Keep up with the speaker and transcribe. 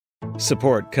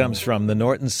Support comes from the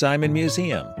Norton Simon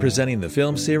Museum, presenting the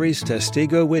film series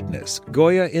Testigo Witness,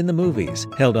 Goya in the Movies.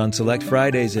 Held on select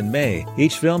Fridays in May,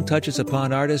 each film touches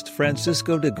upon artist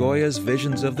Francisco de Goya's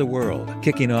visions of the world,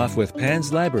 kicking off with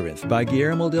Pan's Labyrinth by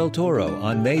Guillermo del Toro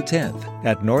on May 10th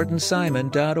at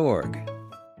nortonsimon.org.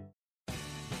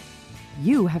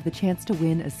 You have the chance to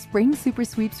win a spring super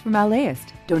sweeps from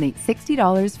LAist. Donate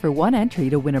 $60 for one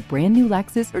entry to win a brand new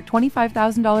Lexus or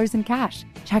 $25,000 in cash.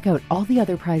 Check out all the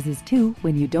other prizes too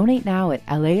when you donate now at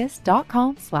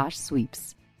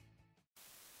laist.com/sweeps.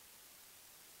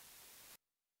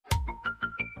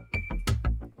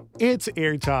 It's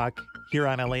AirTalk here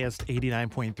on LAist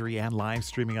 89.3 and live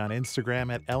streaming on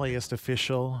Instagram at LAist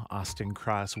Official. Austin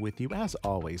Cross with you as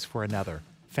always for another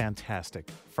fantastic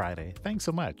Friday. Thanks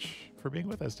so much for being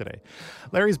with us today.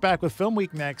 Larry's back with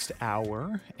FilmWeek next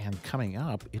hour, and coming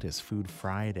up, it is Food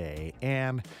Friday.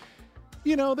 And,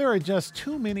 you know, there are just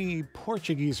too many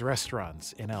Portuguese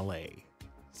restaurants in LA.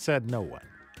 Said no one,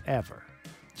 ever.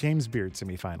 James Beard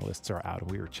semifinalists are out, and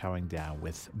we are chowing down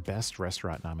with Best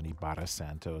Restaurant nominee Barra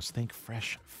Santos. Think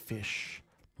fresh fish,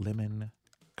 lemon,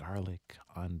 garlic,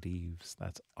 endives.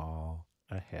 That's all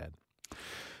ahead.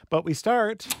 But we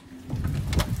start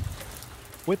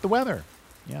with the weather.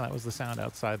 Yeah, that was the sound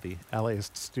outside the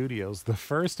LAist studios. The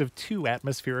first of two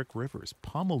atmospheric rivers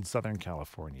pummeled Southern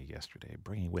California yesterday,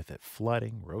 bringing with it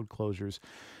flooding, road closures.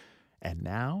 And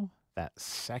now that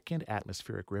second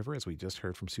atmospheric river, as we just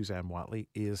heard from Suzanne Watley,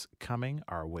 is coming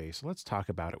our way. So let's talk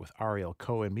about it with Argylle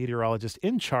Cohen, meteorologist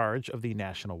in charge of the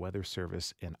National Weather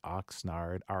Service in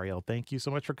Oxnard. Argylle, thank you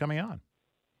so much for coming on.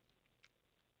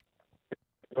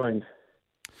 Fine.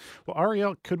 Well,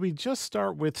 Argylle, could we just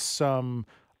start with some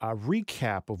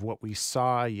recap of what we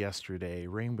saw yesterday?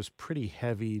 Rain was pretty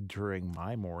heavy during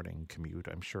my morning commute.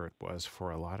 I'm sure it was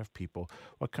for a lot of people.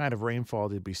 What kind of rainfall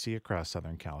did we see across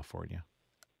Southern California?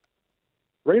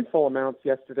 Rainfall amounts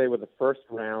yesterday with the first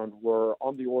round were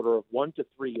on the order of 1 to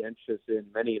 3 inches in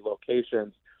many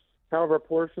locations. However,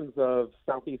 portions of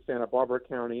southeast Santa Barbara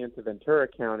County into Ventura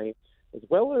County, as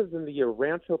well as in the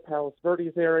Rancho Palos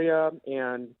Verdes area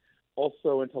and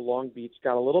also into Long Beach,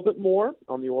 got a little bit more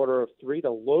on the order of 3 to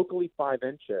locally 5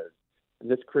 inches. And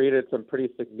this created some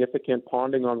pretty significant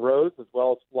ponding on roads as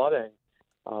well as flooding,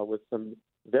 with some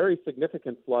very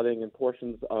significant flooding in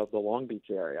portions of the Long Beach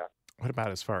area. What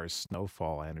about as far as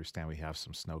snowfall? I understand we have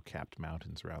some snow-capped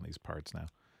mountains around these parts now.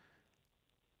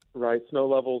 Right. Snow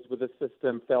levels with this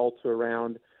system fell to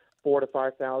around 4,000 to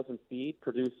 5,000 feet,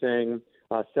 producing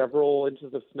several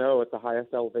inches of snow at the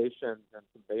highest elevations and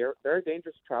some very, very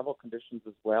dangerous travel conditions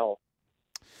as well.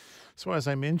 So as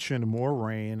I mentioned, more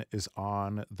rain is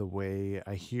on the way.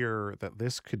 I hear that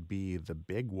this could be the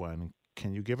big one.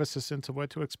 Can you give us a sense of what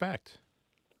to expect?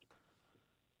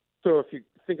 So if you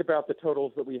think about the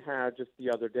totals that we had just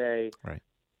the other day, right,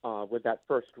 with that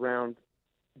first round,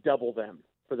 double them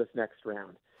for this next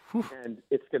round. Whew. And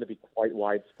it's going to be quite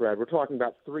widespread. We're talking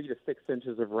about 3 to 6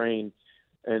 inches of rain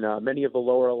in many of the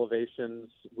lower elevations,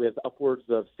 with upwards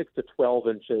of 6 to 12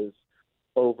 inches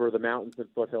over the mountains and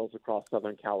foothills across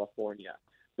Southern California.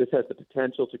 This has the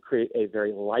potential to create a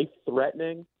very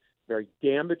life-threatening, very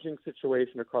damaging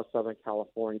situation across Southern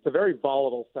California. It's a very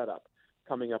volatile setup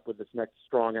coming up with this next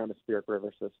strong atmospheric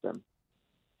river system.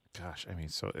 Gosh, I mean,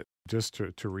 so just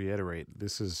to reiterate,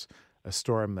 this is a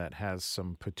storm that has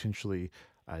some potentially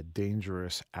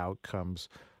dangerous outcomes.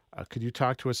 Could you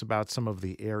talk to us about some of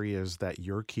the areas that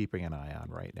you're keeping an eye on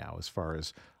right now as far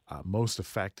as most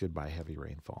affected by heavy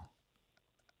rainfall?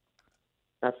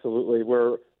 Absolutely.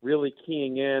 We're really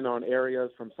keying in on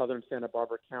areas from southern Santa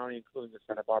Barbara County, including the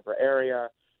Santa Barbara area,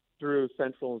 through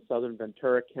central and southern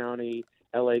Ventura County,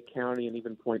 LA County, and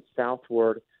even points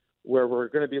southward, where we're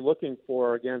going to be looking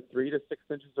for, again, 3 to 6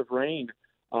 inches of rain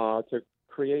to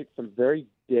create some very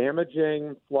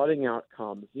damaging flooding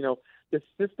outcomes. You know, this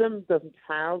system doesn't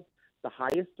have the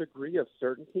highest degree of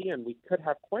certainty, and we could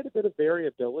have quite a bit of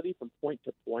variability from point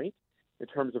to point in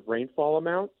terms of rainfall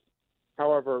amounts.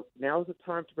 However, now is the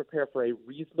time to prepare for a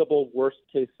reasonable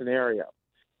worst-case scenario.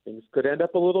 Things could end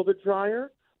up a little bit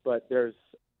drier, but there's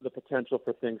the potential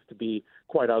for things to be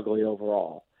quite ugly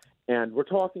overall. And we're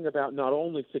talking about not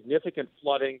only significant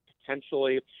flooding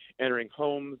potentially entering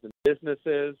homes and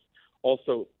businesses,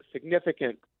 also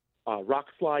significant rock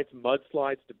slides,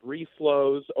 mudslides, debris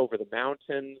flows over the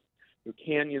mountains, through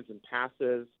canyons and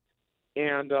passes.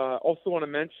 And also want to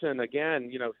mention,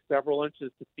 again, you know, several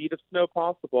inches to feet of snow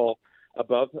possible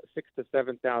above 6,000 to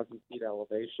 7,000 feet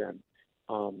elevation.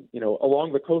 You know,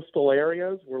 along the coastal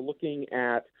areas, we're looking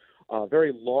at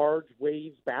very large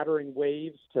waves, battering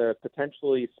waves to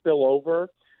potentially spill over,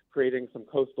 creating some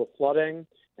coastal flooding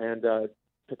and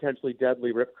potentially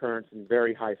deadly rip currents and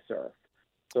very high surf.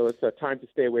 So it's a time to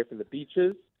stay away from the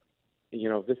beaches.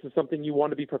 This is something you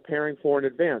want to be preparing for in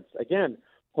advance. Again,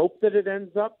 hope that it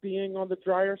ends up being on the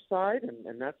drier side,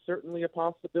 and that's certainly a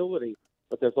possibility.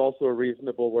 But there's also a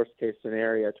reasonable worst-case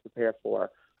scenario to prepare for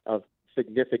of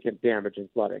significant damage and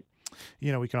flooding.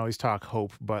 We can always talk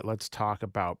hope, but let's talk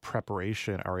about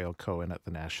preparation, Argylle Cohen at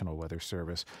the National Weather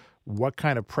Service. What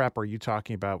kind of prep are you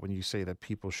talking about when you say that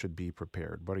people should be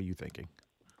prepared? What are you thinking?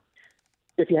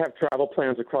 If you have travel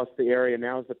plans across the area,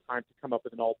 now is the time to come up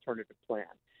with an alternative plan.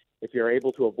 If you're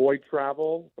able to avoid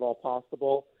travel, if at all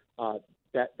possible,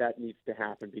 that needs to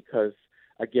happen because,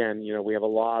 again, we have a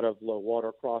lot of low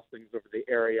water crossings over the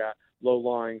area,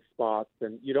 low-lying spots,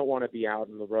 and you don't want to be out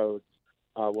on the roads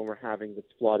when we're having this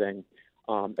flooding.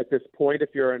 At this point, if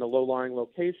you're in a low-lying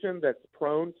location that's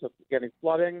prone to getting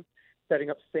flooding,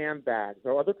 setting up sandbags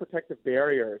or other protective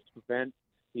barriers to prevent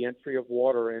the entry of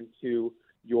water into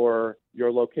your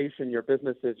location, your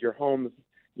businesses, your homes.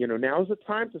 Now is the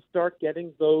time to start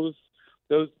getting those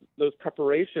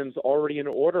preparations already in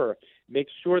order. Make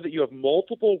sure that you have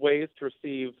multiple ways to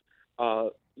receive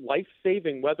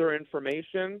life-saving weather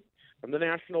information from the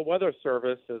National Weather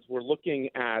Service as we're looking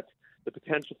at the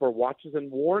potential for watches and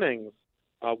warnings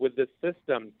with this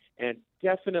system. And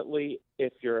definitely,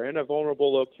 if you're in a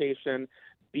vulnerable location,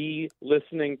 be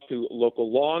listening to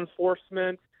local law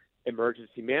enforcement,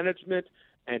 emergency management,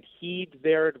 and heed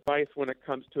their advice when it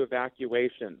comes to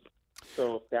evacuations.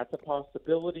 So if that's a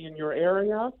possibility in your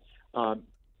area,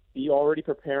 be already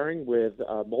preparing with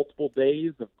multiple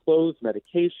days of clothes,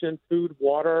 medication, food,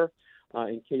 water,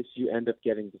 in case you end up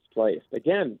getting displaced.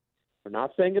 Again, we're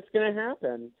not saying it's going to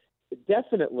happen,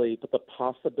 definitely, but the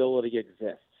possibility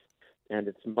exists. And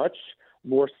it's much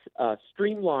more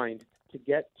streamlined to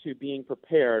get to being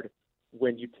prepared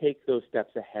when you take those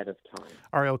steps ahead of time.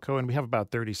 Argylle Cohen, we have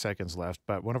about 30 seconds left,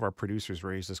 but one of our producers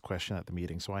raised this question at the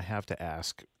meeting, so I have to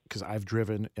ask, because I've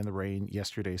driven in the rain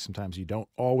yesterday. Sometimes you don't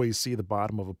always see the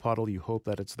bottom of a puddle. You hope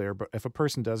that it's there, but if a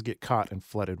person does get caught in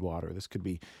flooded water, this could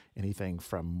be anything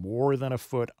from more than a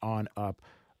foot on up.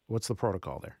 What's the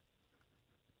protocol there?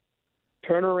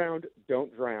 Turn around,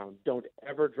 don't drown. Don't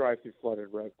ever drive through flooded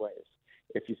roadways.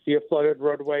 If you see a flooded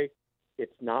roadway,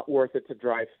 it's not worth it to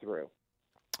drive through.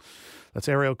 That's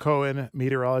Argylle Cohen,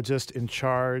 meteorologist in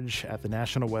charge at the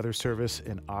National Weather Service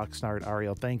in Oxnard.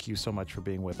 Argylle, thank you so much for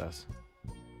being with us.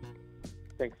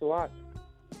 Thanks a lot.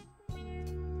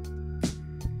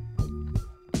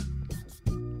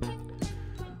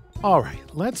 All right,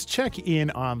 let's check in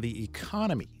on the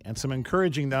economy and some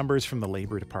encouraging numbers from the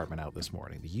Labor Department out this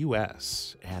morning. The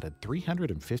U.S. added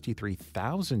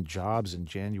 353,000 jobs in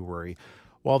January,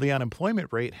 while the unemployment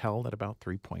rate held at about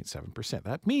 3.7%.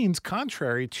 That means,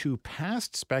 contrary to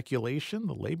past speculation,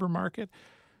 the labor market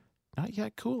not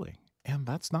yet cooling. And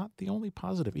that's not the only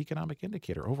positive economic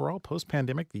indicator. Overall,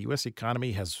 post-pandemic, the U.S.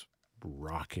 economy has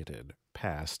rocketed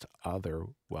past other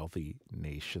wealthy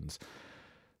nations.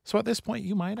 So at this point,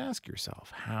 you might ask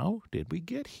yourself, how did we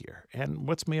get here? And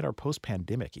what's made our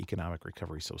post-pandemic economic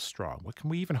recovery so strong? What can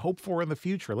we even hope for in the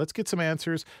future? Let's get some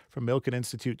answers from Milken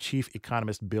Institute Chief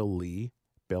Economist Bill Lee.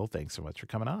 Bill, thanks so much for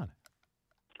coming on.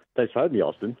 Thanks for having me,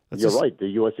 Austin. You're right. The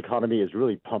U.S. economy is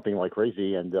really pumping like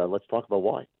crazy, and let's talk about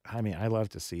why. I mean, I love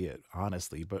to see it,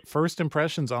 honestly. But first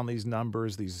impressions on these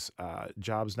numbers, these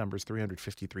jobs numbers,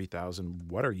 353,000,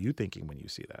 what are you thinking when you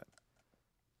see that?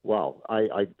 Well,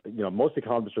 most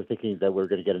economists are thinking that we're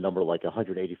going to get a number like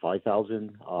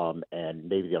 185,000, and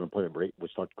maybe the unemployment rate will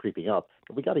start creeping up.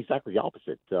 And we got exactly the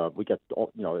opposite. We got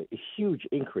a huge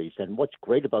increase, and what's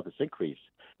great about this increase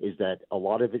is that a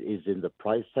lot of it is in the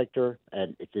private sector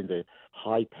and it's in the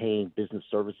high-paying business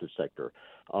services sector.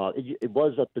 It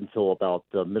was up until about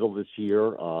the middle of this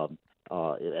year.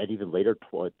 And even later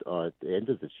toward the end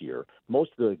of this year,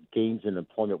 most of the gains in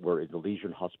employment were in the leisure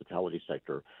and hospitality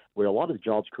sector, where a lot of the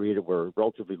jobs created were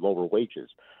relatively lower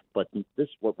wages. But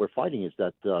what we're finding is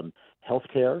that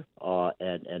healthcare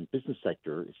and business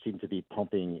sector seem to be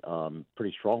pumping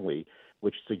pretty strongly,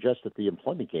 which suggests that the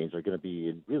employment gains are going to be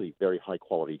in really very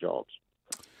high-quality jobs.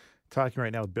 Talking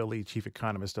right now with Bill Lee, Chief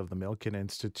Economist of the Milken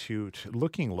Institute.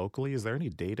 Looking locally, is there any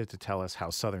data to tell us how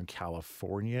Southern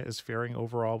California is faring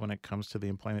overall when it comes to the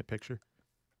employment picture?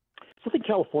 Southern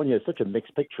California is such a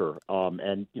mixed picture,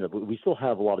 and we still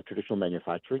have a lot of traditional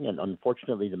manufacturing, and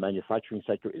unfortunately, the manufacturing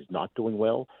sector is not doing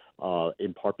well,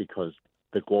 in part because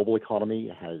the global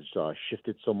economy has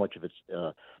shifted so much of its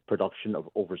production of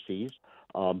overseas.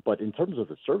 But in terms of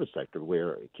the service sector,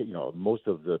 where most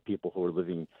of the people who are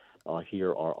living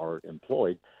here are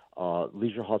employed,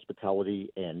 leisure hospitality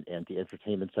and the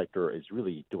entertainment sector is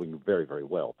really doing very, very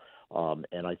well.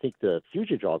 And I think the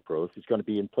future job growth is going to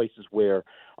be in places where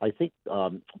I think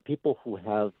people who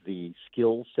have the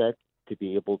skill set to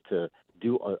be able to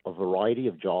do a variety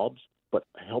of jobs, but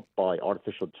helped by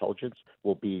artificial intelligence,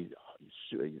 will be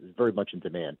very much in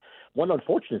demand. One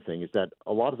unfortunate thing is that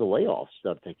a lot of the layoffs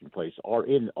that are taking place are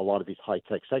in a lot of these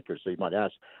high-tech sectors. So you might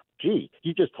ask, gee,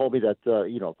 you just told me that,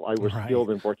 if I was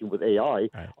skilled in working with AI,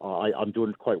 I'm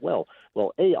doing quite well.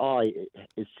 Well, AI,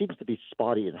 it seems to be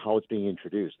spotty in how it's being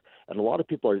introduced. And a lot of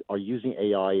people are using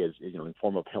AI as, in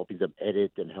form of helping them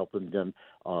edit and helping them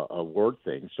word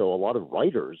things. So a lot of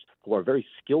writers who are very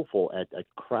skillful at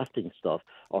crafting stuff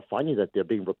are finding that they're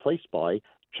being replaced by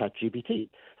ChatGPT.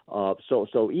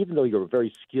 So even though you're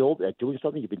very skilled at doing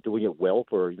something, you've been doing it well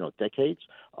for decades,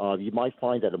 you might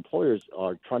find that employers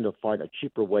are trying to find a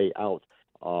cheaper way out.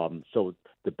 So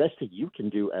the best thing you can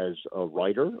do as a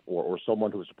writer or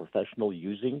someone who's a professional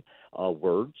using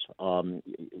words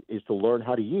is to learn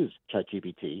how to use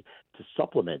ChatGPT to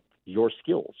supplement your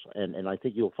skills. And I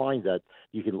think you'll find that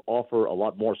you can offer a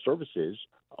lot more services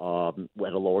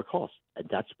at a lower cost. And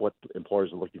that's what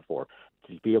employers are looking for,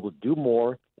 to be able to do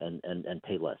more and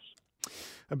pay less.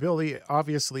 Billy,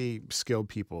 obviously skilled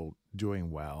people doing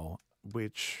well,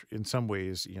 which in some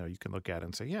ways, you can look at it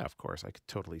and say, yeah, of course, I could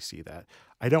totally see that.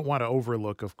 I don't want to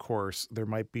overlook, of course, there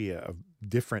might be a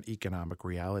different economic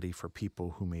reality for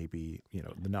people who may be,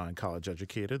 the non-college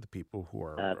educated, the people who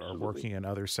are working in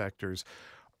other sectors.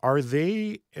 Are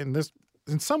they, and this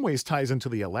in some ways ties into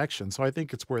the election, so I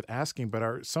think it's worth asking, but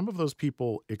are some of those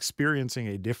people experiencing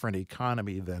a different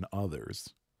economy than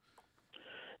others?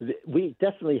 We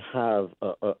definitely have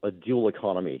a dual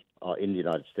economy in the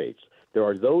United States. There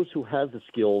are those who have the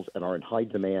skills and are in high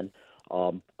demand,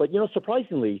 but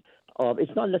surprisingly,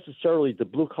 it's not necessarily the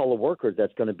blue-collar worker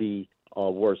that's going to be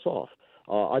worse off.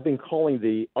 I've been calling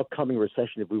the upcoming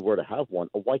recession, if we were to have one,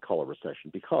 a white-collar recession,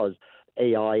 because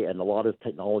AI and a lot of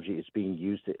technology is being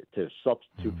used to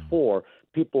substitute for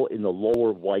people in the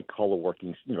lower white-collar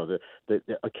workings, the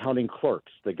accounting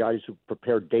clerks, the guys who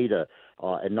prepare data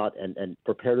and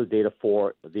prepare the data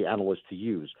for the analysts to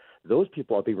use. Those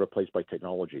people are being replaced by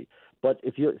technology. But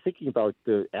if you're thinking about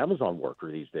the Amazon worker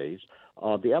these days,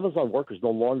 the Amazon worker is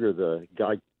no longer the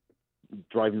guy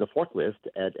driving the forklift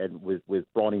and with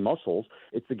brawny muscles.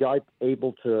 It's the guy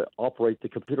able to operate the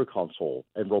computer console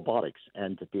and robotics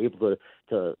and to be able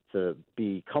to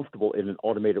be comfortable in an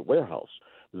automated warehouse.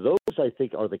 Those, I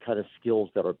think, are the kind of skills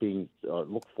that are being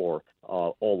looked for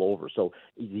all over. So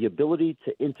the ability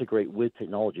to integrate with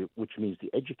technology, which means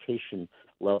the education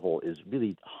level is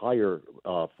really higher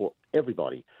for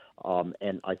everybody.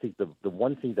 And I think the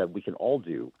one thing that we can all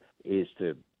do is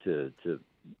to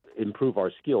improve our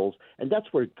skills, and that's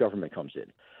where government comes in.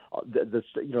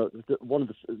 One of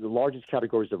the largest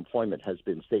categories of employment has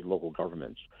been state and local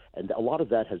governments, and a lot of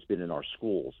that has been in our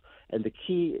schools. And the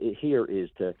key here is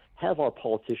to have our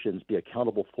politicians be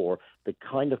accountable for the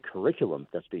kind of curriculum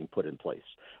that's being put in place.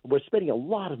 We're spending a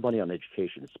lot of money on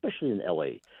education, especially in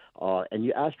LA, and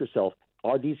you ask yourself,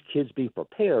 are these kids being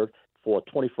prepared for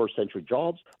 21st century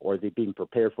jobs, or are they being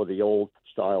prepared for the old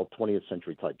style 20th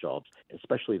century type jobs,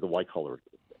 especially the white collar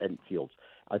and fields?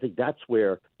 I think that's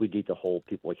where we need to hold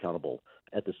people accountable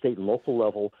at the state and local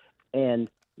level, and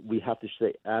we have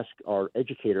to ask our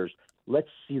educators, let's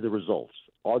see the results.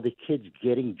 Are the kids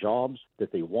getting jobs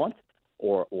that they want,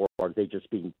 or are they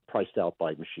just being priced out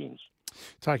by machines?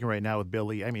 Talking right now with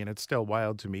Billy, I mean, it's still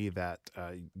wild to me that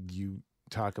you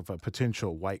talk of a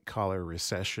potential white-collar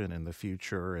recession in the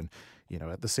future, and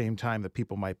at the same time that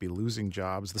people might be losing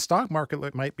jobs. The stock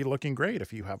market might be looking great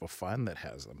if you have a fund that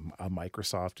has a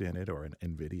Microsoft in it or an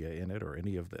NVIDIA in it or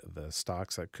any of the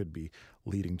stocks that could be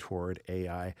leading toward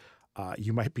AI.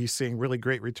 You might be seeing really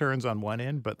great returns on one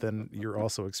end, but then you're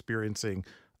also experiencing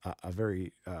a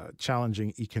very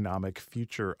challenging economic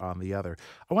future on the other.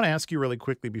 I want to ask you really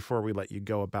quickly before we let you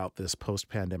go about this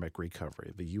post-pandemic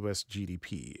recovery. The U.S.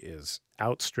 GDP is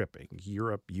outstripping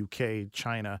Europe, UK,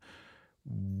 China.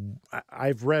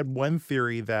 I've read one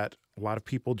theory that a lot of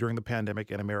people during the pandemic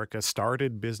in America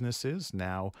started businesses.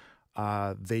 Now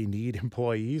they need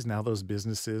employees. Now those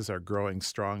businesses are growing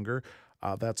stronger.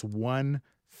 That's one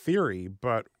theory,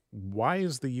 but why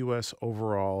is the U.S.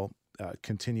 overall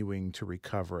continuing to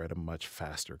recover at a much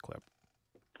faster clip?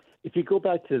 If you go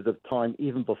back to the time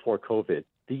even before COVID,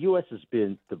 the U.S. has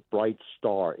been the bright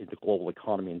star in the global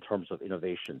economy in terms of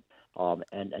innovation.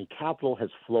 And capital has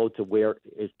flowed to where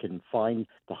it can find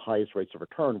the highest rates of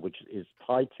return, which is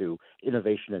tied to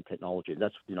innovation and technology, and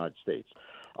that's the United States.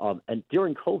 And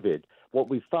during COVID, what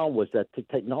we found was that the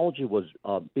technology was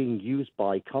being used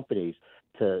by companies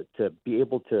to be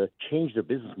able to change their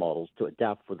business models to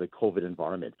adapt for the COVID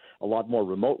environment. A lot more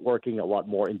remote working, a lot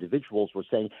more individuals were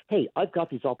saying, hey, I've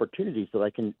got these opportunities that I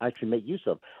can actually make use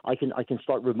of. I can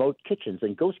start remote kitchens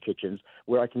and ghost kitchens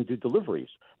where I can do deliveries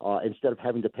instead of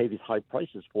having to pay these high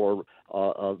prices for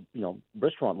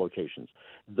restaurant locations.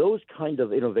 Those kind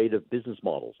of innovative business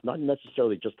models, not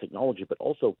necessarily just technology, but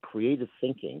also creative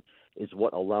thinking, is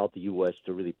what allowed the U.S.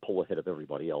 to really pull ahead of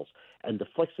everybody else, and the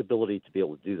flexibility to be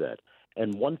able to do that.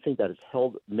 And one thing that has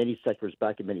held many sectors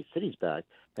back and many cities back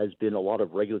has been a lot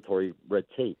of regulatory red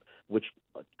tape, which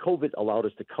COVID allowed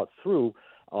us to cut through.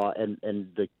 And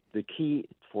the key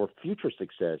for future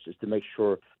success is to make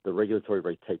sure the regulatory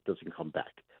red tape doesn't come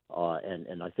back.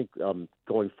 And I think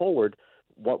going forward,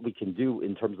 what we can do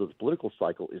in terms of the political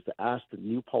cycle is to ask the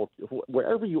new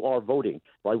wherever you are voting,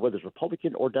 right, whether it's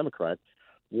Republican or Democrat,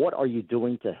 what are you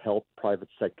doing to help private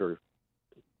sector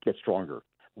get stronger?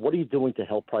 What are you doing to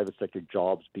help private sector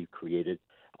jobs be created?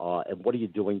 And what are you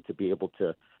doing to be able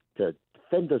to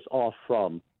fend us off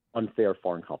from unfair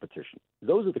foreign competition?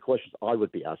 Those are the questions I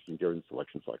would be asking during this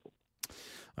election cycle.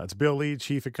 That's Bill Lee,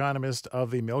 Chief Economist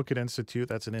of the Milken Institute.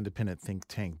 That's an independent think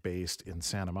tank based in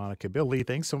Santa Monica. Bill Lee,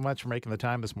 thanks so much for making the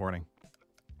time this morning.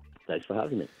 Thanks for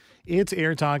having me. It's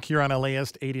AirTalk here on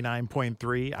LAist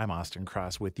 89.3. I'm Austin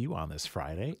Cross with you on this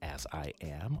Friday, as I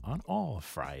am on all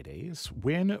Fridays.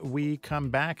 When we come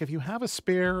back, if you have a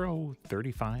spare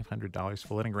 $3,500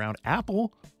 floating around,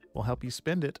 Apple will help you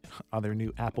spend it on their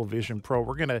new Apple Vision Pro.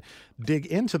 We're going to dig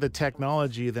into the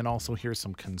technology, then also hear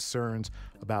some concerns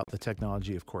about the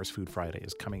technology. Of course, Food Friday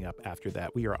is coming up after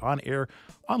that. We are on air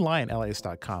online,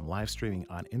 LAist.com, live streaming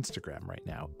on Instagram right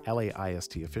now.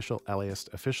 LAIST official, LAist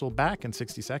official, back in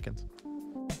 60 seconds.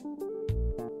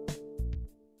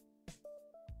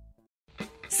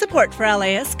 Support for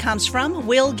LAist comes from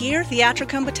Will Gear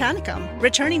Theatricum Botanicum,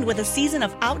 returning with a season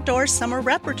of outdoor summer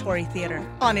repertory theater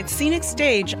on its scenic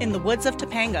stage in the woods of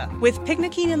Topanga, with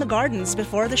picnicking in the gardens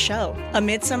before the show. A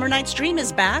Midsummer Night's Dream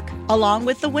is back, along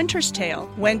with The Winter's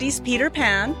Tale, Wendy's Peter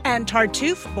Pan, and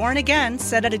Tartuffe Born Again,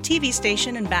 set at a TV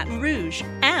station in Baton Rouge.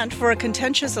 And for a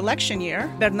contentious election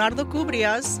year, Bernardo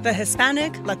Cubria's The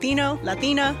Hispanic, Latino,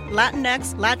 Latina,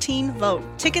 Latinx, Latin Vote.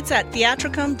 Tickets at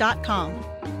theatricum.com.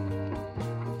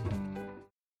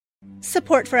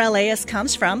 Support for LAist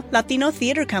comes from Latino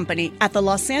Theater Company at the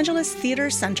Los Angeles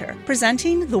Theater Center,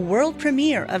 presenting the world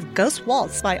premiere of Ghost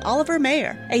Waltz by Oliver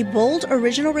Mayer, a bold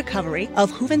original recovery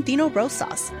of Juventino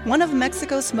Rosas, one of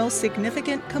Mexico's most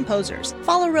significant composers.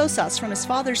 Follow Rosas from his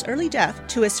father's early death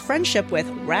to his friendship with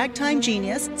ragtime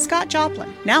genius Scott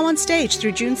Joplin, now on stage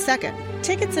through June 2nd.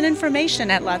 Tickets and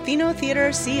information at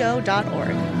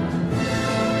latinotheaterco.org.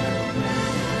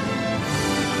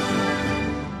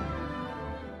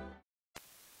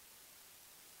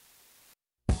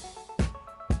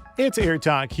 It's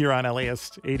AirTalk here on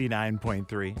LAist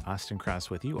 89.3. Austin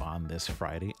Cross with you on this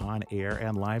Friday, on air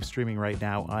and live streaming right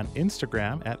now on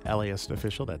Instagram at LAist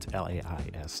Official. That's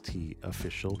LAIST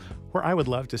Official, where I would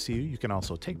love to see you. You can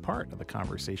also take part in the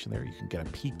conversation there. You can get a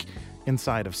peek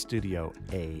inside of Studio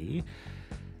A.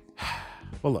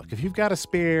 Well, look, if you've got a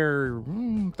spare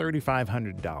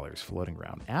 $3,500 floating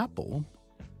around, Apple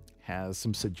has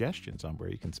some suggestions on where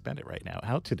you can spend it right now.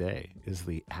 Out today is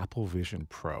the Apple Vision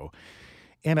Pro.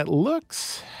 And it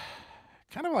looks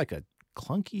kind of like a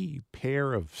clunky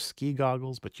pair of ski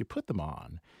goggles, but you put them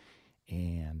on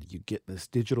and you get this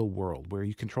digital world where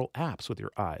you control apps with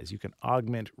your eyes. You can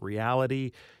augment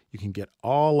reality. You can get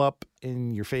all up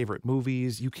in your favorite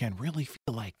movies. You can really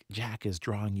feel like Jack is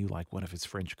drawing you like one of his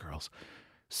French girls.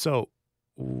 So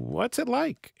what's it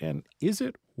like? And is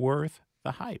it worth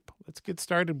the hype? Let's get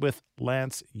started with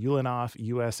Lance Ulanoff,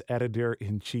 U.S.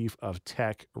 Editor-in-Chief of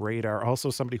Tech Radar, also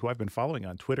somebody who I've been following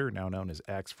on Twitter, now known as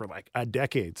X, for like a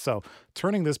decade. So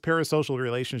turning this parasocial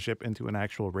relationship into an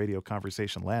actual radio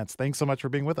conversation. Lance, thanks so much for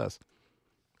being with us.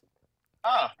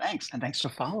 Oh, thanks. And thanks for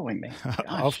following me.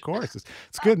 Of course.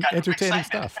 It's good, entertaining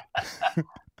stuff.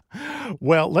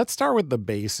 Well, let's start with the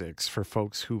basics for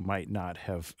folks who might not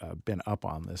have been up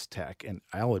on this tech. And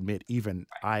I'll admit, even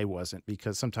I wasn't,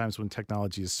 because sometimes when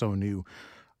technology is so new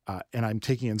and I'm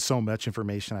taking in so much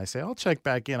information, I say, I'll check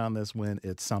back in on this when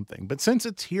it's something. But since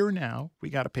it's here now, we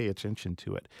got to pay attention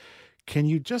to it. Can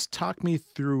you just talk me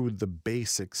through the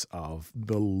basics of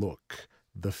the look,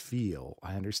 the feel?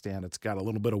 I understand it's got a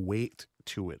little bit of weight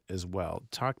to it as well.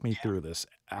 Talk me through this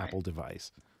Apple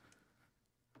device.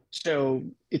 So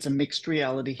it's a mixed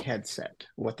reality headset.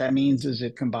 What that means is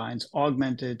it combines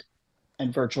augmented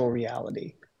and virtual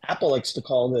reality. Apple likes to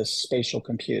call this spatial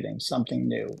computing, something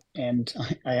new. And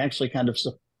I actually kind of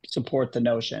support the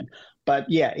notion. But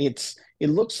yeah, it's it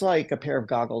looks like a pair of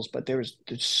goggles, but there's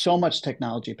so much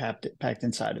technology packed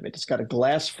inside of it. It's got a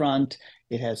glass front.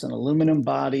 It has an aluminum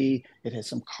body. It has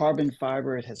some carbon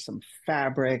fiber. It has some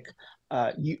fabric.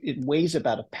 It weighs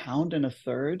about 1.33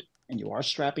 pounds, and you are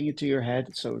strapping it to your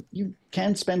head. So you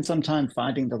can spend some time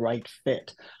finding the right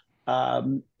fit.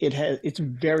 It's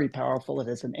very powerful. It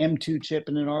has an M2 chip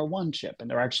and an R1 chip, and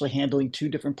they're actually handling two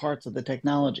different parts of the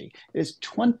technology. It is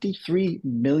 23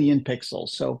 million pixels,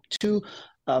 so two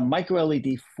micro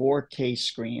LED 4K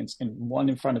screens, and one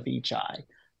in front of each eye.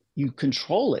 You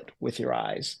control it with your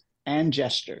eyes and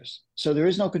gestures, so there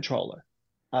is no controller.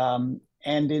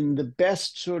 And in the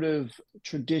best sort of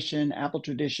tradition, Apple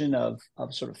tradition of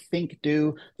sort of think,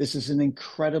 do, this is an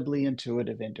incredibly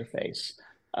intuitive interface.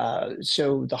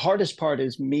 So the hardest part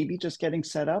is maybe just getting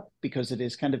set up, because it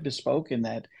is kind of bespoke in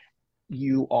that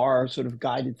you are sort of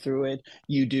guided through it.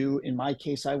 You do, in my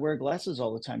case, I wear glasses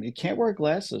all the time. You can't wear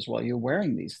glasses while you're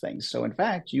wearing these things. So in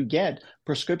fact, you get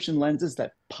prescription lenses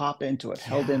that pop into it,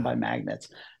 held in by magnets.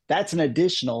 That's an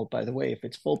additional, by the way, if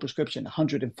it's full prescription,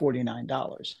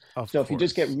 $149. So if you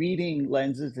just get reading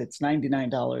lenses, it's $99,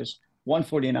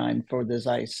 $149 for the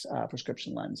Zeiss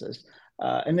prescription lenses.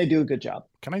 And they do a good job.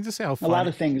 Can I just say how funny? A lot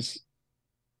of things.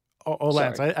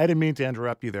 Lance, I didn't mean to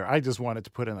interrupt you there. I just wanted to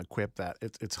put in a quip that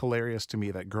it's hilarious to me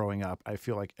that growing up, I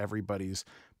feel like everybody's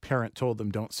parent told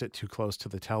them don't sit too close to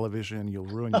the television, you'll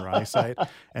ruin your eyesight.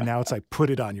 And now it's like,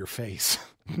 put it on your face.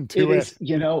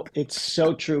 It's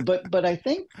so true. But I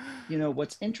think,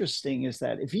 what's interesting is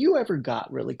that if you ever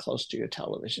got really close to your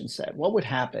television set, what would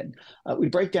happen? We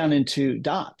break down into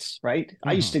dots, right? Mm-hmm.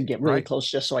 I used to get really close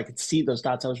just so I could see those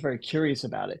dots. I was very curious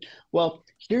about it. Well,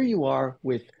 here you are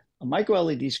with a micro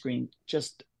LED screen,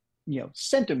 just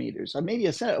centimeters or maybe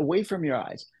a cent away from your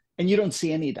eyes, and you don't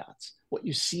see any dots. What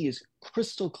you see is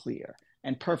crystal clear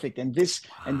and perfect. And this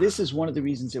is one of the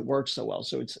reasons it works so well.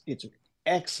 So it's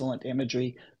excellent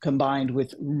imagery combined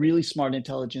with really smart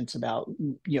intelligence about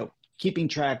keeping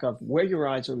track of where your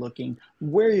eyes are looking,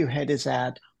 where your head is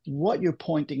at, what you're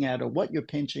pointing at, or what you're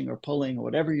pinching or pulling, or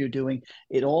whatever you're doing.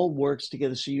 It all works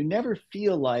together. So you never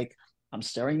feel like I'm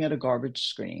staring at a garbage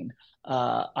screen.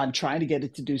 I'm trying to get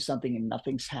it to do something and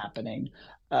nothing's happening.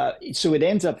 So it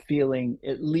ends up feeling,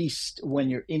 at least when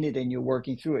you're in it and you're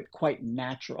working through it, quite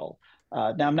natural.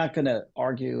 Now, I'm not going to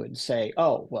argue and say,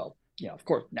 oh, well, of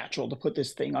course, natural to put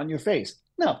this thing on your face.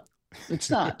 No, it's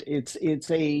not.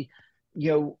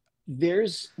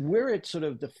 We're at sort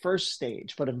of the first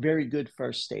stage, but a very good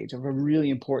first stage of a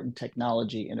really important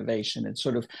technology innovation and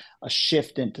sort of a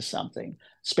shift into something.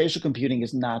 Spatial computing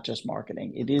is not just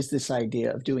marketing. It is this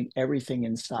idea of doing everything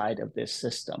inside of this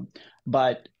system.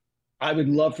 But I would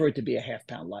love for it to be a 0.5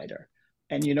 pound lighter.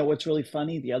 And what's really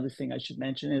funny? The other thing I should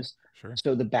mention is,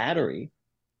 so the battery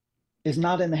is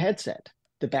not in the headset.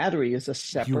 The battery is a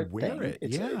separate thing.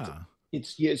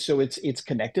 It's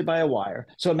connected by a wire.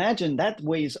 So imagine that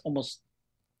weighs almost,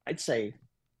 I'd say,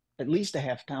 at least a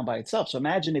 0.5 pound by itself. So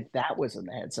imagine if that was in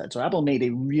the headset. So Apple made a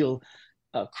real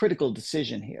critical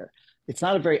decision here. It's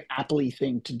not a very Apple-y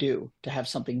thing to do, to have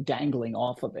something dangling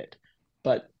off of it.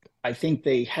 But I think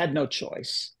they had no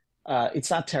choice. It's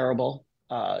not terrible.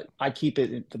 I keep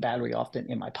the battery often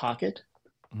in my pocket,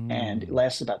 and it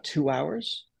lasts about 2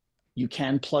 hours. You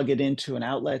can plug it into an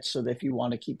outlet so that if you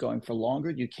want to keep going for longer,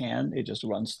 you can. It just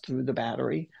runs through the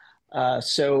battery.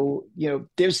 So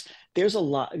there's a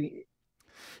lot.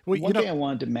 One thing I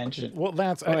wanted to mention. Well,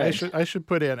 Lance, I should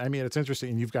put in. I mean, it's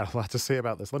interesting, and you've got a lot to say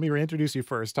about this. Let me reintroduce you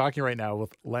first. Talking right now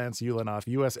with Lance Ulanoff,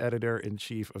 U.S.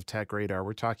 Editor-in-Chief of Tech Radar.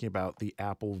 We're talking about the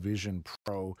Apple Vision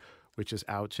Pro, which is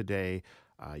out today.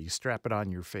 You strap it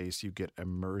on your face, you get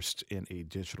immersed in a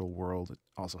digital world. It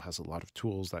also has a lot of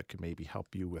tools that could maybe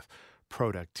help you with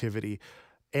productivity.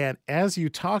 And as you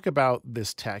talk about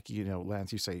this tech,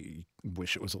 Lance, you say you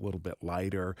wish it was a little bit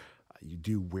lighter. You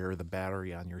do wear the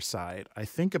battery on your side. I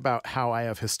think about how I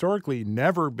have historically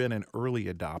never been an early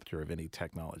adopter of any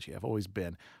technology. I've always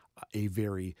been a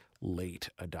very late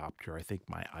adopter. I think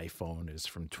my iPhone is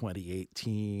from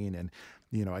 2018. And,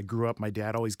 I grew up, my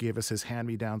dad always gave us his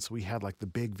hand-me-down. So we had like the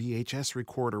big VHS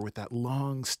recorder with that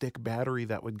long stick battery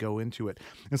that would go into it.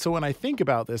 And so when I think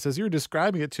about this, as you're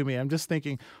describing it to me, I'm just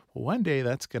thinking, well, one day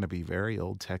that's going to be very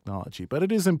old technology. But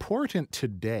it is important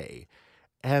today.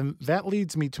 And that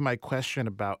leads me to my question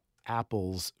about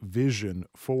Apple's vision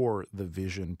for the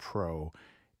Vision Pro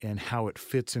and how it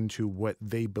fits into what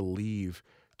they believe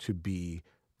to be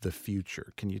the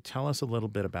future. Can you tell us a little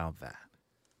bit about that?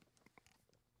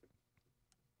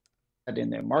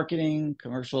 In their marketing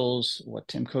commercials, what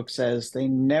Tim Cook says, they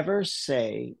never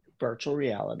say virtual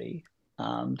reality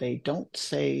They don't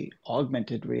say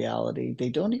augmented reality. They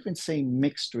don't even say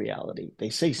mixed reality. They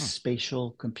say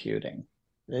spatial computing.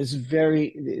 They're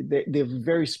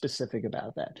very specific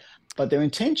about that. But their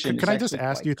intention Can is I just actually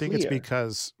ask, quite do you think it's clear.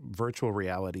 because virtual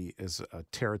reality is a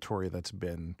territory that's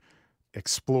been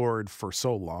explored for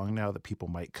so long now that people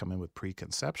might come in with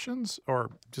preconceptions?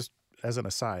 Or just as an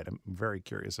aside, I'm very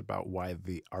curious about why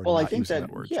they are Well, I not think using that,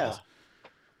 that word yeah,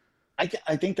 choice.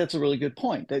 I think that's a really good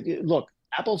point. Look,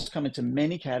 Apple's come into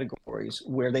many categories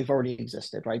where they've already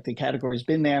existed, right? The category's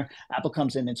been there. Apple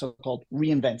comes in and so-called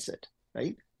reinvents it,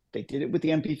 right? They did it with the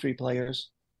MP3 players,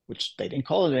 which they didn't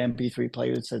call it an MP3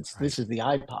 player. It says Right. this is the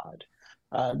iPod.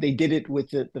 They did it with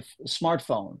the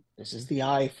smartphone. This is the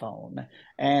iPhone.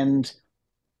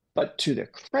 But to their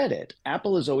credit,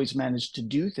 Apple has always managed to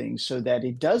do things so that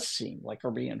it does seem like a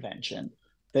reinvention,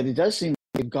 that it does seem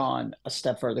they've gone a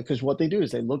step further. Because what they do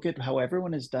is they look at how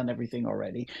everyone has done everything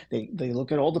already. They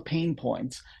look at all the pain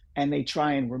points and they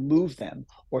try and remove them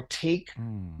or take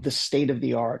the state of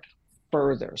the art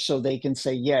further so they can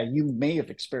say, yeah, you may have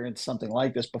experienced something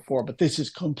like this before, but this is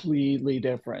completely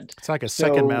different. It's like a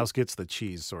second So mouse gets the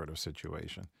cheese sort of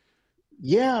situation.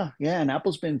 yeah, and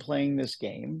Apple's been playing this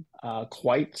game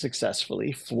quite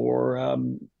successfully for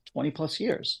 20 plus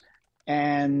years.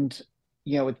 And,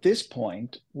 at this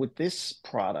point, with this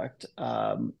product,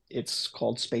 it's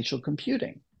called spatial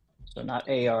computing. So not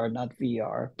AR, not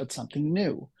VR, but something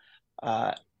new.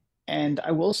 Uh, and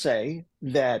I will say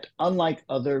that unlike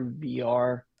other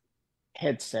VR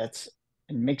headsets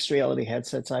and mixed reality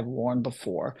headsets I've worn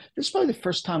before, this is probably the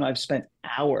first time I've spent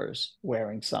hours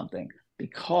wearing something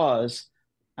because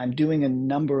I'm doing a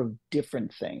number of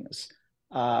different things.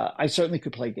 I certainly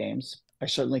could play games. I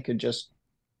certainly could just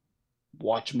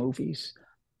watch movies.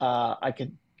 I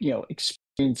could,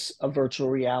 experience a virtual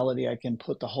reality. I can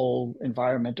put the whole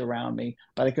environment around me,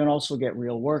 but I can also get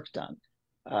real work done.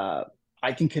 Uh,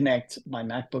 I can connect my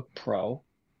MacBook Pro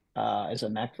as a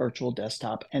Mac virtual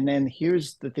desktop. And then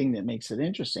here's the thing that makes it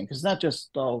interesting, because it's not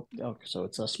just, so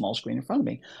it's a small screen in front of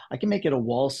me. I can make it a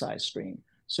wall size screen.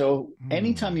 So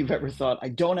anytime you've ever thought, I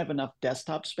don't have enough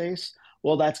desktop space,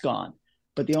 well, that's gone.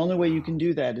 But the only way you can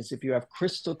do that is if you have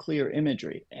crystal clear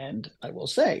imagery. And I will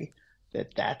say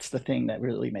that that's the thing that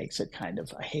really makes it kind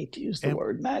of, I hate to use the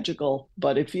word magical,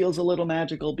 but it feels a little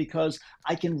magical because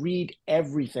I can read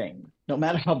everything, no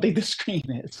matter how big the screen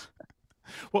is.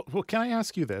 Well, can I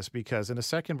ask you this? Because in a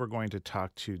second, we're going to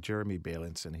talk to Jeremy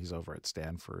Bailenson. He's over at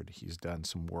Stanford. He's done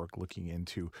some work looking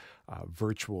into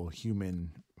virtual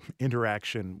human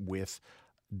interaction with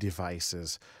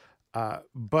devices.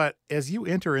 But as you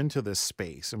enter into this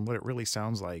space, and what it really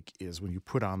sounds like is when you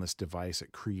put on this device,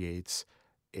 it creates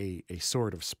a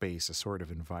sort of space, a sort of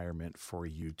environment for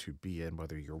you to be in,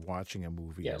 whether you're watching a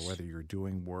movie or whether you're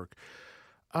doing work.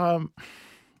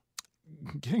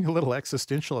 Getting a little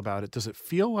existential about it. Does it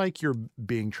feel like you're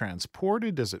being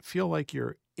transported? Does it feel like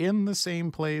you're in the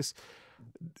same place?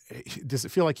 Does it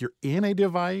feel like you're in a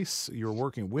device? You're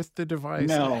working with the device?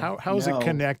 No, how is it no.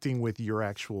 connecting with your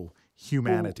actual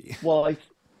humanity? Well,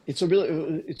 it's a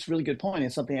really good point.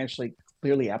 It's something actually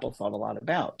clearly Apple thought a lot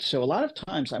about. So a lot of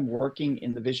times I'm working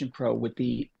in the Vision Pro with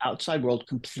the outside world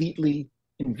completely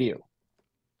in view.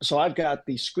 So I've got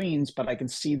these screens, but I can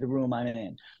see the room I'm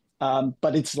in.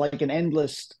 But it's like an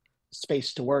endless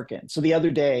space to work in. So the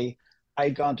other day, I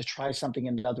had gone to try something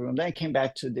in another room. Then I came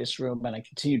back to this room and I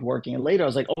continued working. And later I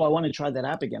was like, oh, I want to try that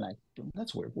app again.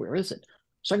 That's weird. Where is it?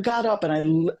 So I got up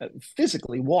and I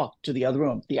physically walked to the other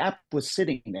room. The app was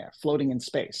sitting there, floating in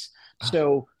space.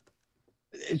 So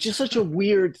it's just such a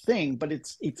weird thing, but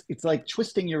it's like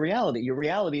twisting your reality. Your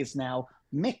reality is now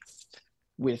mixed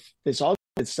with this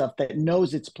augmented stuff that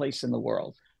knows its place in the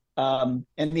world. And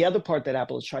the other part that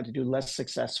Apple has tried to do less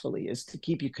successfully is to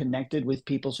keep you connected with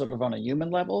people sort of on a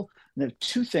human level. And there are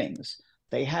two things.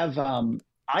 They have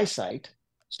eyesight.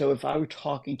 So if I were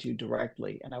talking to you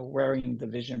directly and I were wearing the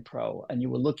Vision Pro and you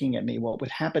were looking at me, what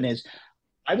would happen is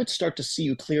I would start to see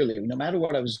you clearly, no matter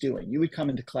what I was doing. You would come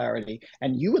into clarity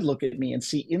and you would look at me and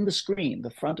see in the screen,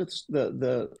 the front of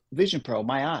the Vision Pro,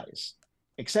 my eyes.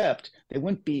 Except they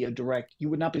wouldn't be you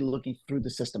would not be looking through the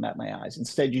system at my eyes.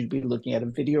 Instead, you'd be looking at a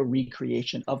video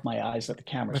recreation of my eyes that the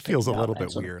camera. It feels a little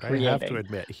bit weird. I have to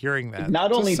admit, hearing that.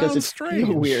 Not only does it strange.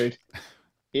 feel weird,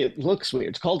 it looks weird.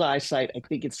 It's called eyesight. I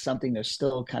think it's something they're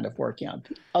still kind of working on.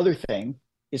 The other thing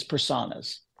is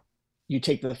personas. You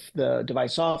take the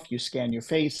device off, you scan your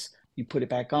face, you put it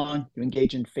back on, you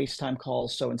engage in FaceTime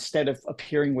calls. So instead of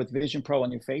appearing with Vision Pro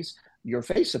on your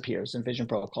face appears in Vision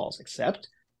Pro calls, except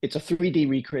it's a 3D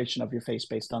recreation of your face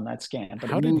based on that scan.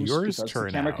 But how it moves did yours because turn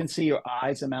the camera out? can see your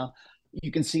eyes and mouth.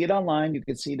 You can see it online. You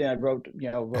can see that I wrote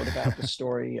about the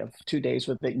story of 2 days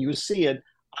with it, and you see it.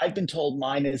 I've been told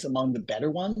mine is among the better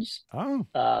ones, Oh,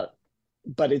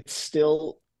 but it's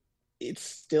still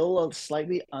a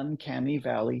slightly uncanny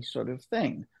valley sort of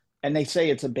thing. And they say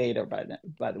it's a beta,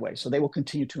 by the way. So they will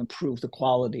continue to improve the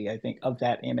quality, I think, of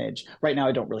that image. Right now,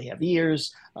 I don't really have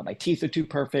ears. My teeth are too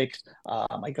perfect.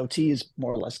 My goatee is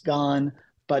more or less gone,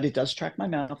 but it does track my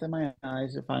mouth and my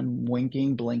eyes if I'm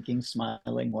winking, blinking,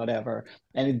 smiling, whatever.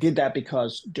 And it did that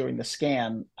because during the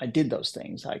scan, I did those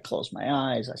things. I closed my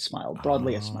eyes, I smiled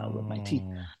broadly, I smiled with my teeth.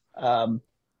 oh. Um,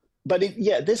 but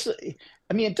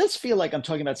it does feel like I'm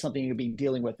talking about something you'll be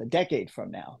dealing with a decade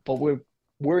from now, but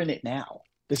we're in it now.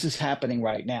 This is happening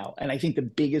right now. And I think the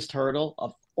biggest hurdle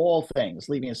of all things,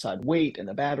 leaving aside weight and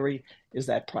the battery, is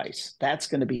that price. That's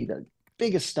going to be the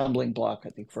biggest stumbling block, I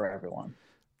think, for everyone.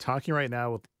 Talking right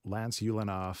now with Lance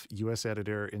Ulanoff, U.S.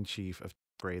 Editor-in-Chief of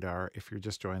Radar. If you're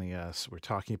just joining us, we're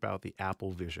talking about the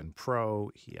Apple Vision Pro.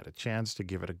 He had a chance to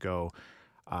give it a go.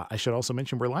 I should also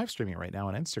mention we're live streaming right now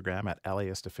on Instagram at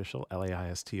LAist Official,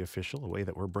 LAIST Official, a way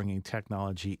that we're bringing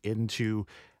technology into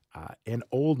an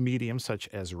old medium such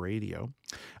as radio.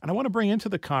 And I want to bring into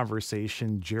the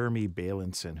conversation Jeremy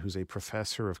Bailenson, who's a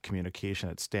professor of communication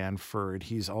at Stanford.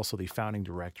 He's also the founding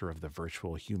director of the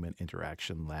Virtual Human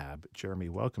Interaction Lab. Jeremy,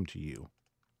 welcome to you.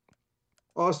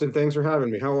 Austin, thanks for having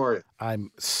me. How are you?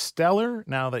 I'm stellar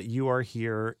now that you are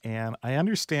here, and I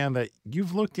understand that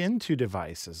you've looked into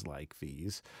devices like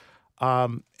these,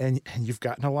 and you've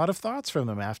gotten a lot of thoughts from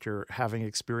them after having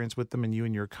experience with them and you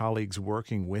and your colleagues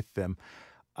working with them.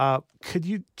 Could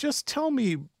you just tell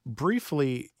me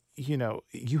briefly,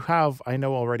 you have, I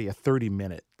know already, a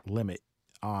 30-minute limit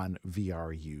on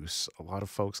VR use. A lot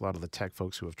of the tech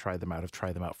folks who have tried them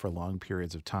out for long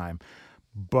periods of time.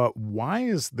 But why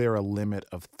is there a limit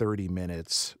of 30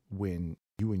 minutes when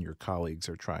you and your colleagues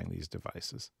are trying these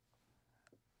devices?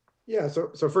 Yeah,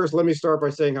 so first, let me start by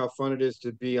saying how fun it is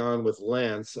to be on with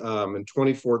Lance. In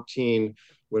 2014,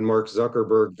 when Mark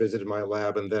Zuckerberg visited my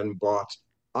lab and then bought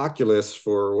Oculus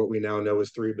for what we now know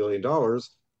is $3 billion,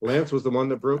 Lance was the one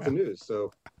that broke the news. So,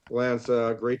 Lance,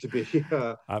 great to be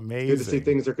Amazing. Good to see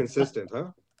things are consistent,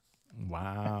 huh?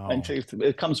 Wow. And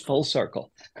it comes full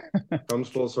circle. Comes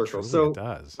full circle. Truly So it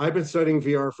does. I've been studying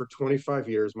VR for 25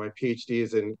 years. My PhD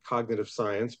is in cognitive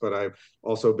science, but I'm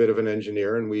also a bit of an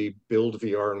engineer, and we build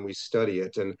VR and we study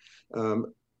it. And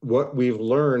what we've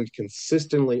learned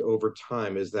consistently over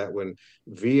time is that when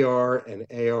VR and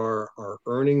AR are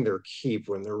earning their keep,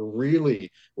 when they're really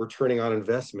returning on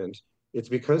investment, it's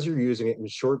because you're using it in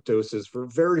short doses for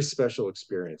very special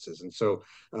experiences. And so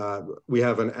we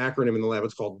have an acronym in the lab.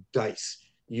 It's called DICE.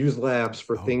 Use VR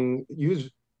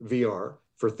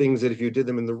for things that if you did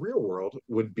them in the real world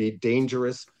would be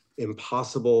dangerous,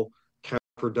 impossible,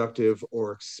 counterproductive,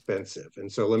 or expensive.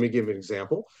 And so let me give an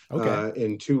example. Okay.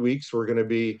 In 2 weeks, we're going to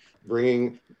be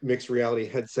bringing mixed reality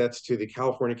headsets to the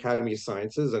California Academy of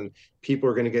Sciences, and people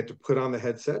are going to get to put on the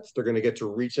headsets. They're going to get to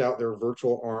reach out their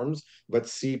virtual arms, but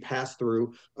see pass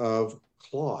through of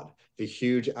Claude, the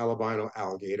huge albino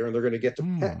alligator, and they're going to get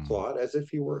to pet Claude as if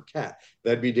he were a cat.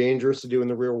 That'd be dangerous to do in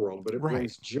the real world, but it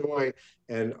brings joy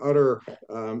and utter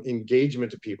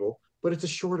engagement to people. But it's a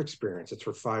short experience. It's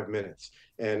for 5 minutes.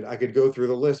 And I could go through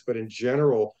the list, but in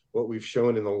general, what we've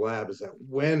shown in the lab is that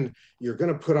when you're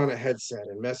going to put on a headset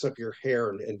and mess up your hair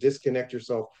and disconnect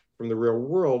yourself from the real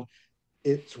world,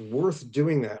 it's worth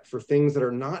doing that for things that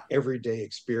are not everyday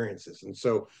experiences. And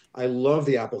so I love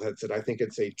the Apple headset. I think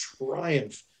it's a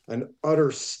triumph, an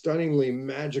utter stunningly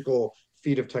magical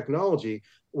feat of technology.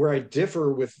 Where I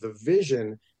differ with the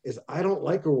Vision is I don't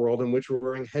like a world in which we're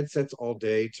wearing headsets all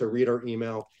day to read our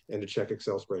email and to check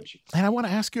Excel spreadsheets. And I want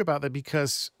to ask you about that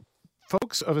because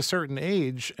folks of a certain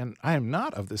age, and I am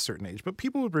not of this certain age, but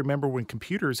people would remember when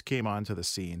computers came onto the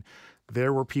scene,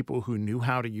 there were people who knew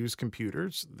how to use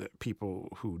computers, people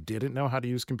who didn't know how to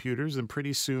use computers, and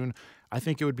pretty soon I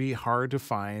think it would be hard to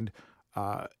find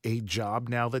a job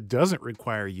now that doesn't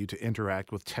require you to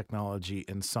interact with technology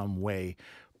in some way.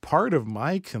 Part of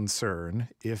my concern,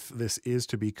 if this is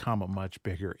to become a much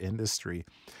bigger industry,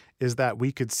 is that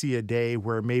we could see a day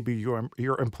where maybe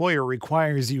your employer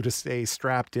requires you to stay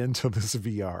strapped into this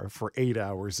VR for 8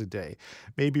 hours a day.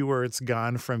 Maybe where it's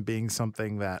gone from being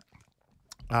something that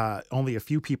only a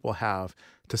few people have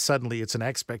to suddenly it's an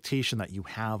expectation that you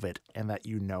have it and that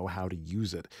you know how to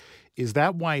use it. Is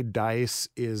that why DICE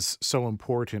is so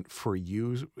important for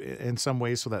you in some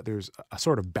ways, so that there's a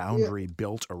sort of boundary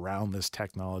built around this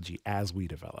technology as we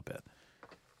develop it?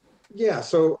 Yeah,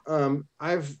 so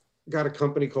I've got a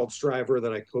company called Striver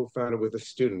that I co-founded with a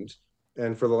student.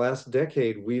 And for the last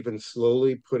decade, we've been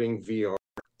slowly putting VR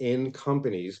in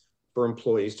companies for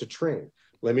employees to train.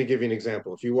 Let me give you an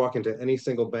example. If you walk into any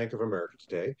single Bank of America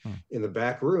today, in the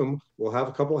back room, we'll have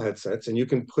a couple of headsets and you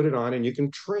can put it on and you can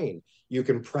train. You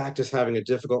can practice having a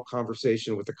difficult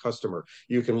conversation with the customer.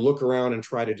 You can look around and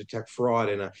try to detect fraud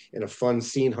in a fun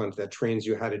scene hunt that trains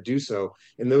you how to do so.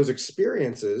 And those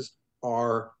experiences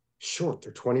are short.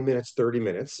 They're 20 minutes, 30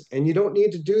 minutes, and you don't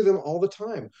need to do them all the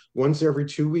time. Once every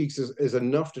 2 weeks is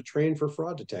enough to train for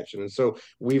fraud detection. And so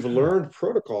we've learned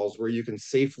protocols where you can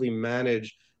safely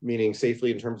manage, meaning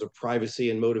safely in terms of privacy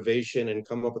and motivation, and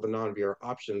come up with the non-VR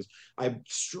options. I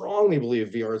strongly believe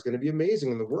VR is going to be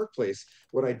amazing in the workplace.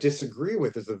 What I disagree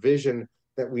with is the vision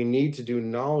that we need to do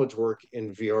knowledge work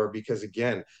in VR, because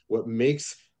again, what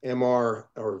makes MR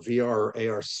or VR or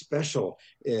AR special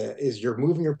is you're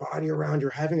moving your body around,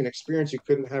 you're having an experience you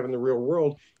couldn't have in the real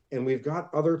world. And we've got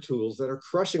other tools that are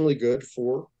crushingly good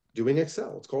for doing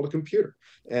Excel. It's called a computer.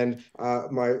 And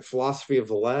my philosophy of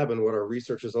the lab and what our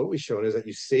research has always shown is that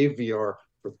you save VR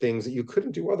for things that you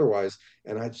couldn't do otherwise.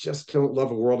 And I just don't love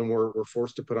a world in where we're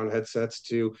forced to put on headsets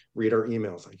to read our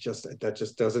emails. That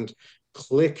just doesn't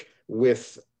click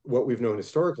with what we've known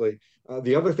historically.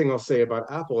 The other thing I'll say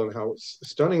about Apple and how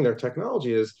stunning their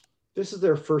technology is, this is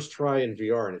their first try in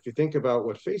VR. And if you think about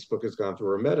what Facebook has gone through,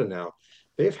 or Meta now,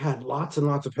 they've had lots and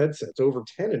lots of headsets, over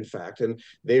 10 in fact, and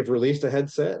they've released a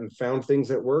headset and found things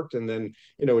that worked, and then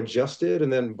adjusted,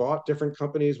 and then bought different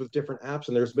companies with different apps,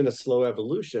 and there's been a slow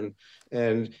evolution.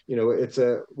 And it's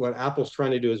what Apple's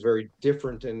trying to do is very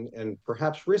different and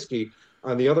perhaps risky.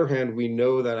 On the other hand, we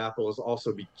know that Apple is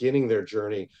also beginning their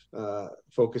journey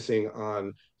focusing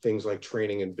on things like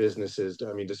training in businesses.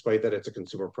 I mean, despite that it's a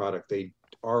consumer product, they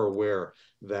are aware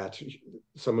that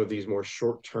some of these more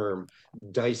short-term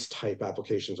DICE type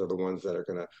applications are the ones that are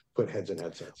going to put heads in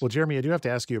headsets. Well, Jeremy, I do have to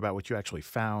ask you about what you actually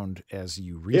found as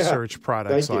you research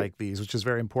products like these, which is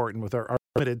very important with our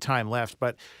limited time left.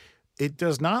 But it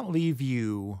does not leave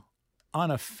you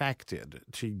unaffected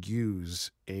to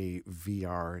use a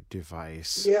VR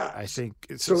device. Yeah, I think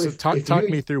so. Talk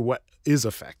me through what is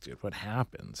affected, what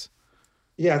happens.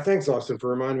 Yeah, thanks, Austin, for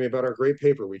reminding me about our great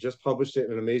paper. We just published it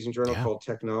in an amazing journal called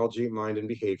Technology, Mind, and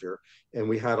Behavior. And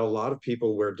we had a lot of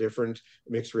people wear different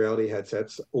mixed reality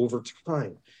headsets over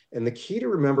time. And the key to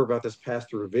remember about this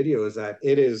pass-through video is that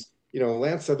it is,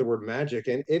 Lance said the word magic,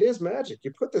 and it is magic.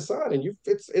 You put this on and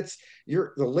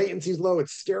the latency's low,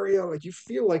 it's stereo, like you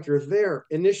feel like you're there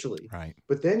initially. Right.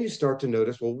 But then you start to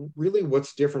notice, well, really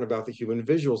what's different about the human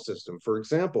visual system? For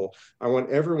example, I want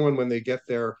everyone, when they get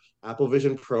their Apple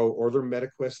Vision Pro or their Meta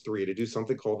Quest 3, to do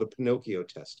something called the Pinocchio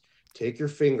test. Take your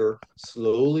finger,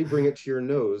 slowly bring it to your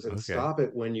nose, and stop it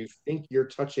when you think you're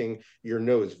touching your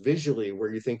nose, visually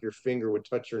where you think your finger would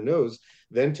touch your nose.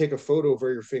 Then take a photo of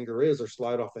where your finger is, or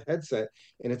slide off the headset,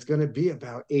 and it's going to be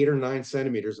about 8 or 9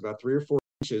 centimeters, about 3 or 4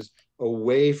 inches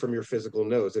away from your physical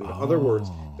nose. In other words,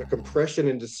 the compression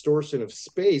and distortion of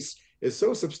space is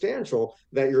so substantial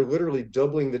that you're literally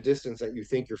doubling the distance that you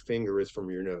think your finger is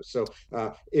from your nose. So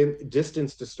in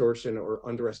distance distortion or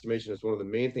underestimation is one of the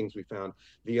main things we found.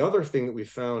 The other thing that we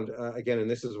found, again, and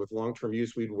this is with long-term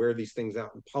use, we'd wear these things out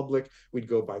in public, we'd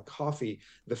go buy coffee.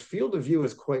 The field of view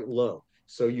is quite low.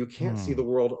 So you can't see the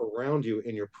world around you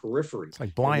in your periphery. It's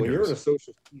like blinders. When you're in a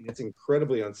social scene, it's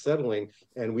incredibly unsettling.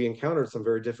 And we encountered some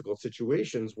very difficult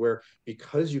situations where,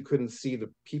 because you couldn't see the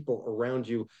people around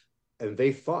you, and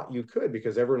they thought you could,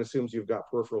 because everyone assumes you've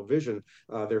got peripheral vision,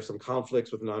 there's some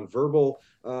conflicts with nonverbal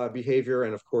behavior,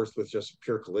 and of course with just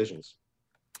pure collisions.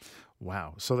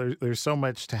 Wow. So there's so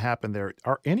much to happen there.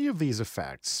 Are any of these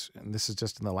effects, and this is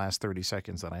just in the last 30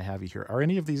 seconds that I have you here, are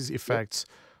any of these effects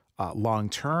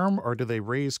long-term, or do they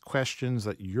raise questions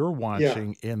that you're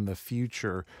watching in the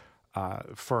future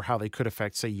for how they could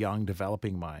affect, say, young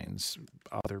developing minds,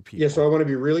 other people? Yeah, so I want to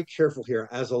be really careful here.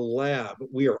 As a lab,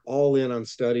 we are all in on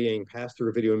studying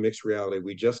pass-through video and mixed reality.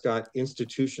 We just got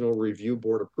institutional review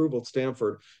board approval at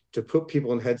Stanford to put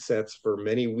people in headsets for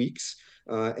many weeks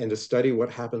and to study what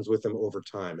happens with them over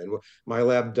time. And my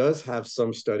lab does have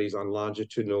some studies on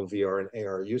longitudinal VR and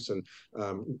AR use, and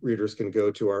readers can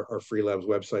go to our Free Labs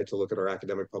website to look at our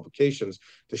academic publications.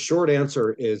 The short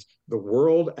answer is the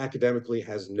world academically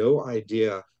has no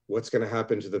idea what's going to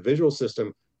happen to the visual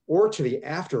system or to the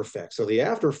after effects. So the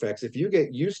after effects, if you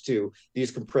get used to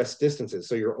these compressed distances,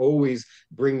 so you're always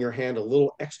bringing your hand a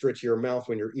little extra to your mouth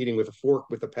when you're eating with a fork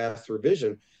with the pass-through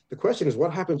vision, the question is,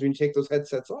 what happens when you take those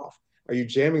headsets off? Are you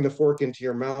jamming the fork into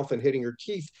your mouth and hitting your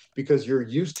teeth because you're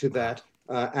used to that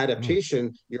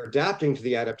adaptation? You're adapting to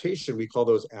the adaptation. We call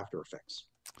those after effects.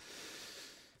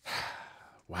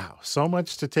 Wow, so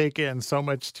much to take in, so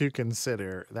much to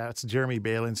consider. That's Jeremy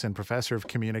Bailenson, professor of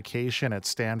communication at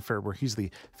Stanford, where he's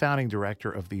the founding director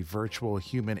of the Virtual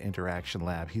Human Interaction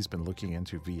Lab. He's been looking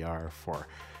into VR for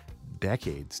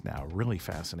decades now. Really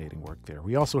fascinating work there.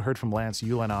 We also heard from Lance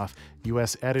Ulanoff,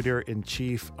 U.S.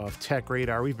 editor-in-chief of Tech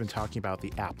Radar. We've been talking about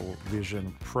the Apple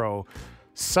Vision Pro.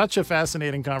 Such a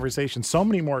fascinating conversation. So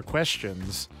many more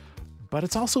questions. But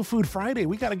it's also Food Friday.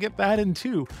 We got to get that in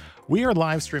too. We are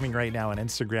live streaming right now on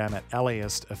Instagram at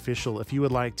LAist Official. If you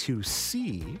would like to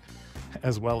see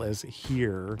as well as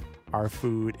hear our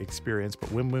food experience.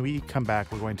 But when we come back,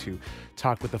 we're going to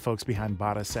talk with the folks behind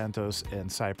Barra, Santos,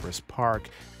 and Cypress Park.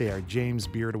 They are James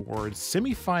Beard Awards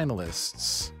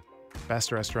semifinalists.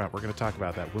 Best restaurant. We're going to talk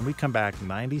about that when we come back.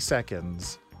 90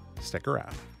 seconds. Stick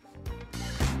around.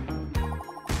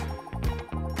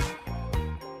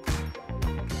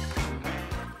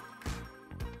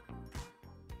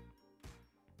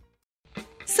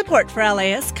 Support for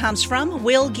LAist comes from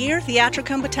Will Gear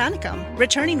Theatricum Botanicum,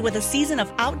 returning with a season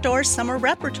of outdoor summer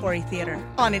repertory theater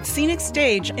on its scenic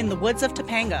stage in the woods of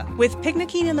Topanga, with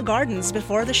picnicking in the gardens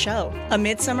before the show. A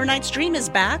Midsummer Night's Dream is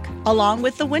back, along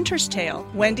with The Winter's Tale,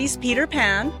 Wendy's Peter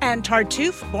Pan, and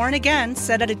Tartuffe Born Again,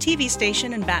 set at a TV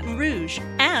station in Baton Rouge.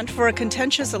 And for a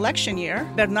contentious election year,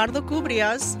 Bernardo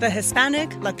Cubria's The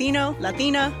Hispanic, Latino,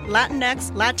 Latina,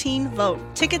 Latinx, Latin Vote.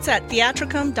 Tickets at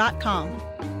theatricum.com.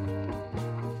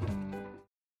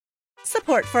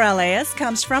 Support for LAist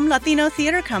comes from Latino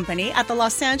Theater Company at the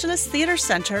Los Angeles Theater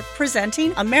Center,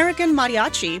 presenting American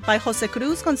Mariachi by Jose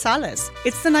Cruz Gonzalez.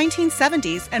 It's the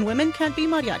 1970s, and women can't be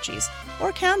mariachis.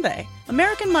 Or can they?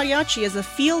 American Mariachi is a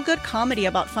feel-good comedy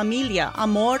about familia,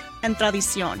 amor, and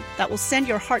tradición that will send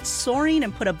your heart soaring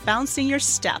and put a bounce in your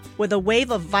step with a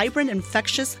wave of vibrant,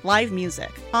 infectious live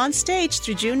music. On stage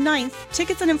through June 9th,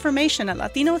 tickets and information at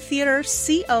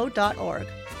latinotheaterco.org.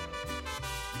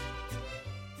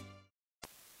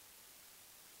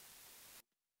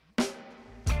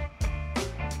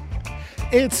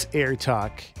 It's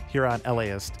AirTalk here on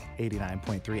LAist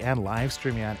 89.3 and live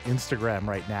streaming on Instagram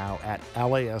right now at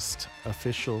LAist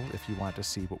Official if you want to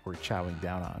see what we're chowing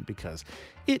down on, because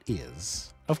it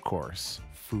is, of course,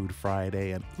 Food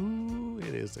Friday, and ooh,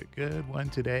 it is a good one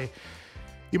today.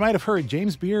 You might have heard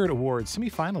James Beard Awards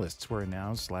semifinalists were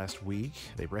announced last week.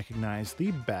 They recognized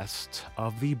the best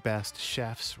of the best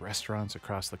chefs, restaurants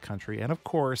across the country, and of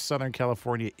course, Southern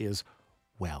California is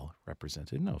well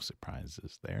represented. No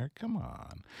surprises there. Come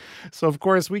on. So, of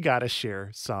course, we got to share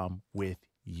some with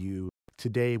you.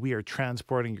 Today, we are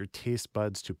transporting your taste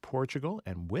buds to Portugal,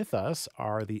 and with us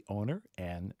are the owner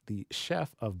and the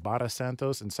chef of Barra,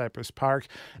 Santos, and Cypress Park,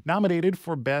 nominated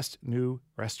for Best New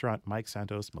Restaurant, Mike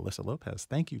Santos, Melissa Lopez.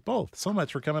 Thank you both so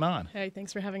much for coming on. Hey,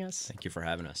 thanks for having us. Thank you for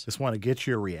having us. Just want to get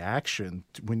your reaction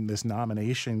when this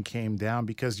nomination came down,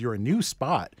 because you're a new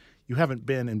spot. You haven't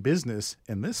been in business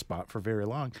in this spot for very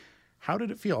long. How did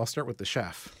it feel? I'll start with the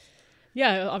chef.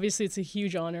 Yeah, obviously it's a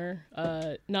huge honor.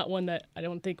 Not one that I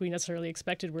don't think we necessarily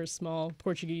expected. We're a small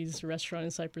Portuguese restaurant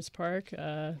in Cypress Park,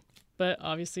 but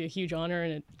obviously a huge honor,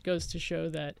 and it goes to show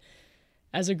that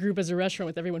as a group, as a restaurant,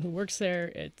 with everyone who works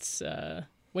there, it's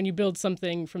when you build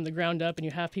something from the ground up and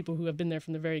you have people who have been there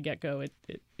from the very get-go, it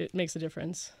makes a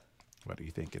difference. What are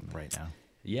you thinking right now?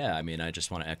 Yeah, I mean, I just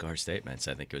want to echo her statements.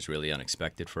 I think it was really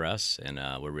unexpected for us, and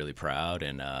we're really proud.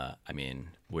 And, I mean,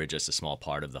 we're just a small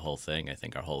part of the whole thing. I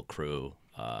think our whole crew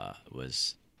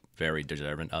was very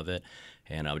deserving of it,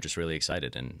 and I was just really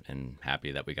excited and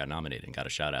happy that we got nominated and got a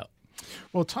shout-out.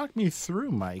 Well, talk me through,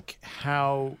 Mike,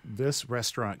 how this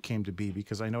restaurant came to be,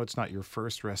 because I know it's not your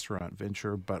first restaurant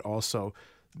venture, but also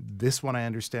this one, I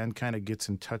understand, kind of gets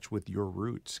in touch with your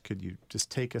roots. Could you just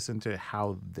take us into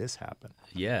how this happened?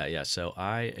 Yeah. So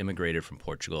I immigrated from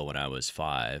Portugal when I was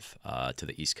 5 to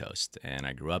the East Coast, and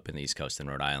I grew up in the East Coast in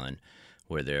Rhode Island,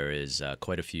 where there is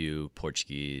quite a few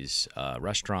Portuguese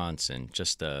restaurants and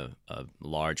just a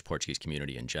large Portuguese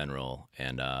community in general.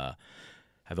 And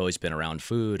I've always been around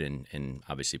food and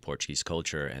obviously Portuguese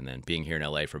culture. And then being here in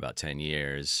LA for about 10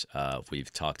 years, we've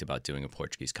talked about doing a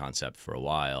Portuguese concept for a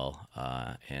while.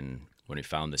 And when we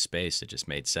found the space, it just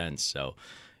made sense. So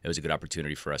it was a good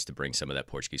opportunity for us to bring some of that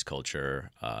Portuguese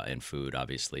culture and food,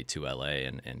 obviously, to LA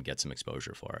and get some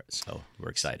exposure for it. So we're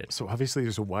excited. So obviously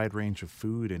there's a wide range of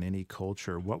food in any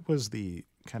culture. What was the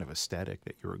kind of aesthetic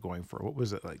that you were going for? What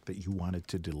was it like that you wanted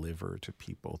to deliver to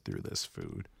people through this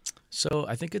food? So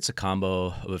I think it's a combo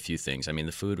of a few things. I mean,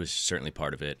 the food was certainly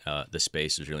part of it. The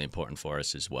space was really important for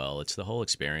us as well. It's the whole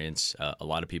experience. A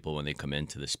lot of people, when they come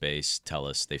into the space, tell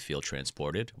us they feel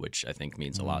transported, which I think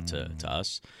means a lot to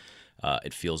us.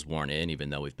 It feels worn in,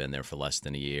 even though we've been there for less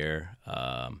than a year.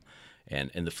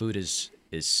 And the food is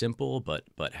is simple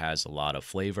but has a lot of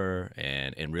flavor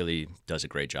and really does a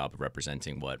great job of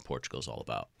representing what Portugal is all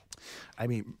about. I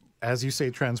mean, as you say,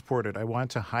 transported, I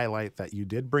want to highlight that you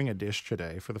did bring a dish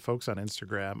today. For the folks on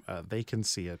Instagram, they can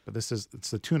see it, but it's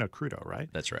the tuna crudo, right?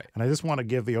 That's right. And I just want to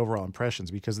give the overall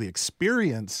impressions because the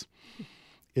experience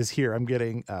is here. I'm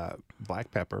getting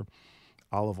black pepper,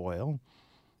 olive oil,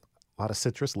 a lot of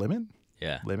citrus, lemon.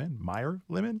 Yeah. Lemon, Meyer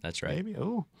lemon. That's right. Maybe.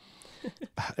 Oh.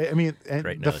 I mean,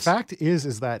 and the fact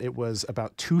is that it was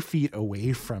about 2 feet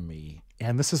away from me,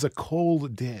 and this is a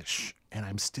cold dish, and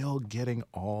I'm still getting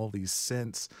all these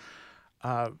scents.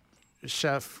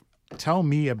 Chef, tell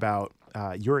me about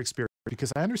your experience,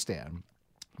 because I understand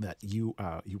that you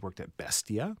worked at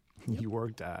Bestia. Yep. You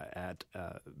worked at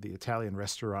the Italian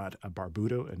restaurant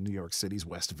Barbuto in New York City's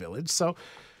West Village. So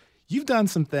you've done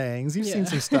some things. You've seen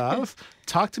some stuff.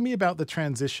 Talk to me about the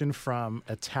transition from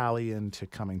Italian to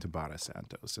coming to Barra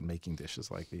Santos and making dishes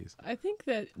like these. I think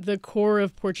that the core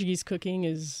of Portuguese cooking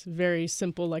is very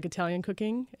simple, like Italian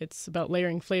cooking. It's about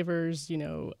layering flavors,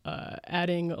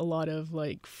 adding a lot of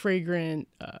like fragrant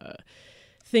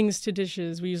things to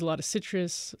dishes. We use a lot of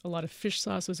citrus, a lot of fish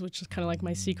sauces, which is kind of like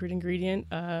my secret ingredient.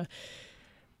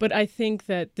 But I think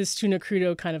that this tuna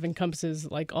crudo kind of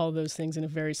encompasses like all those things in a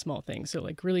very small thing. So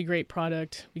like really great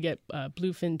product. We get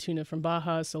bluefin tuna from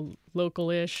Barra, so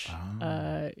local-ish.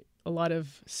 A lot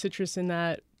of citrus in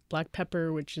that, black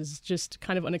pepper, which is just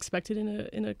kind of unexpected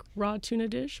in a raw tuna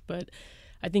dish. But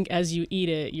I think as you eat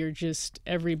it,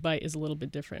 every bite is a little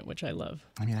bit different, which I love.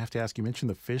 I mean, I have to ask, you mentioned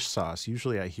the fish sauce.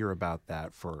 Usually I hear about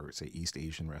that for, say, East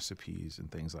Asian recipes and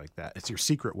things like that. It's your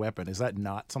secret weapon. Is that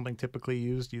not something typically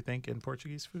used, you think, in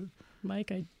Portuguese food?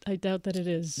 Mike, I doubt that it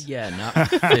is. Yeah, not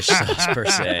fish sauce per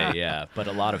se, yeah, but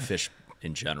a lot of fish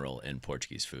in general in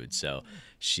Portuguese food. So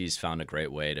she's found a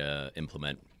great way to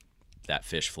implement that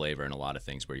fish flavor in a lot of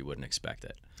things where you wouldn't expect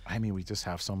it. I mean, we just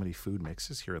have so many food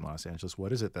mixes here in Los Angeles.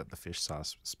 What is it that the fish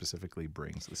sauce specifically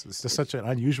brings? This is just such an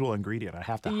unusual ingredient. I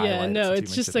have to highlight it. Yeah, no,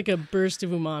 it's just like a burst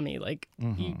of umami. Like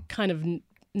you kind of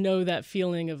know that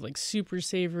feeling of like super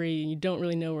savory, and you don't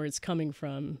really know where it's coming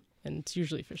from. And it's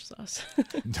usually fish sauce.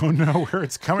 Don't know where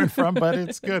it's coming from, but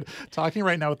it's good. Talking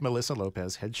right now with Melissa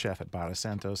Lopez, head chef at Barra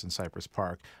Santos in Cypress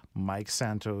Park. Mike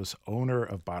Santos, owner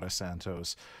of Barra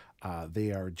Santos.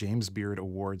 They are James Beard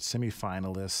Award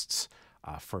semifinalists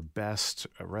for Best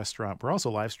Restaurant. We're also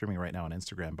live streaming right now on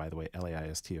Instagram, by the way,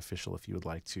 LAIST official, if you would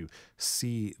like to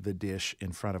see the dish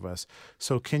in front of us.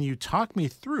 So can you talk me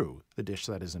through the dish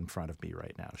that is in front of me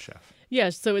right now, Chef?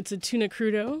 Yes, so it's a tuna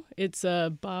crudo. It's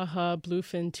a Baja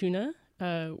bluefin tuna.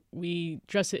 We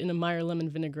dress it in a Meyer lemon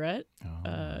vinaigrette.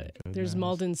 There's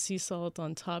Malden sea salt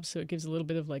on top, so it gives a little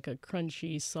bit of like a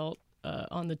crunchy salt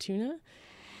on the tuna.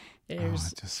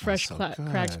 There's fresh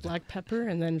cracked black pepper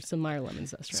and then some Meyer lemon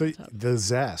zest right on top.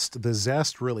 The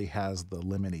zest really has the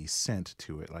lemony scent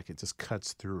to it. Like it just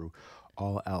cuts through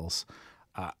all else.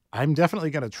 I'm definitely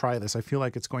going to try this. I feel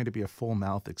like it's going to be a full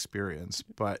mouth experience.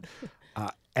 But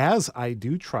as I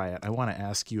do try it, I want to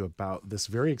ask you about this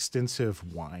very extensive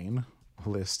wine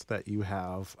list that you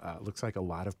have. Looks like a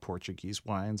lot of Portuguese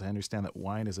wines. I understand that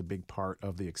wine is a big part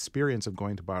of the experience of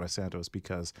going to Barra Santos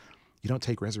because you don't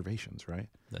take reservations, right?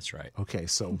 That's right. Okay,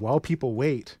 so while people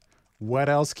wait, what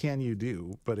else can you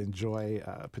do but enjoy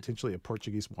potentially a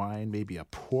Portuguese wine, maybe a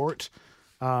port,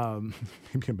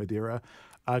 maybe a Madeira?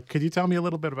 Could you tell me a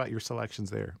little bit about your selections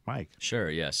there, Mike?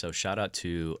 Sure, yeah. So shout out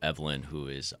to Evelyn, who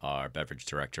is our beverage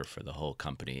director for the whole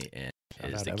company and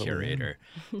is the curator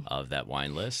of that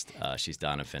wine list. She's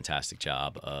done a fantastic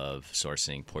job of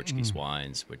sourcing Portuguese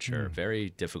wines, which are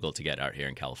very difficult to get out here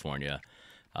in California.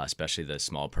 Especially the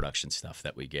small production stuff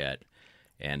that we get.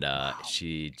 And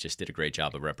she just did a great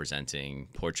job of representing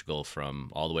Portugal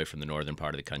from all the way from the northern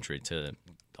part of the country to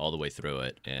all the way through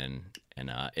it. And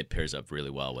it pairs up really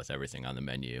well with everything on the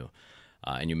menu.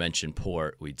 And you mentioned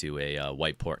port. We do a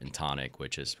white port and tonic,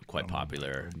 which is quite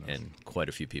popular, and quite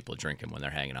a few people drink them when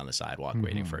they're hanging on the sidewalk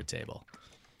waiting for a table.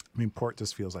 I mean, port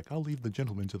just feels like, I'll leave the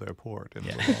gentlemen to their port. And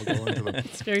we'll all go into them.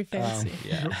 It's very fancy.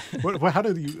 How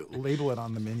do you label it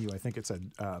on the menu? I think it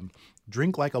said,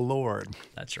 drink like a lord.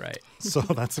 That's right. So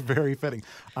that's very fitting.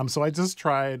 So I just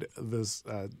tried this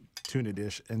tuna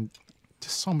dish, and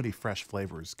just so many fresh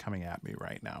flavors coming at me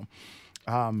right now.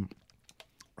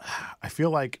 I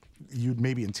feel like you'd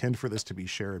maybe intend for this to be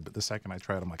shared, but the second I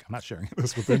try it, I'm like, I'm not sharing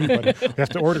this with anybody. We have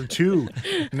to order two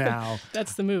now.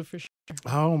 That's the move for sure.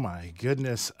 Oh, my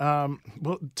goodness.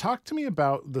 Well, talk to me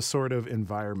about the sort of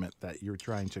environment that you're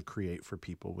trying to create for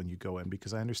people when you go in,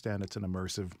 because I understand it's an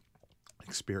immersive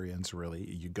experience, really.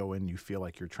 You go in, you feel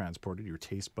like you're transported, your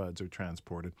taste buds are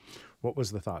transported. What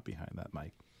was the thought behind that,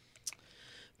 Mike?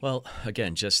 Well,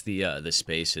 again, just the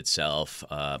space itself.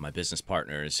 My business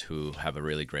partners who have a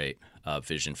really great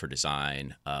vision for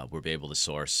design, we're able to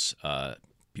source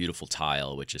beautiful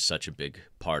tile, which is such a big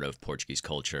part of Portuguese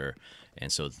culture,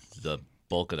 and so the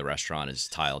bulk of the restaurant is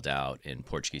tiled out in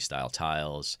Portuguese-style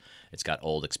tiles. It's got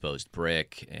old exposed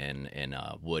brick and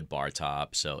wood bar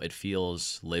top, so it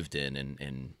feels lived in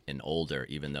and older,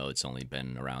 even though it's only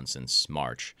been around since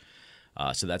March.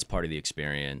 So that's part of the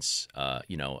experience.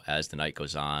 As the night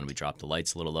goes on, we drop the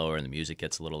lights a little lower and the music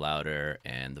gets a little louder,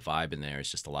 and the vibe in there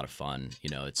is just a lot of fun.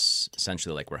 It's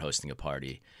essentially like we're hosting a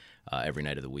party every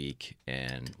night of the week,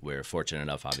 and we're fortunate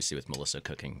enough, obviously, with Melissa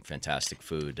cooking fantastic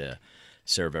food to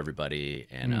serve everybody,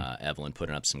 and Evelyn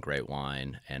putting up some great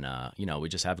wine, and we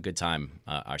just have a good time.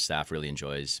 Our staff really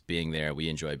enjoys being there. We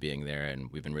enjoy being there,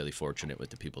 and we've been really fortunate with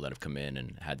the people that have come in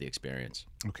and had the experience.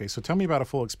 Okay, so tell me about a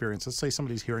full experience. Let's say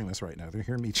somebody's hearing this right now. They're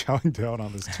hearing me chowing down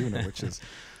on this tuna, which is,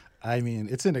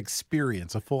 it's an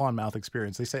experience, a full-on mouth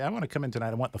experience. They say, I want to come in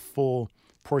tonight. I want the full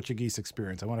Portuguese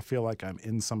experience. I want to feel like I'm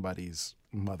in somebody's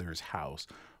mother's house.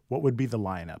 What would be the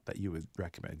lineup that you would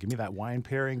recommend? Give me that wine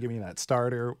pairing. Give me that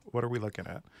starter. What are we looking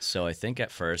at? So I think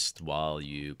at first, while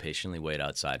you patiently wait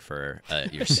outside for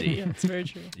your seat, yeah, it's very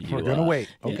true. We're gonna wait.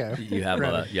 Okay. You have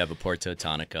a Porto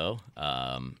Tonico,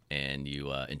 and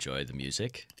you enjoy the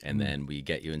music, and then we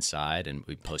get you inside and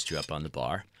we post you up on the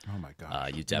bar. Oh my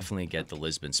gosh. You definitely get the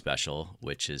Lisbon special,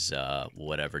 which is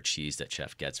whatever cheese that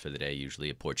chef gets for the day. Usually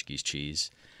a Portuguese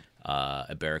cheese,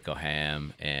 Iberico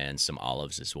ham, and some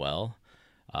olives as well.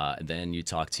 Then you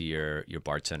talk to your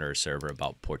bartender or server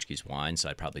about Portuguese wine. So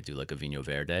I'd probably do like a Vinho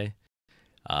Verde.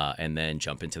 And then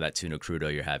jump into that tuna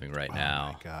crudo you're having right now.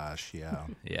 Oh my gosh, yeah.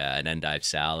 Yeah, an endive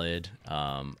salad.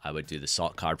 I would do the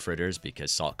salt cod fritters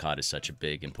because salt cod is such a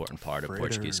big, important part of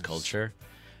Portuguese culture.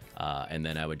 And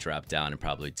then I would drop down and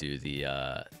probably do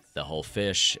the whole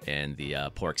fish and the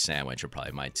pork sandwich are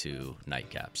probably my two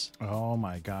nightcaps. Oh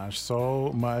my gosh,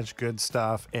 so much good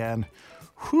stuff. And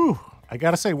I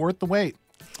got to say, worth the wait.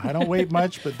 I don't wait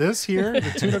much, but this here,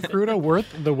 the tuna crudo, worth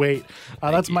the wait.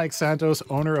 That's Mike Santos,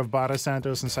 owner of Barra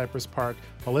Santos in Cypress Park.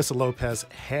 Melissa Lopez,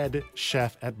 head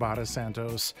chef at Barra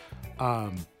Santos.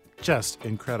 Just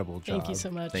incredible job. Thank you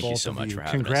so much. Thank you so much for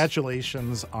having us.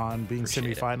 Congratulations on being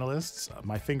Appreciate semifinalists.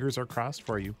 My fingers are crossed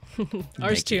for you.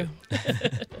 Ours too.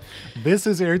 This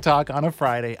is AirTalk on a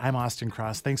Friday. I'm Austin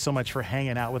Cross. Thanks so much for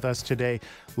hanging out with us today.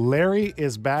 Larry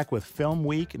is back with Film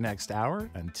Week next hour.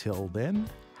 Until then,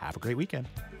 have a great weekend.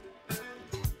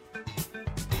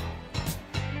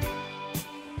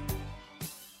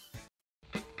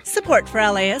 Support for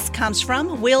LAist comes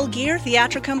from Will Gear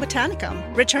Theatricum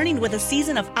Botanicum, returning with a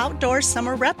season of outdoor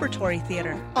summer repertory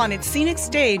theater on its scenic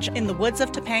stage in the woods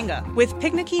of Topanga, with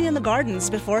picnicking in the gardens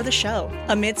before the show.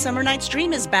 A Midsummer Night's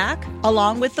Dream is back,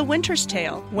 along with The Winter's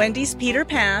Tale, Wendy's Peter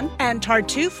Pan, and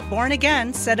Tartuffe Born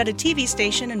Again, set at a TV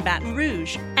station in Baton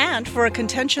Rouge. And for a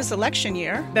contentious election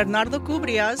year, Bernardo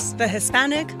Cubria's The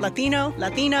Hispanic, Latino,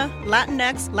 Latina,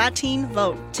 Latinx, Latin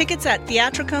Vote. Tickets at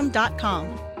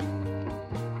theatricum.com.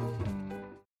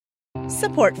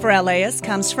 Support for LAist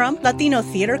comes from Latino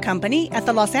Theater Company at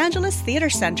the Los Angeles Theater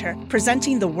Center,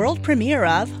 presenting the world premiere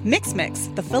of Mix Mix,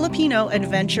 the Filipino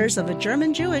Adventures of a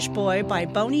German-Jewish Boy by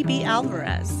Bonnie B.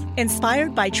 Alvarez.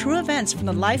 Inspired by true events from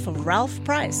the life of Ralph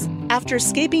Price. After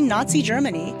escaping Nazi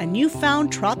Germany, a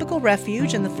newfound tropical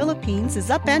refuge in the Philippines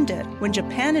is upended when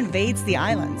Japan invades the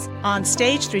islands. On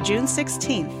stage through June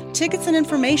 16th. Tickets and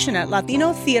information at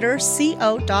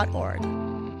latinotheaterco.org.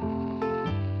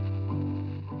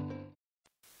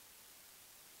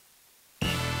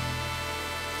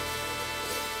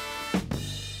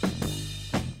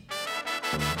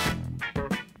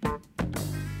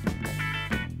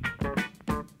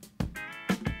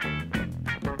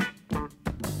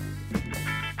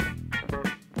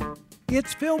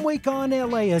 It's Film Week on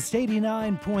LAist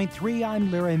 89.3.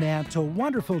 I'm Larry Mantle.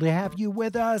 Wonderful to have you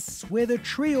with us with a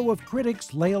trio of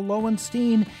critics, Leah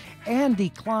Lowenstein, Andy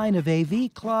Klein of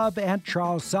AV Club, and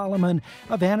Charles Solomon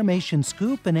of Animation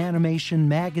Scoop and Animation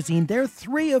Magazine. They're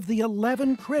 3 of the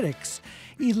 11 critics,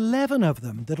 11 of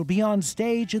them that'll be on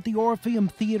stage at the Orpheum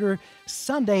Theater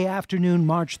Sunday afternoon,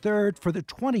 March 3rd for the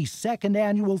 22nd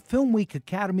Annual Film Week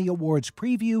Academy Awards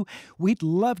preview. We'd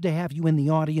love to have you in the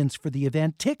audience for the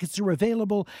event. Tickets are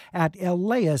available at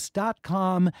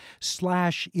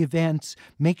laist.com/events.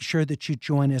 Make sure that you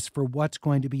join us for what's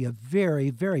going to be a very,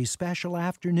 very special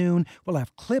afternoon. We'll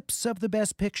have clips of the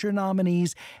Best Picture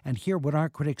nominees and hear what our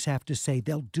critics have to say.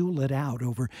 They'll duel it out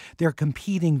over their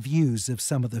competing views of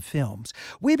some of the films.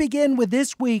 We begin with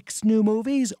this week's new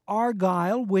movies,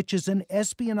 Argylle, which is an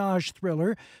espionage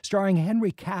thriller starring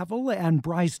Henry Cavill and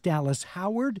Bryce Dallas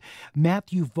Howard.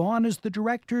 Matthew Vaughn is the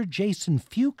director, Jason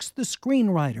Fuchs the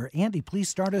screenwriter. Andy, please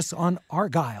start us on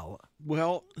Argylle.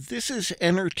 Well, this is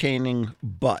entertaining,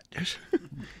 but,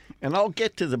 and I'll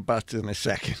get to the buts in a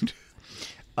second.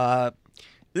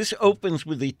 This opens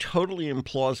with a totally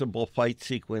implausible fight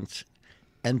sequence,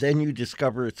 and then you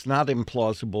discover it's not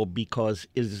implausible because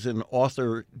it is an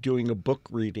author doing a book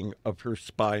reading of her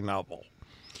spy novel.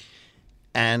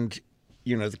 And,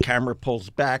 you know, the camera pulls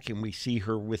back and we see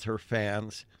her with her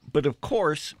fans. But of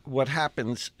course, what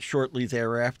happens shortly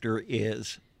thereafter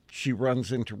is she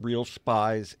runs into real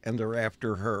spies and they're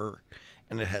after her,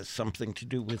 and it has something to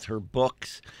do with her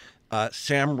books.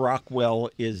 Sam Rockwell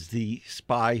is the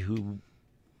spy who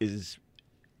is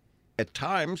at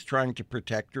times trying to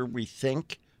protect her. We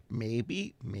think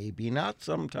maybe not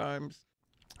sometimes.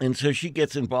 And so she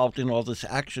gets involved in all this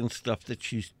action stuff that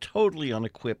she's totally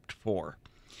unequipped for.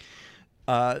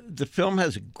 The film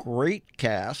has a great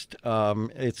cast.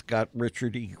 It's got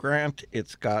Richard E. Grant.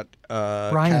 It's got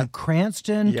Bryan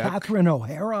Cranston, Catherine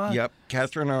O'Hara. Yep,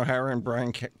 Catherine O'Hara and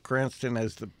Bryan Cranston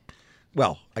as the...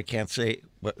 Well, I can't say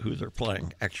who they're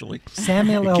playing, actually.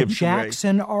 Samuel L.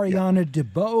 Jackson, Ariana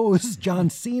DeBose, John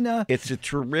Cena. It's a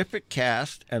terrific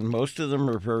cast, and most of them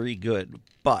are very good.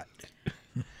 But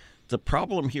the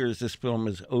problem here is this film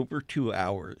is over 2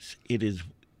 hours. It is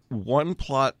one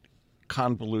plot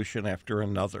convolution after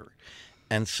another.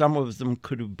 And some of them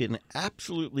could have been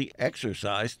absolutely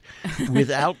exercised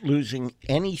without losing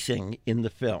anything in the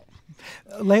film.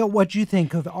 Leo, what do you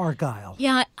think of Argylle?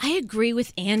 Yeah, I agree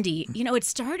with Andy. You know, it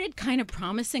started kind of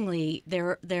promisingly.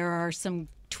 There are some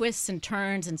twists and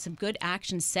turns and some good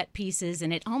action set pieces,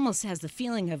 and it almost has the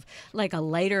feeling of like a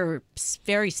lighter,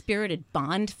 very spirited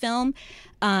Bond film.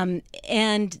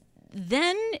 And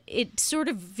then it sort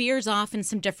of veers off in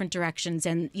some different directions.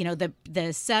 And, you know,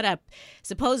 the setup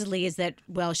supposedly is that,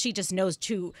 well, she just knows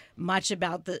too much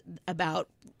about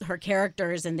her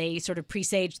characters, and they sort of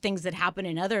presage things that happen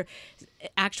in other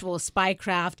actual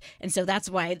spycraft. And so that's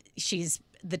why she's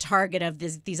the target of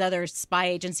these other spy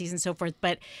agencies and so forth.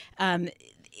 But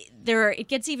it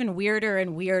gets even weirder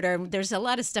and weirder. There's a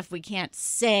lot of stuff we can't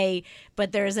say,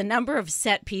 but there's a number of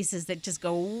set pieces that just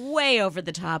go way over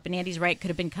the top. And Andy's right, could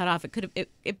have been cut off.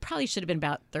 It probably should have been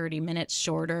about 30 minutes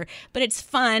shorter. But it's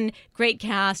fun, great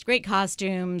cast, great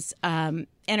costumes,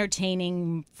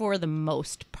 entertaining for the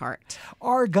most part.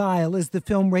 Argylle is the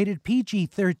film rated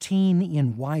PG-13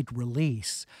 in wide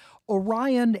release.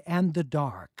 Orion and the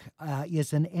Dark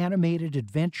is an animated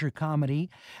adventure comedy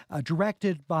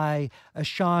directed by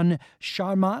Sean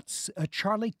Sharmatz.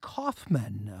 Charlie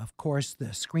Kaufman, of course, the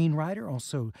screenwriter,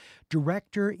 also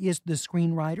director, is the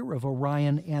screenwriter of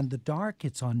Orion and the Dark.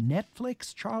 It's on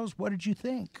Netflix. Charles, what did you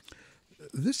think?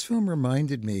 This film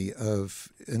reminded me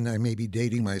of, and I may be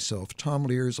dating myself, Tom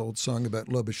Lear's old song about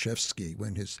Lobachevsky.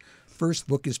 When his first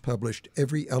book is published,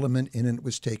 every element in it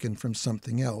was taken from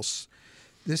something else.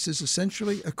 This is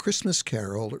essentially a Christmas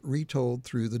carol retold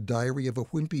through the diary of a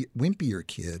wimpier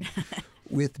kid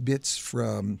with bits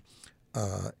from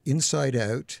Inside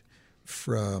Out,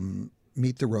 from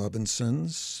Meet the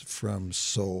Robinsons, from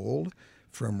Soul,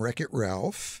 from Wreck-It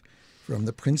Ralph, from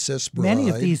The Princess Bride. Many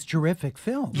of these terrific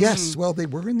films. Yes, well, they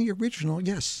were in the original,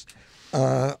 yes.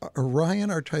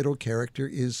 Orion, our title character,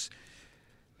 is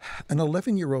an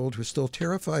 11-year-old who's still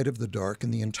terrified of the dark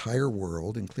and the entire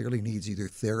world and clearly needs either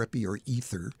therapy or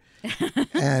ether.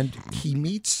 And he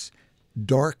meets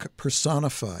Dark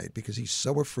personified because he's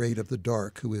so afraid of the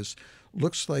dark, who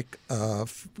looks like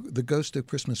the ghost of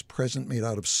Christmas present made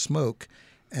out of smoke.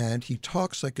 And he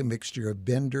talks like a mixture of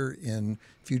Bender in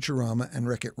Futurama and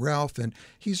Wreck-It Ralph. And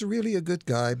he's really a good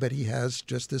guy, but he has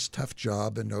just this tough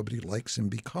job and nobody likes him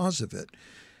because of it,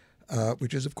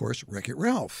 which is, of course, Wreck-It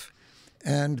Ralph.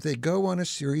 And they go on a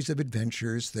series of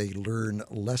adventures. They learn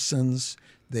lessons.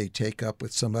 They take up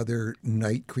with some other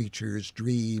night creatures,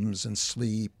 dreams and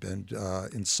sleep and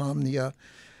insomnia.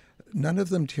 None of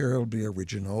them terribly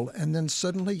original. And then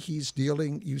suddenly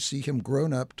you see him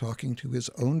grown up talking to his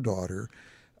own daughter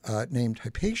named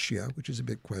Hypatia, which is a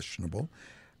bit questionable.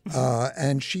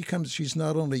 And she's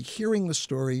not only hearing the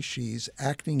story, she's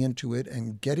acting into it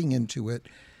and getting into it.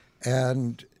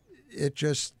 And it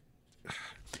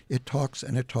talks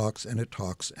and it talks and it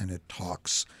talks and it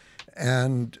talks.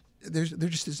 And there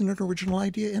just isn't an original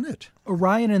idea in it.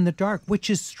 Orion in the Dark, which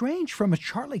is strange from a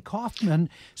Charlie Kaufman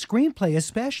screenplay,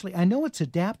 especially. I know it's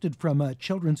adapted from a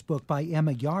children's book by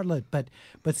Emma Yarlett,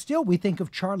 but still we think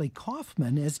of Charlie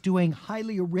Kaufman as doing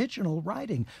highly original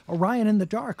writing. Orion in the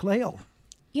Dark, Leo.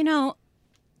 You know,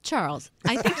 Charles,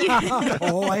 I think you.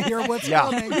 Oh, I hear what's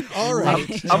coming. All right,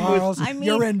 Charles, I mean,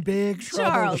 you're in big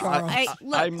trouble, Charles.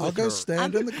 Charles. I'll go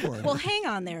stand in the corner. Well, hang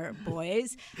on there,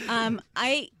 boys.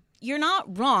 You're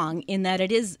not wrong in that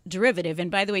it is derivative. And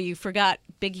by the way, you forgot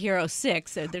Big Hero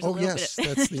 6. So there's a little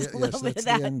bit of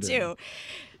that too.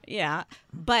 Yeah,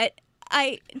 but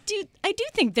I do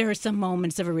think there are some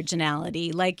moments of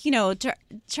originality, like, you know,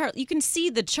 you can see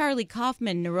the Charlie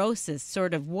Kaufman neurosis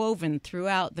sort of woven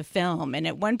throughout the film. And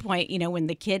at one point, you know, when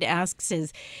the kid asks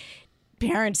his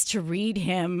parents to read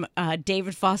him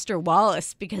David Foster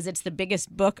Wallace because it's the biggest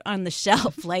book on the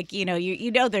shelf, like, you know,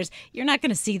 you're not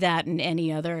going to see that in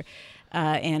any other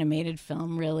animated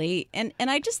film, really. And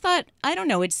I just thought, I don't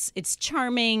know, it's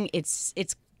charming, it's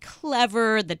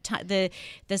clever. The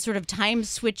sort of time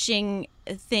switching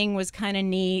thing was kind of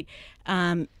neat.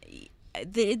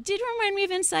 It did remind me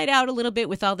of Inside Out a little bit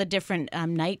with all the different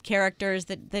night characters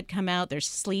that come out. There's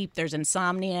sleep, there's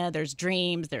insomnia, there's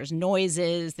dreams, there's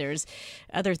noises, there's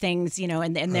other things, you know,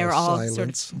 and they're all silence.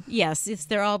 sort of, yes,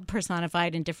 they're all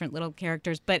personified in different little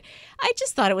characters. But I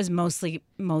just thought it was mostly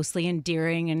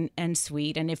endearing and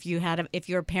sweet. And if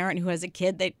you're a parent who has a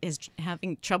kid that is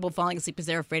having trouble falling asleep because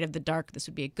they're afraid of the dark, this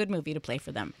would be a good movie to play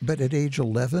for them. But at age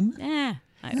 11?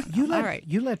 I don't know. All right.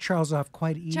 You let Charles off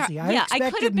quite easy. I I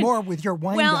expected more with your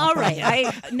wind Well, up. all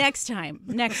right. Next time,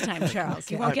 Charles.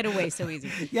 You won't get away so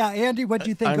easy. Yeah, Andy, what do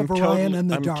you think of Orion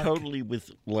and the Dark? I'm totally with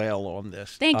Lael on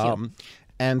this. Thank you.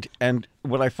 And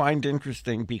what I find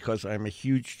interesting, because I'm a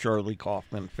huge Charlie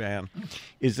Kaufman fan,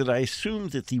 is that I assume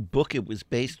that the book it was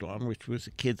based on, which was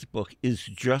a kid's book, is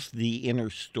just the inner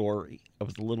story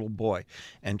of the little boy.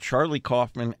 And Charlie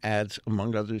Kaufman adds,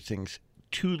 among other things,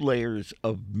 2 layers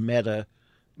of meta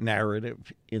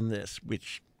narrative in this,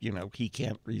 which, you know, he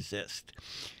can't resist.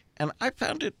 And I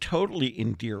found it totally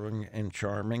endearing and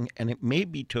charming, and it may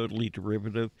be totally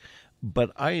derivative, but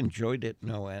I enjoyed it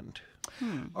no end.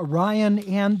 Orion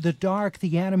and the Dark,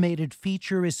 the animated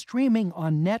feature, is streaming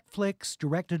on Netflix,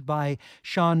 directed by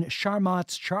Sean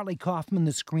Sharmat's Charlie Kaufman,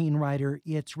 the screenwriter.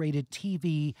 It's rated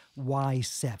TV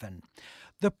Y7.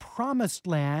 The Promised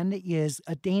Land is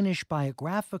a Danish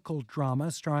biographical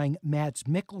drama starring Mads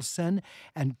Mikkelsen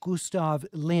and Gustav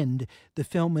Lind. The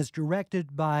film is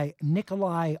directed by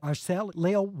Nikolai Arcel.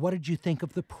 Leo, what did you think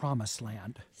of The Promised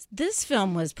Land? This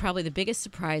film was probably the biggest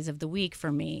surprise of the week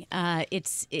for me.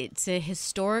 It's a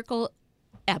historical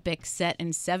epic set in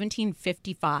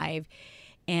 1755,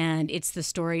 and it's the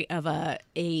story of a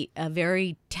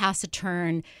very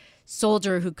taciturn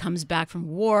soldier who comes back from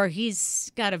war.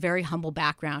 He's got a very humble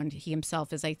background. He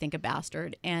himself is, I think, a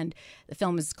bastard, and the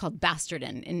film is called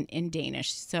Bastarden in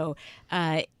Danish. So,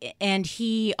 and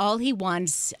all he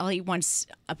wants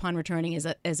upon returning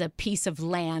is a piece of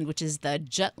land, which is the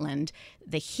Jutland,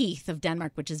 the heath of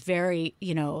Denmark, which is very,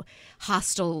 you know,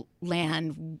 hostile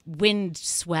land,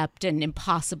 wind-swept and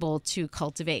impossible to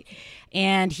cultivate.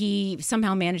 And he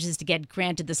somehow manages to get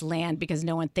granted this land because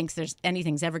no one thinks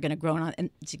anything's ever going to grow on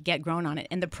and to get grown on it.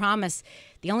 And the promise,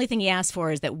 the only thing he asks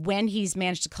for is that when he's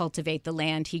managed to cultivate the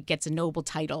land, he gets a noble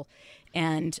title,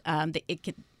 and and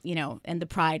the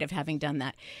pride of having done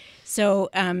that. So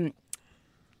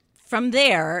from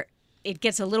there, it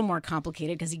gets a little more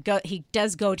complicated because he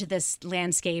does go to this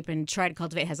landscape and try to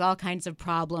cultivate, has all kinds of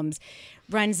problems,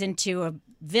 runs into a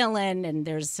villain, and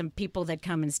there's some people that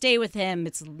come and stay with him.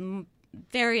 It's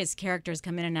various characters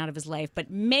come in and out of his life, but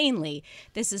mainly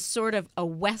this is sort of a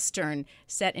Western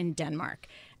set in Denmark.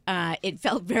 It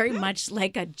felt very much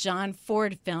like a John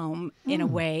Ford film in a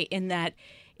way, in that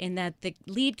the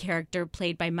lead character,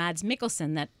 played by Mads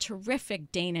Mikkelsen, that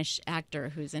terrific Danish actor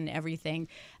who's in everything,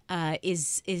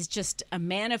 is just a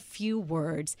man of few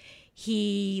words.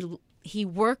 He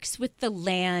works with the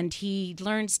land. He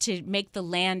learns to make the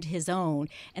land his own.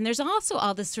 And there's also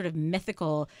all this sort of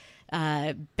mythical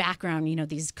background, you know,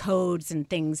 these codes and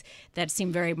things that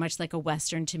seem very much like a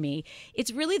Western to me.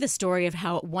 It's really the story of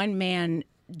how one man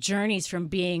journeys from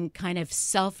being kind of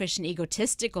selfish and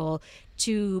egotistical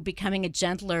to becoming a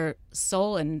gentler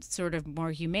soul and sort of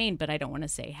more humane, but I don't want to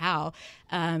say how.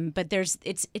 But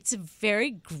it's a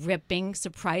very gripping,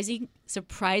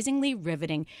 surprisingly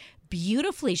riveting,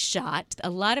 beautifully shot. A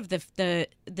lot of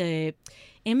the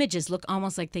images look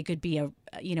almost like they could be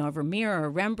a Vermeer or a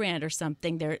Rembrandt or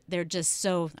something, they're just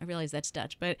so, I realize that's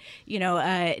Dutch, but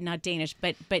not Danish,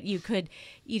 but you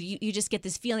just get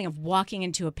this feeling of walking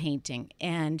into a painting,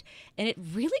 and it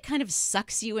really kind of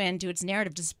sucks you into its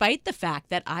narrative, despite the fact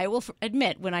that I will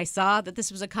admit, when I saw that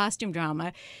this was a costume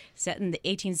drama set in the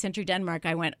 18th century Denmark,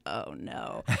 I went, oh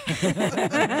no.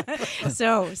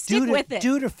 So stick with it.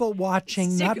 Dutiful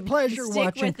watching, not pleasure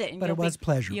watching, with it, but it was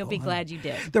pleasurable. You'll be glad you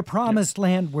did. The Promised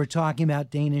Land, we're talking about,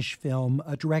 Danish film,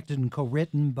 directed and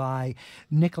co-written by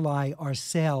Nikolai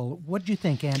Argylle. What do you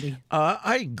think, Andy?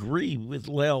 I agree with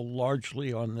Lael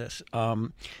largely on this.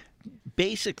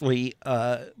 Basically,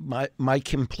 my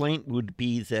complaint would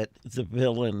be that the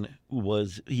villain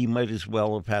he might as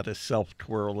well have had a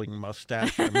self-twirling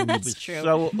mustache. I mean, he was true.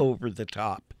 So over the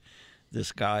top,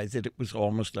 this guy, that it was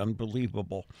almost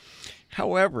unbelievable.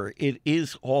 However, it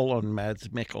is all on Mads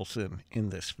Mikkelsen in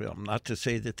this film. Not to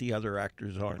say that the other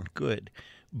actors aren't good,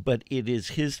 but it is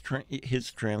his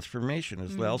transformation,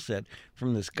 as Lael said,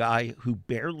 from this guy who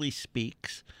barely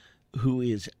speaks, who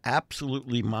is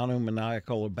absolutely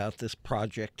monomaniacal about this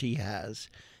project he has,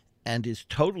 and is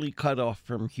totally cut off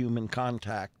from human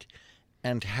contact,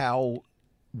 and how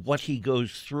what he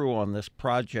goes through on this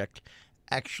project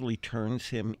actually turns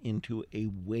him into a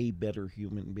way better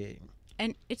human being.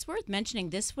 And it's worth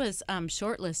mentioning, this was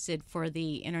shortlisted for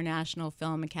the International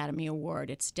Film Academy Award.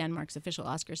 It's Denmark's official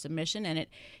Oscar submission, and it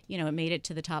made it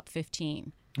to the top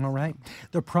 15. All right.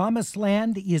 The Promised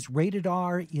Land is rated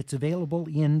R. It's available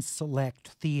in select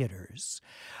theaters.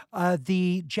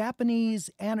 The Japanese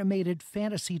animated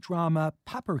fantasy drama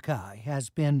Paprika has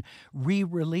been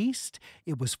re-released.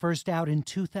 It was first out in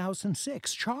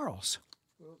 2006. Charles.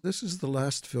 This is the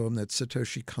last film that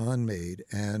Satoshi Kon made,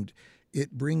 and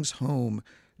it brings home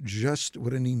just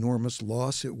what an enormous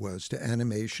loss it was to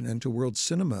animation and to world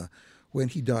cinema when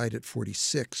he died at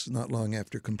 46, not long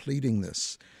after completing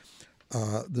this.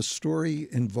 The story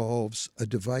involves a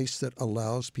device that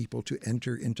allows people to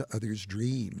enter into others'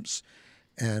 dreams.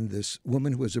 And this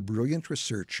woman, who is a brilliant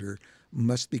researcher,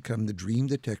 must become the dream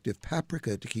detective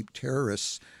Paprika to keep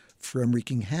terrorists from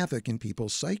wreaking havoc in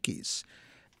people's psyches.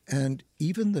 And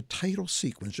even the title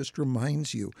sequence just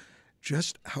reminds you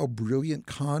just how brilliant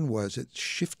Khan was at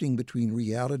shifting between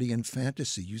reality and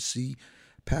fantasy. You see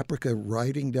Paprika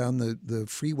riding down the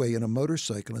freeway in a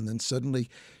motorcycle, and then suddenly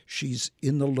she's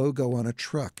in the logo on a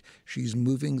truck. She's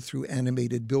moving through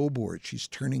animated billboards. She's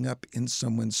turning up in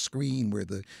someone's screen where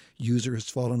the user has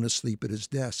fallen asleep at his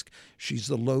desk. She's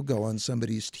the logo on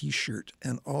somebody's T-shirt.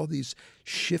 And all these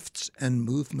shifts and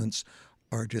movements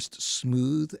are just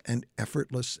smooth and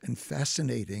effortless and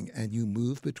fascinating, and you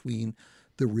move between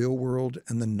the real world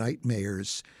and the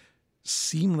nightmares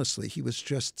seamlessly. He was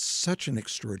just such an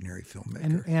extraordinary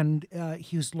filmmaker. And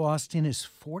he was lost in his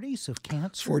 40s of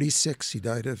cancer? 46. He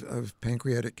died of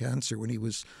pancreatic cancer when he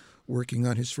was working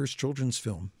on his first children's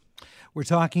film. We're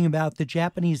talking about the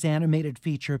Japanese animated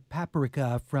feature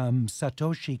Paprika from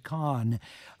Satoshi Kon.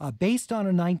 Based on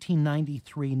a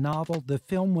 1993 novel, the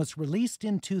film was released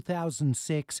in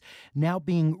 2006, now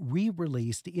being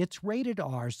re-released. It's rated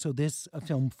R, so this a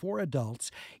film for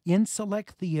adults, in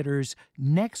select theaters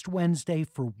next Wednesday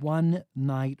for one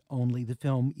night only. The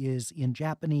film is in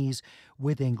Japanese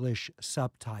with English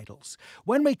subtitles.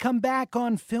 When we come back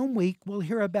on Film Week, we'll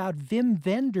hear about Wim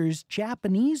Wenders'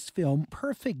 Japanese film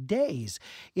Perfect Days.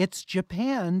 It's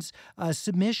Japan's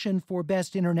submission for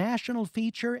Best International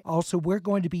Feature. Also, we're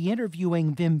going to be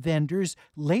interviewing Wim Wenders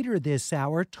later this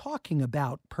hour, talking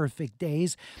about Perfect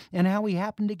Days and how he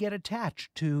happened to get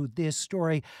attached to this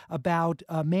story about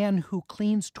a man who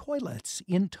cleans toilets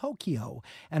in Tokyo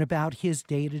and about his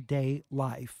day-to-day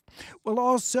life. We'll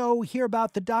also hear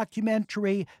about the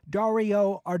documentary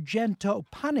Dario Argento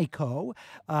Panico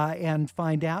and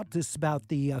find out this about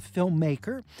the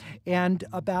filmmaker and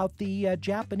about the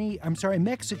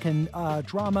Mexican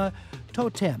drama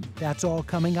Totem. That's all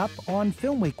coming up on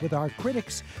Film Week with our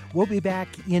critics. We'll be back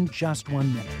in just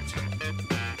 1 minute.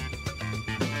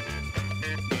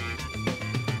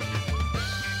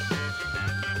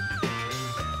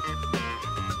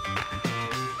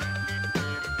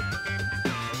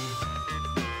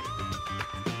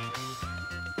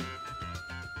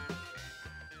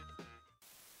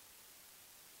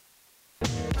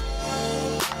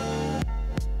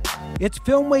 It's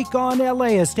Film Week on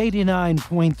LAist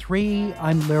 89.3.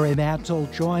 I'm Larry Mantle,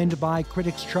 joined by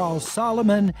critics Charles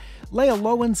Solomon, Leah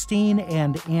Lowenstein,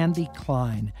 and Andy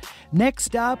Klein.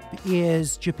 Next up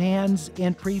is Japan's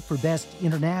entry for Best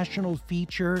International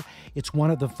Feature. It's one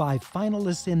of the 5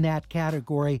 finalists in that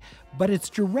category, but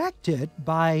it's directed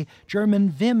by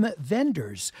German Wim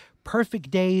Wenders. Perfect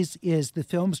Days is the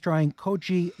film starring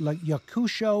Koji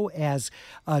Yakusho as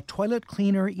a toilet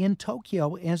cleaner in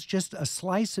Tokyo as just a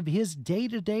slice of his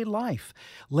day-to-day life.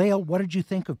 Lael, what did you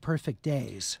think of Perfect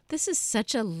Days? This is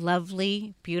such a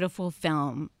lovely, beautiful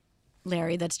film,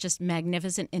 Larry, that's just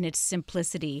magnificent in its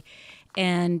simplicity.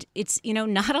 And it's,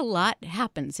 not a lot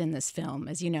happens in this film.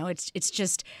 As you know, it's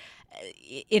just,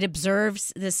 it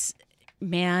observes this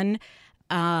man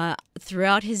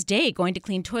throughout his day going to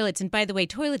clean toilets. And by the way,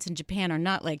 toilets in Japan are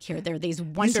not like here. They're these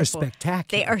wonderful. These are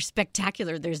spectacular. They are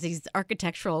spectacular. There's these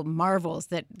architectural marvels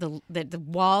that the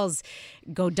walls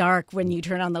go dark when you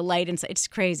turn on the light, and so it's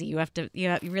crazy. You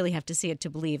really have to see it to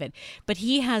believe it. But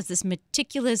he has this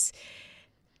meticulous,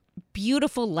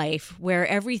 beautiful life where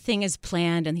everything is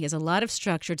planned and he has a lot of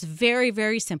structure. It's very,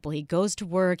 very simple. He goes to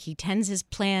work, he tends his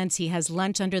plants, he has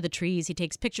lunch under the trees, he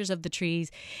takes pictures of the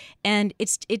trees, and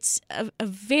it's a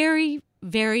very,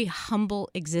 very humble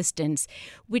existence,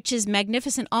 which is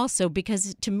magnificent also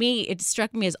because to me it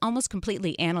struck me as almost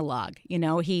completely analog.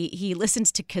 He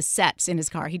listens to cassettes in his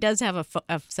car. He does have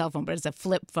a cell phone, but it's a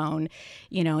flip phone.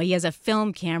 He has a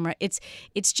film camera. It's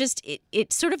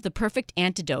sort of the perfect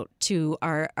antidote to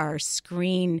our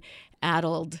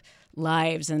screen-addled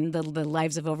lives and the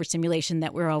lives of overstimulation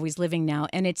that we're always living now.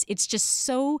 And it's just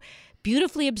so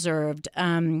beautifully observed.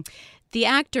 The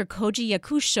actor Koji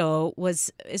Yakusho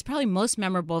is probably most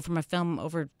memorable from a film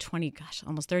over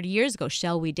almost 30 years ago,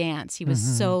 Shall We Dance? He was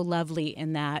so lovely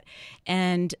in that.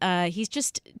 And he's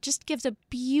just gives a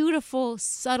beautiful,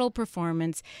 subtle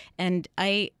performance. And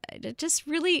I just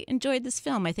really enjoyed this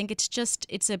film. I think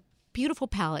it's a beautiful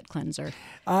palate cleanser.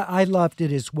 I loved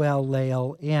it as well,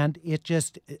 Lael. And it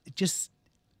just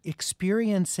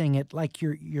experiencing it like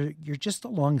you're just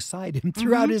alongside him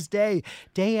throughout his day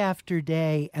after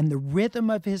day, and the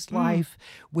rhythm of his life,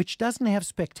 which doesn't have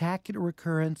spectacular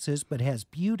occurrences but has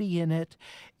beauty in it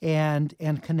and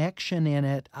connection in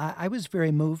it. I was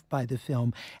very moved by the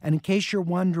film. And in case you're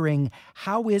wondering,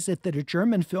 how is it that a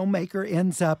German filmmaker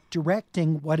ends up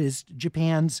directing what is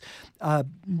Japan's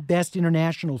best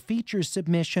international feature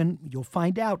submission, you'll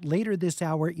find out later this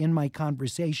hour in my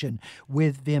conversation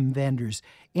with Wim Wenders.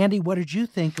 Andy, what did you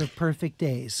think of Perfect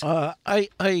Days? I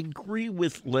agree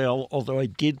with Lael, although I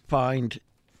did find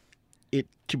it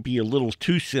to be a little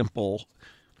too simple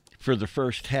for the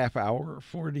first half hour,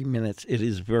 40 minutes. It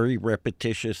is very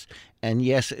repetitious. And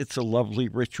yes, it's a lovely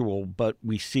ritual, but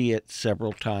we see it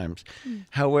several times.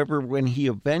 However, when he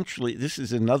eventually, this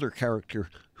is another character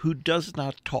who does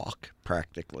not talk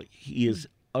practically. He is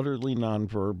utterly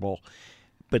nonverbal,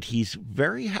 but he's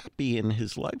very happy in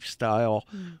his lifestyle,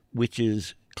 which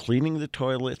is cleaning the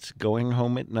toilets, going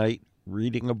home at night,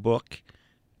 reading a book,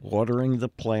 watering the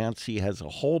plants. He has a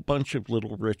whole bunch of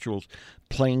little rituals,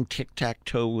 playing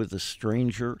tic-tac-toe with a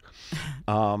stranger.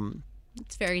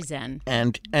 It's very zen.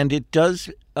 And it does,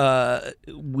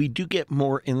 we do get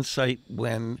more insight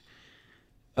when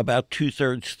about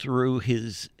 2/3 through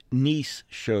his niece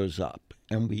shows up,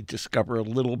 and we discover a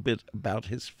little bit about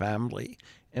his family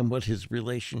and what his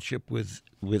relationship with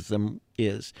them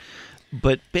is.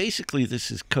 But basically,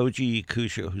 this is Koji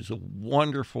Yakusho, who's a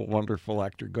wonderful, wonderful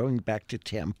actor, going back to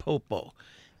Tampopo.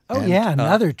 Oh,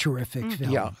 another terrific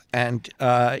film. Yeah, and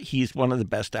he's one of the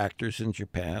best actors in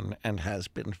Japan and has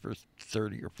been for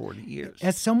 30 or 40 years.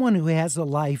 As someone who has a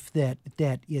life that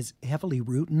is heavily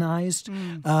routinized,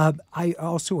 I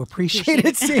also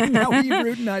appreciated seeing how he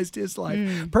routinized his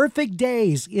life. Perfect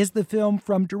Days is the film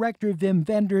from director Wim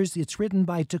Wenders. It's written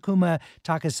by Takuma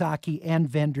Takasaki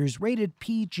and Wenders, rated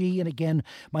PG. And again,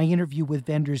 my interview with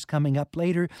Wenders coming up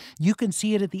later. You can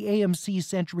see it at the AMC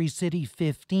Century City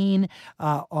 15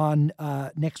 on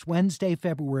next Wednesday,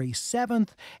 February 7th,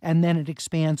 and then it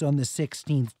expands on the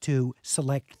 16th to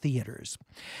select theaters.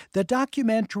 The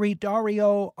documentary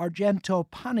Dario Argento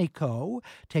Panico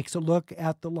takes a look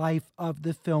at the life of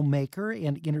the filmmaker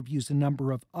and interviews a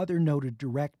number of other noted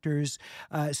directors.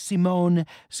 Simone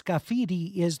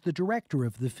Scafidi is the director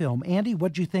of the film. Andy,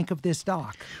 what do you think of this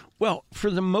doc? Well,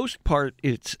 for the most part,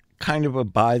 it's kind of a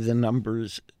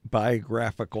by-the-numbers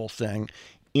biographical thing,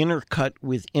 intercut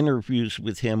with interviews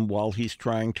with him while he's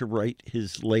trying to write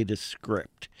his latest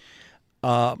script.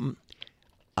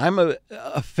 I'm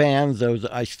a fan, though,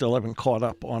 that I still haven't caught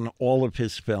up on all of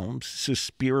his films.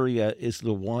 Suspiria is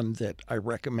the one that I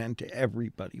recommend to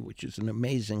everybody, which is an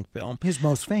amazing film. His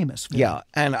most famous film.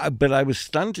 Yeah, but I was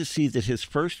stunned to see that his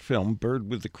first film, Bird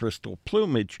with the Crystal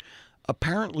Plumage,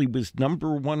 apparently was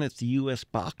 #1 at the U.S.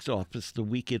 box office the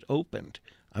week it opened.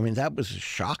 I mean, that was a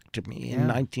shock to me in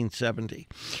 1970.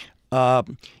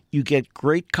 You get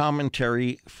great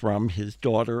commentary from his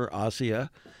daughter, Asia,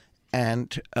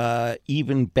 and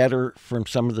even better from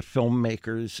some of the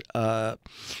filmmakers,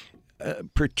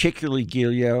 particularly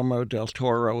Guillermo del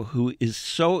Toro, who is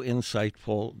so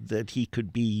insightful that he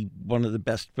could be one of the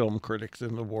best film critics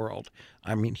in the world.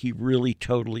 I mean, he really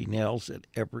totally nails it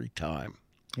every time.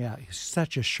 Yeah, he's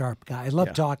such a sharp guy. I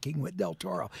love talking with Del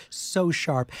Toro. So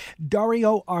sharp.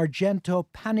 Dario Argento,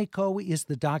 Panico is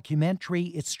the documentary.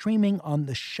 It's streaming on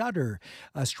the Shudder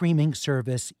streaming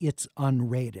service. It's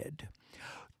unrated.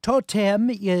 Totem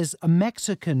is a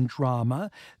Mexican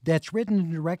drama that's written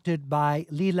and directed by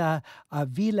Lila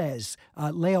Aviles.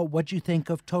 Leo, what'd you think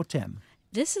of Totem?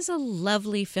 This is a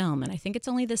lovely film, and I think it's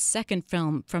only the second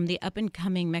film from the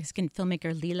up-and-coming Mexican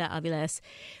filmmaker Lila Aviles,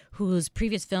 whose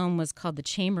previous film was called The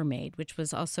Chambermaid, which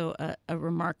was also a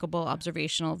remarkable,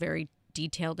 observational, very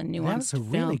detailed and nuanced film. That's a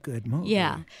really good movie.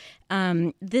 Yeah.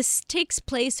 This takes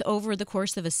place over the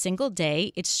course of a single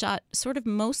day. It's shot sort of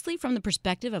mostly from the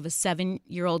perspective of a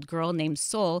 7-year-old girl named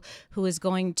Sol, who is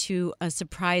going to a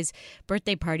surprise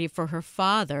birthday party for her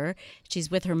father. She's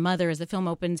with her mother as the film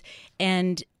opens,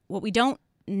 and what we don't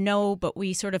know, but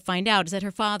we sort of find out, is that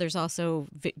her father's also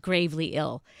gravely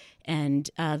ill. And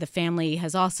the family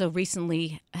has also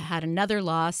recently had another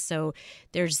loss. So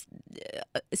there's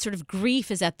sort of grief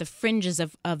is at the fringes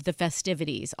of the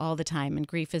festivities all the time. And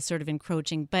grief is sort of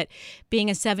encroaching. But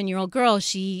being a 7-year-old girl,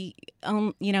 she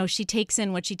takes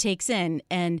in what she takes in.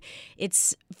 And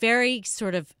it's very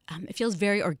sort of, it feels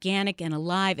very organic and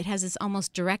alive. It has this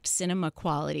almost direct cinema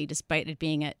quality, despite it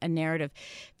being a narrative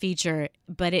feature.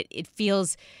 But it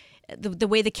feels... The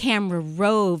way the camera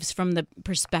roves from the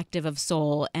perspective of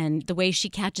Sol, and the way she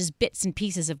catches bits and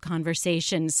pieces of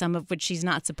conversation, some of which she's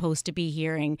not supposed to be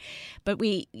hearing. But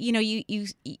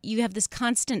you have this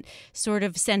constant sort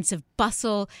of sense of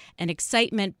bustle and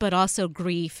excitement, but also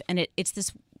grief. And it's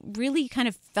this really kind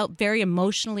of felt very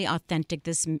emotionally authentic,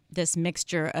 this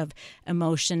mixture of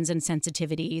emotions and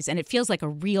sensitivities. And it feels like a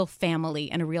real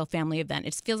family and a real family event.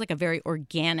 It feels like a very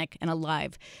organic and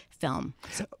alive film.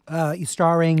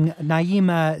 Starring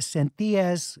Naima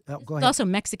Centillas. Go ahead. Also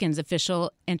Mexican's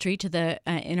official entry to the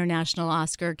International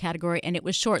Oscar category, and it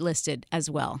was shortlisted as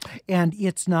well. And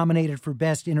it's nominated for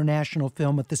Best International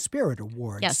Film at the Spirit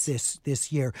Awards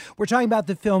this year. We're talking about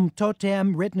the film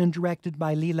Totem, written and directed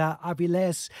by Lila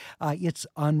Aviles. It's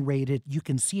unrated. You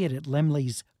can see it at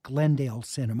Lemley's Glendale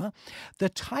Cinema. The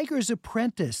Tiger's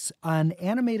Apprentice, an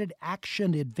animated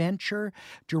action adventure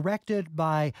directed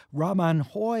by Raman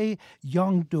Hoy,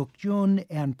 Young Duk-jun,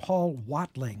 and Paul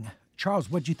Watling. Charles,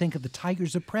 what do you think of The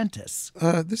Tiger's Apprentice?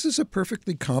 This is a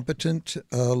perfectly competent,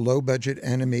 low-budget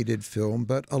animated film,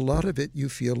 but a lot of it you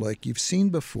feel like you've seen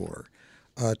before.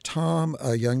 Tom,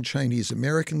 a young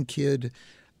Chinese-American kid,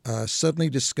 suddenly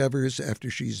discovers after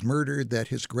she's murdered that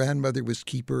his grandmother was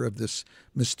keeper of this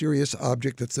mysterious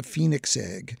object that's a phoenix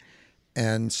egg.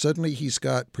 And suddenly he's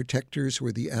got protectors who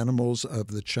are the animals of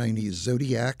the Chinese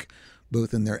zodiac,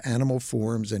 both in their animal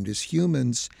forms and as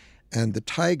humans. And the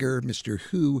tiger, Mr.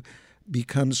 Hu,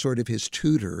 becomes sort of his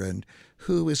tutor. And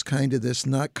Hu is kind of this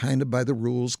not kind of by the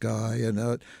rules guy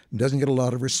and doesn't get a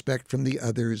lot of respect from the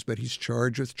others, but he's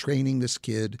charged with training this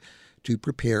kid to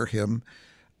prepare him.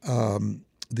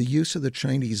 The use of the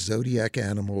Chinese zodiac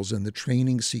animals and the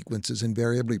training sequences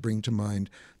invariably bring to mind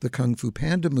the Kung Fu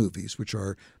Panda movies, which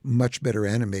are much better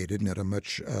animated and at a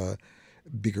much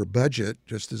bigger budget,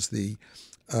 just as the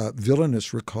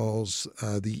villainess recalls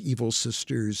the evil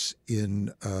sisters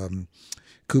in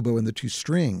Kubo and the Two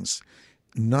Strings.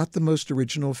 Not the most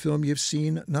original film you've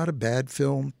seen, not a bad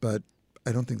film, but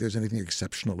I don't think there's anything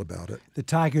exceptional about it. The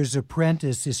Tiger's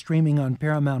Apprentice is streaming on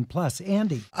Paramount Plus.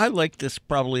 Andy? I like this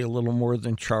probably a little more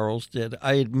than Charles did.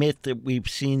 I admit that we've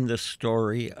seen this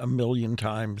story a million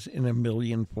times in a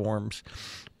million forms,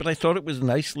 but I thought it was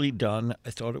nicely done.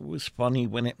 I thought it was funny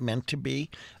when it meant to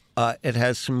be. It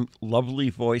has some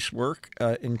lovely voice work,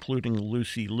 including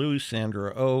Lucy Liu,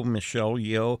 Sandra Oh, Michelle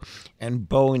Yeoh, and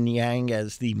Bowen Yang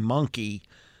as the monkey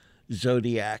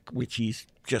Zodiac, which he's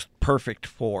just perfect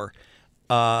for.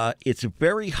 It's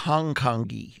very Hong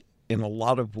Kong-y in a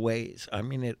lot of ways. I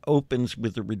mean, it opens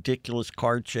with a ridiculous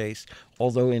car chase,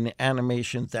 although in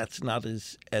animation that's not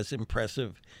as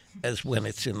impressive as when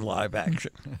it's in live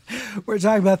action. We're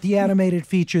talking about the animated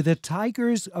feature, The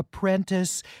Tiger's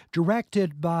Apprentice,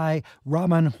 directed by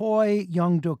Raman Hoy,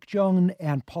 Young Duk-jun,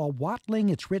 and Paul Watling.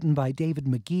 It's written by David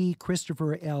McGee,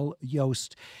 Christopher L.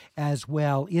 Yost as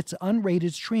well. It's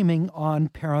unrated, streaming on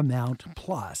Paramount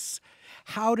Plus.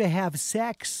 How to Have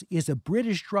Sex is a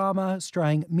British drama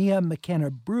starring Mia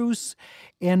McKenna-Bruce,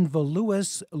 Enva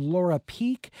Lewis, Laura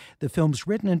Peake. The film's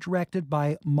written and directed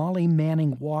by Molly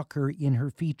Manning Walker in her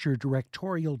feature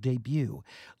directorial debut.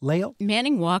 Lael?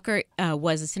 Manning Walker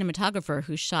was a cinematographer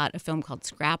who shot a film called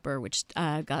Scrapper, which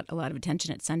got a lot of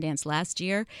attention at Sundance last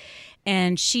year.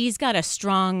 And she's got a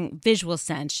strong visual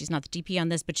sense. She's not the DP on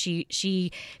this, but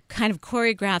she kind of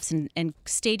choreographs and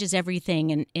stages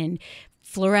everything in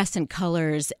fluorescent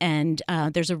colors, and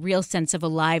there's a real sense of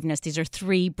aliveness. These are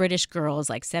three British girls,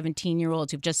 like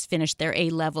 17-year-olds, who've just finished their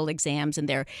A-level exams, and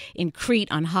they're in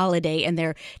Crete on holiday, and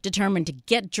they're determined to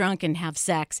get drunk and have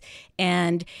sex.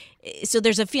 And so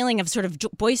there's a feeling of sort of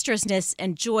boisterousness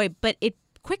and joy, but it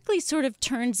quickly sort of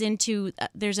turns into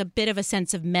there's a bit of a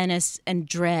sense of menace and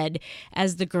dread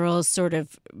as the girls sort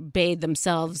of bathe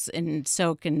themselves and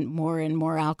soak in more and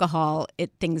more alcohol.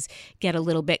 Things get a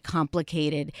little bit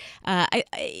complicated.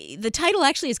 The title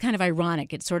actually is kind of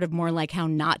ironic. It's sort of more like How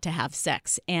Not to Have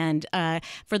Sex. And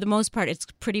for the most part, it's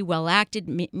pretty well acted.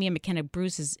 Mia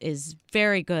McKenna-Bruce is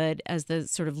very good as the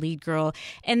sort of lead girl.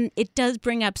 And it does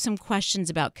bring up some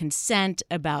questions about consent,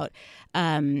 about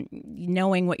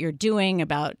knowing what you're doing,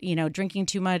 about drinking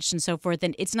too much and so forth.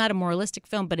 And it's not a moralistic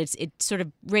film, but it sort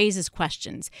of raises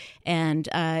questions, and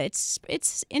it's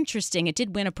interesting. It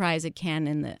did win a prize at Cannes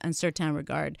in the Uncertain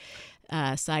Regard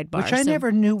sidebar. Which I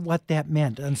never knew what that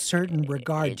meant, uncertain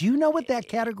regard. Do you know what that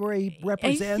category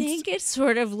represents? I think it's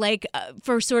sort of like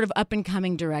for sort of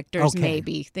up-and-coming directors,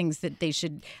 maybe, things that they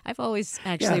should... I've always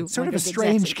actually... sort of a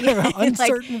strange kind of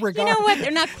uncertain regard. You know what?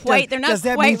 They're not quite Does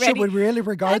that mean she would really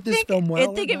regard this film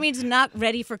well? I think it means not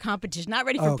ready for competition, not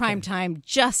ready for prime time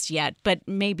just yet, but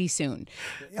maybe soon.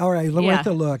 All right, worth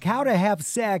a look. How to Have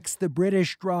Sex, the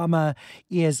British drama,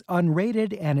 is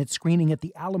unrated, and it's screening at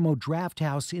the Alamo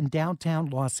Drafthouse in downtown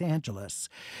Los Angeles.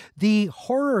 The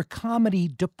horror comedy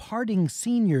Departing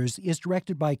Seniors is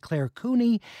directed by Claire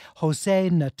Cooney. Jose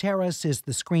Nateras is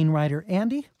the screenwriter.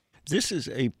 Andy? This is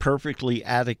a perfectly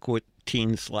adequate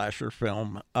teen slasher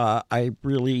film. I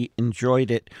really enjoyed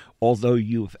it, although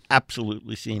you've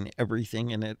absolutely seen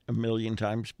everything in it a million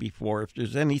times before. If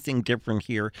there's anything different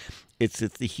here, it's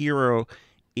that the hero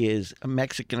is a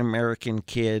Mexican-American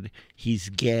kid. He's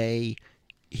gay.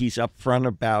 He's upfront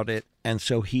about it. And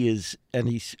so he's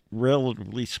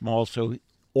relatively small, so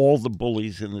all the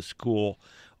bullies in the school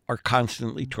are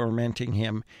constantly tormenting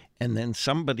him, and then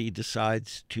somebody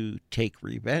decides to take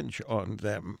revenge on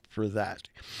them for that,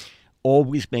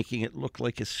 always making it look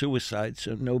like a suicide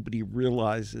so nobody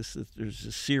realizes that there's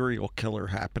a serial killer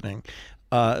happening.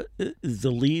 The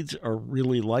leads are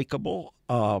really likable.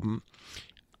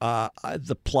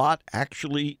 The plot,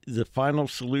 actually, the final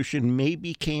solution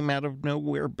maybe came out of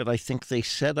nowhere, but I think they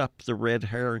set up the red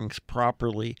herrings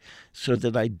properly so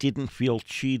that I didn't feel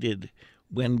cheated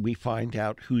when we find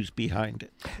out who's behind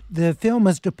it. The film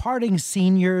is Departing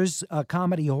Seniors, a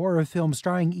comedy horror film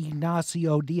starring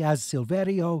Ignacio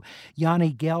Diaz-Silverio,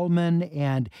 Yanni Gelman,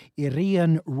 and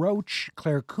Irian Roach.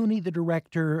 Claire Cooney, the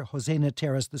director, Jose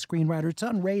Nateras, the screenwriter. It's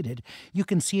unrated. You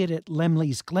can see it at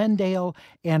Laemmle's Glendale,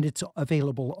 and it's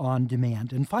available on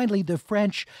demand. And finally, the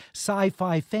French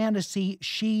sci-fi fantasy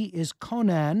She is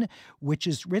Conan, which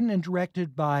is written and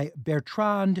directed by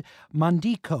Bertrand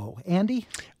Mandico. Andy?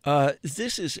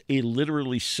 This is a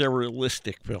literally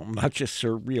surrealistic film, not just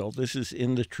surreal. This is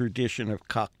in the tradition of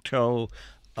Cocteau,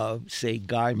 of, say,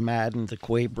 Guy Madden, the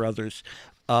Quay brothers.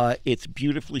 It's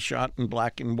beautifully shot in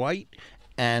black and white,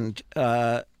 and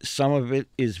some of it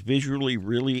is visually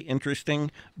really interesting,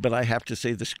 but I have to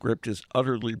say the script is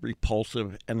utterly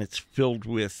repulsive, and it's filled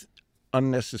with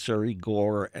unnecessary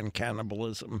gore and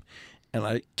cannibalism. And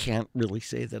I can't really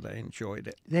say that I enjoyed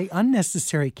it. The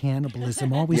unnecessary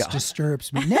cannibalism always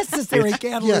disturbs me. Necessary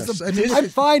cannibalism, yes, I'm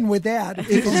fine with that.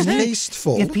 It's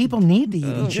tasteful. If people need to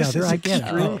eat each other, I get it.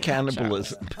 Extreme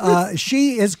cannibalism.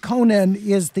 She is Conan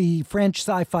is the French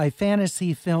sci-fi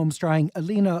fantasy film starring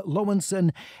Elena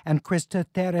Lowenson and Christa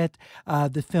Terret.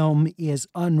 The film is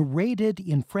unrated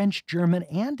in French, German,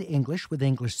 and English with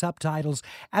English subtitles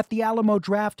at the Alamo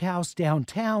Drafthouse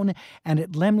downtown and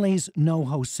at Laemmle's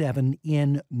NoHo 7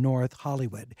 in North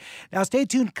Hollywood. Now, stay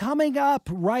tuned. Coming up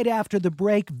right after the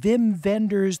break, Wim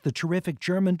Wenders, the terrific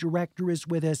German director, is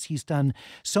with us. He's done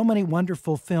so many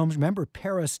wonderful films. Remember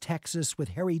Paris, Texas with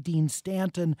Harry Dean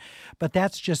Stanton, but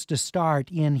that's just a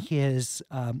start in his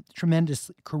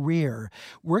tremendous career.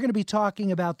 We're going to be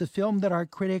talking about the film that our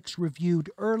critics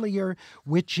reviewed earlier,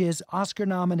 which is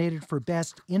Oscar-nominated for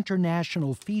Best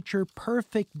International Feature,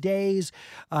 Perfect Days,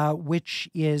 which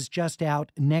is just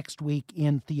out next week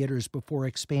in theaters. before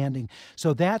expanding.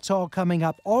 So that's all coming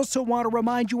up. Also want to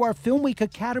remind you our FilmWeek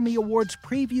Academy Awards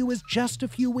preview is just a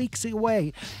few weeks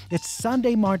away. It's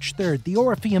Sunday, March 3rd, the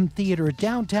Orpheum Theater,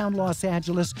 downtown Los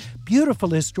Angeles. Beautiful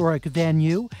historic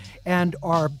venue. And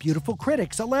our beautiful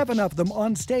critics, 11 of them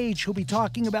on stage, who'll be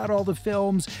talking about all the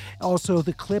films, also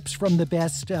the clips from the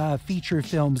best feature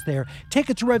films there.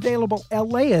 Tickets are available at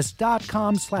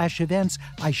laist.com/events.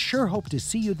 I sure hope to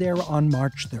see you there on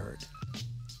March 3rd.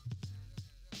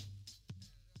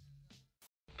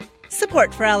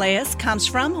 Support for LAist comes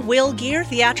from Will Gear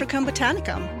Theatricum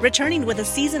Botanicum, returning with a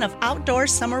season of outdoor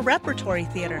summer repertory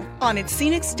theater on its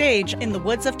scenic stage in the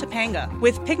woods of Topanga,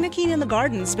 with picnicking in the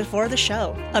gardens before the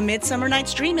show. A Midsummer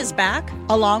Night's Dream is back,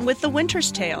 along with The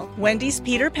Winter's Tale, Wendy's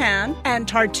Peter Pan, and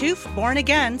Tartuffe Born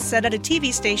Again, set at a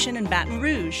TV station in Baton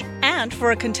Rouge. And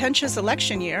for a contentious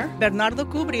election year, Bernardo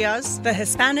Cubria's The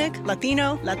Hispanic,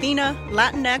 Latino, Latina,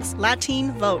 Latinx,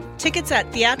 Latin Vote. Tickets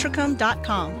at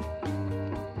theatricum.com.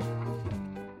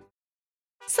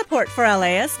 Support for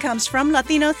LAist comes from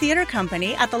Latino Theater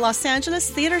Company at the Los Angeles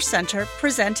Theater Center,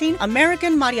 presenting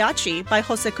American Mariachi by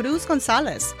Jose Cruz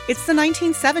Gonzalez. It's the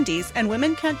 1970s, and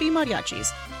women can't be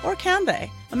mariachis. Or can they?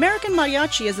 American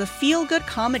Mariachi is a feel-good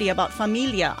comedy about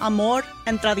familia, amor,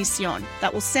 and tradición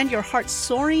that will send your heart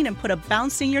soaring and put a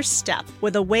bounce in your step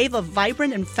with a wave of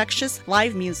vibrant, infectious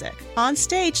live music. On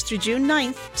stage through June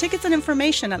 9th, tickets and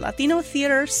information at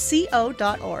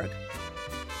latinotheaterco.org.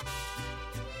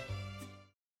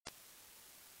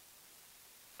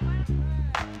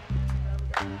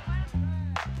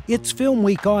 It's Film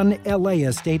Week on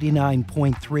LAist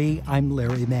 89.3. I'm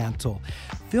Larry Mantle.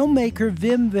 Filmmaker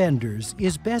Wim Wenders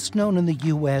is best known in the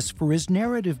U.S. for his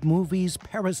narrative movies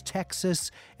Paris, Texas,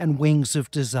 and Wings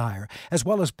of Desire, as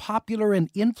well as popular and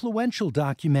influential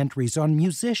documentaries on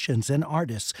musicians and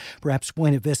artists, perhaps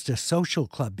Buena Vista Social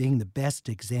Club being the best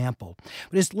example.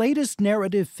 But his latest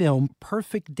narrative film,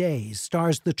 Perfect Days,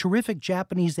 stars the terrific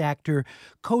Japanese actor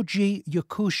Koji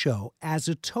Yakusho as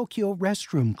a Tokyo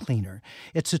restroom cleaner.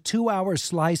 It's a 2-hour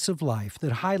slice of life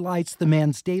that highlights the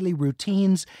man's daily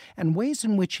routines and ways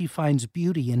in which he finds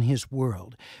beauty in his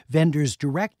world. Wenders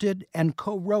directed and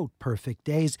co-wrote Perfect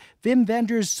Days. Wim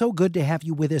Wenders, so good to have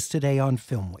you with us today on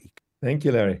Film Week. Thank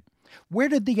you, Larry. Where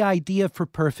did the idea for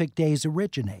Perfect Days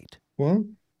originate? Well,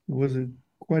 it was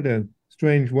quite a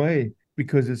strange way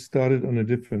because it started on a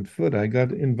different foot. I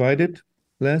got invited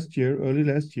early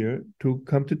last year, to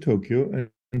come to Tokyo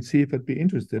and see if I'd be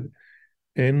interested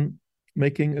in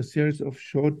making a series of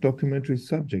short documentary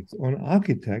subjects on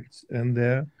architects and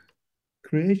their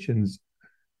creations.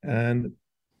 And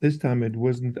this time it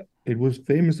was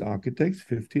famous architects,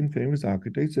 15 famous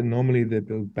architects, and normally they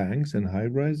build banks and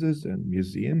high-rises and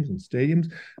museums and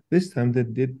stadiums. This time they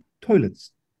did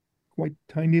toilets, quite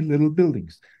tiny little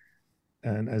buildings.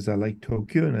 And as I like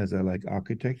Tokyo and as I like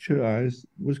architecture, I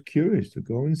was curious to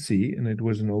go and see, and it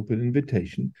was an open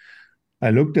invitation. I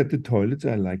looked at the toilets,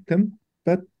 I liked them,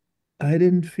 but I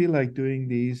didn't feel like doing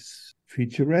these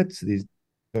featurettes, these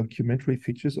documentary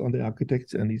features on the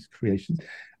architects and these creations.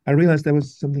 I realized there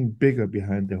was something bigger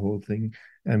behind the whole thing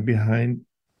and behind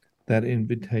that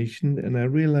invitation. And I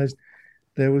realized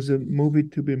there was a movie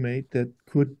to be made that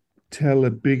could tell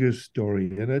a bigger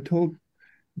story. And I told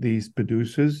these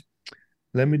producers,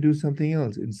 let me do something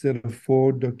else. Instead of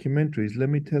 4 documentaries, let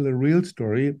me tell a real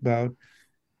story about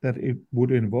that it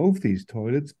would involve these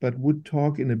toilets, but would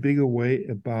talk in a bigger way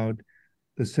about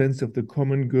the sense of the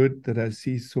common good that I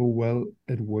see so well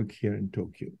at work here in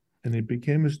Tokyo. And it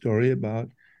became a story about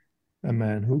a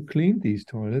man who cleaned these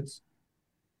toilets.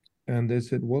 And they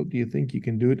said, well, do you think you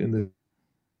can do it in the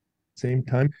same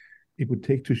time it would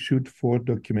take to shoot 4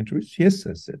 documentaries? Yes,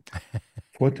 I said.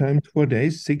 4 times 4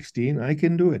 days, 16, I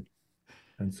can do it.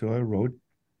 And so I wrote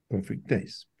Perfect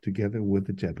Days together with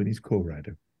the Japanese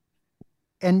co-writer.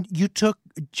 And you took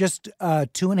just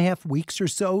 2.5 weeks or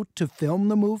so to film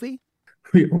the movie?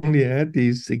 We only had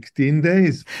these 16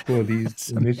 days for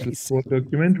these initial 4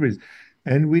 documentaries.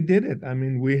 And we did it. I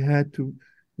mean, we had to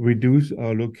reduce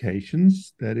our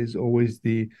locations. That is always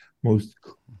the most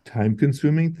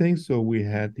time-consuming thing. So we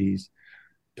had these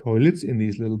toilets in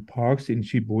these little parks in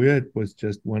Shibuya. It was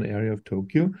just one area of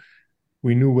Tokyo.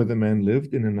 We knew where the man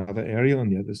lived in another area on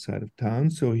the other side of town.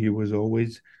 So he was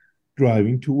always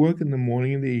driving to work in the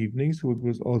morning and the evening. So it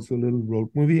was also a little road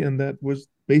movie. And that was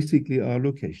basically our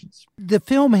locations. The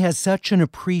film has such an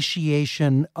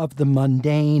appreciation of the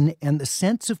mundane and the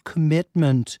sense of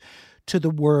commitment to the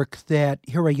work that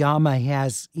Hirayama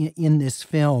has in this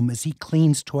film as he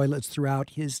cleans toilets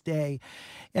throughout his day.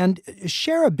 And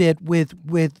share a bit with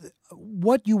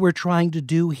what you were trying to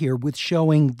do here with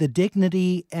showing the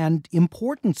dignity and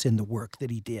importance in the work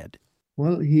that he did.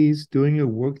 Well, he's doing a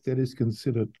work that is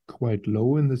considered quite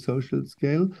low in the social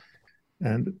scale,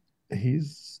 and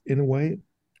he's, in a way,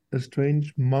 a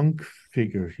strange monk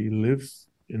figure. He lives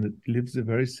a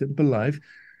very simple life,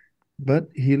 but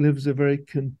he lives a very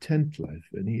content life,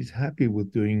 and he's happy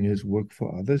with doing his work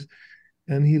for others,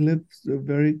 and he lives a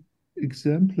very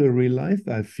exemplary life,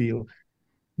 I feel,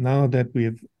 now that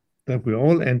we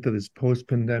all enter this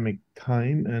post-pandemic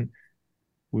time, and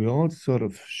we all sort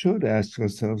of should ask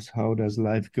ourselves, how does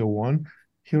life go on?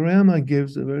 Hirayama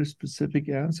gives a very specific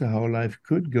answer how life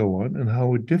could go on and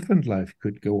how a different life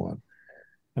could go on.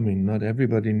 I mean, not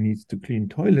everybody needs to clean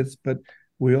toilets, but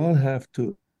we all have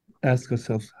to ask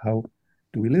ourselves, how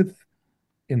do we live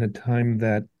in a time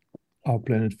that our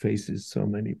planet faces so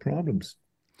many problems?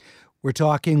 We're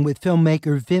talking with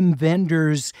filmmaker Wim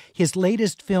Wenders. His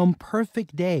latest film,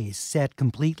 Perfect Days, set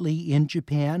completely in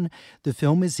Japan. The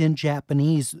film is in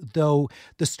Japanese, though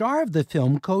the star of the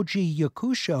film, Koji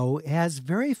Yakusho, has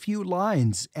very few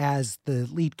lines as the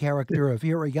lead character of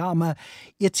Hirayama.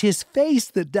 It's his face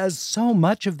that does so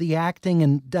much of the acting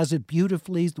and does it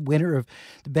beautifully. He's the winner of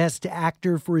the Best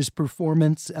Actor for his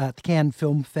performance at the Cannes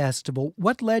Film Festival.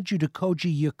 What led you to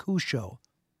Koji Yakusho?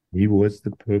 He was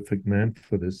the perfect man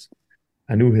for this.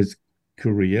 I knew his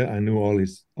career. I knew all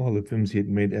the films he had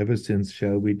made ever since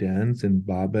Shall We Dance and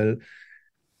Babel.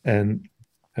 And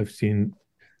I've seen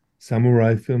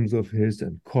samurai films of his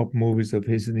and cop movies of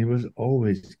his, and he was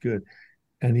always good.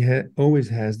 And he always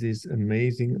has these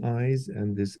amazing eyes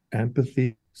and this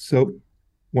empathy. So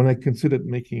when I considered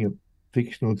making a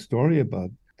fictional story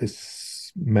about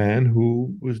this man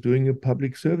who was doing a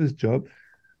public service job,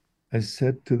 I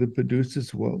said to the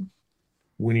producers, well,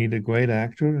 we need a great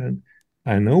actor, and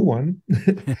I know one.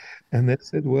 And they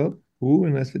said, well, who?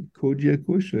 And I said, Koji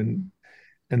Yakusho.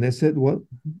 And they said, well,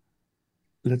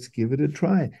 let's give it a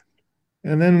try.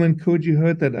 And then when Koji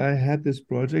heard that I had this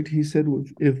project, he said, well,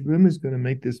 if Wim is going to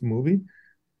make this movie,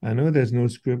 I know there's no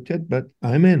script yet, but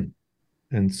I'm in.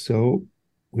 And so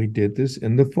we did this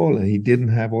in the fall, and he didn't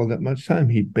have all that much time.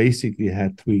 He basically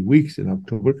had 3 weeks in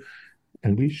October,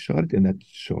 and we shot it in that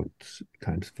short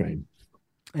time frame.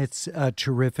 It's a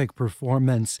terrific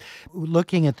performance.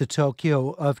 Looking at the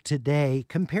Tokyo of today,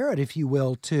 compare it, if you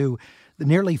will, to the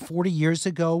nearly 40 years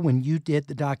ago when you did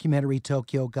the documentary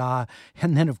Tokyo Ga,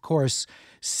 and then, of course,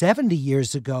 70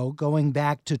 years ago, going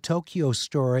back to Tokyo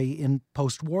Story in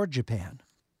post-war Japan.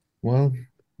 Well,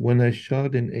 when I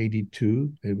shot in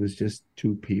 82, it was just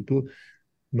 2 people.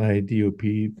 My DOP,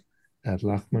 Ad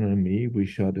Lachman, and me, we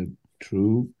shot a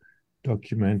true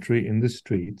documentary in the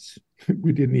streets.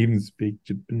 We didn't even speak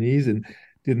Japanese and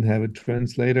didn't have a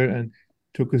translator, and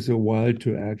took us a while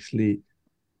to actually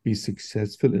be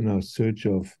successful in our search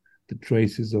of the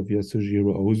traces of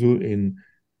Yasujiro Ozu in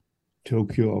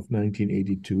Tokyo of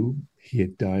 1982. He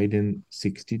had died in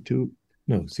 63,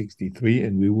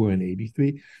 and we were in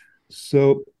 83.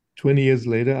 So 20 years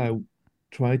later, I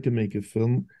tried to make a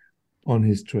film on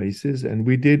his traces, and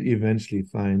we did eventually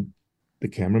find the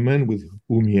cameraman with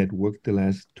whom he had worked the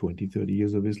last 20, 30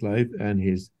 years of his life, and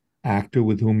his actor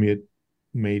with whom he had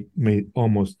made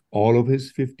almost all of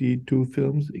his 52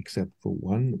 films, except for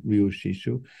one, Ryo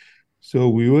Shisho. So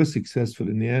we were successful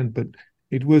in the end, but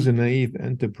it was a naive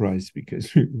enterprise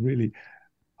because we were really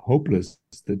hopeless,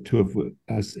 the 2 of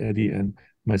us, Eddie and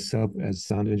myself as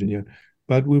sound engineer.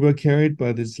 But we were carried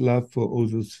by this love for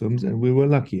Ozu's films, and we were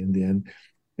lucky in the end.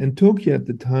 And Tokyo at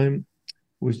the time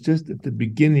was just at the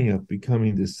beginning of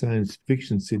becoming the science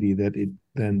fiction city that it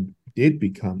then did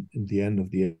become in the end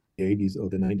of the 80s or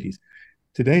the 90s.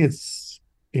 Today, it's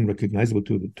unrecognizable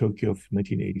to the Tokyo of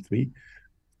 1983,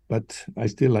 but I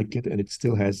still like it, and it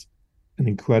still has an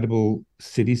incredible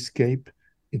cityscape.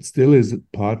 It still is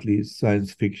partly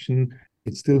science fiction.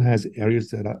 It still has areas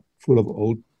that are full of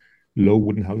old, low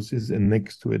wooden houses, and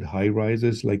next to it, high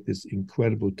rises like this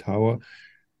incredible tower,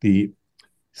 the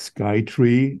Sky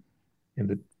Tree, in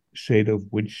the shade of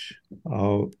which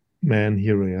our man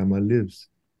Hirayama lives.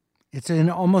 It's in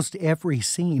almost every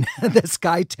scene, the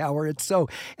Sky Tower.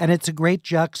 And it's a great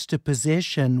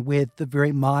juxtaposition with the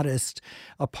very modest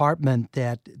apartment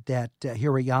that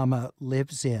Hirayama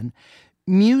lives in.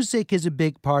 Music is a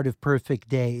big part of Perfect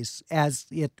Days, as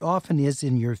it often is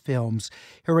in your films.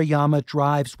 Hirayama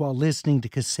drives while listening to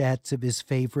cassettes of his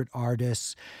favorite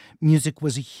artists. Music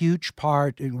was a huge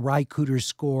part in Ry Cooder's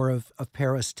score of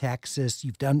Paris, Texas.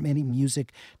 You've done many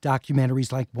music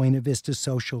documentaries like Buena Vista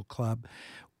Social Club.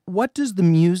 What does the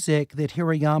music that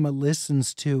Hirayama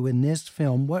listens to in this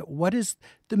film, what is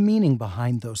the meaning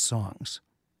behind those songs?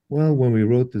 Well, when we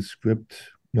wrote the script,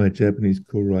 my Japanese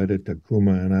co-writer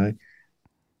Takuma and I,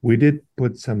 We did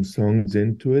put some songs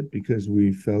into it because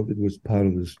we felt it was part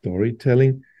of the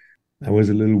storytelling. I was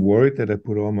a little worried that I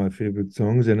put all my favorite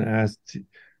songs and asked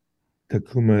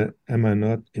Takuma, am I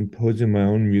not imposing my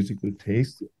own musical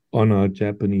taste on our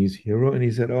Japanese hero? And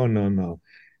he said, oh, no, no.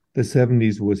 The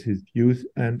 70s was his youth,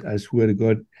 and I swear to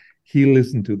God, he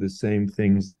listened to the same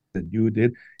things that you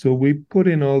did. So we put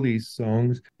in all these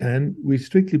songs, and we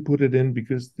strictly put it in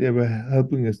because they were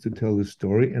helping us to tell the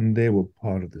story, and they were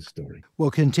part of the story.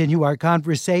 We'll continue our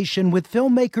conversation with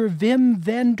filmmaker Wim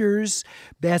Wenders,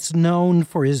 best known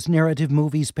for his narrative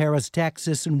movies Paris,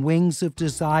 Texas, and Wings of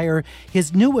Desire.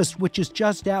 His newest, which is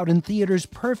just out in theaters,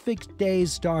 Perfect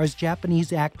Days, stars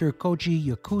Japanese actor Koji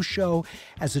Yakusho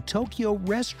as a Tokyo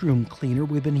restroom cleaner.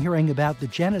 We've been hearing about the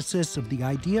genesis of the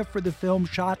idea for the film,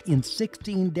 shot in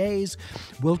 16 days.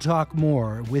 We'll talk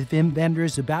more with Wim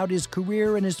Wenders about his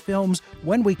career and his films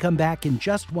when we come back in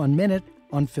just 1 minute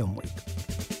on Film Week.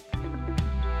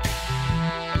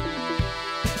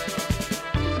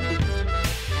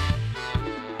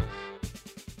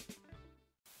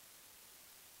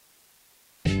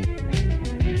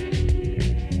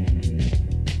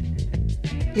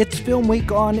 It's Film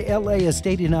Week on LAist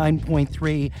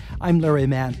 89.3. I'm Larry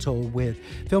Mantle with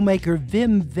filmmaker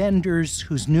Wim Wenders,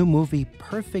 whose new movie,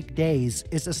 Perfect Days,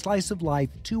 is a slice of life,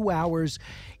 2 hours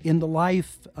in the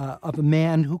life of a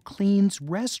man who cleans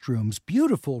restrooms,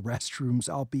 beautiful restrooms,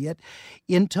 albeit,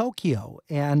 in Tokyo.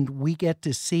 And we get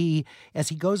to see, as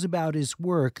he goes about his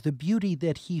work, the beauty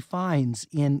that he finds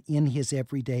in his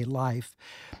everyday life.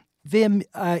 Wim,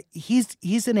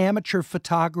 he's an amateur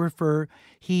photographer.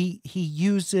 He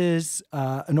uses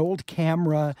an old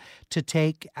camera to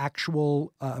take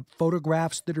actual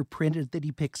photographs that are printed that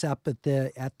he picks up at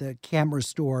the camera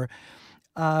store.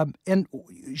 And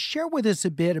share with us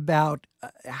a bit about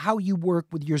how you work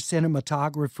with your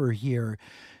cinematographer here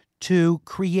to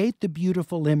create the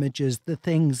beautiful images, the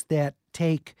things that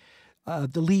take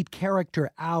the lead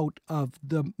character out of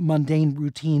the mundane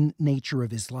routine nature of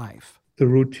his life. The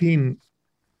routine,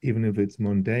 even if it's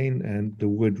mundane, and the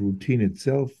word routine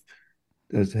itself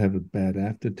does have a bad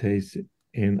aftertaste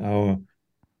in our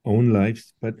own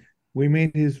lives, but we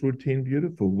made his routine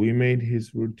beautiful. We made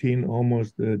his routine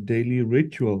almost a daily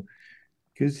ritual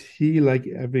because he, like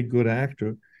every good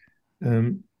actor,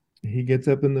 he gets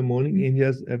up in the morning and he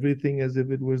does everything as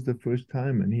if it was the first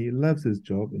time, and he loves his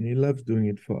job and he loves doing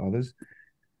it for others.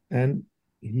 And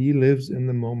he lives in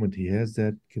the moment. He has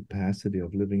that capacity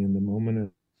of living in the moment.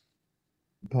 And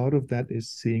part of that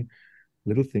is seeing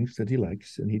little things that he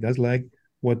likes. And he does like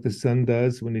what the sun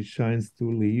does when it shines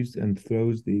through leaves and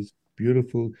throws these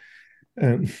beautiful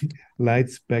light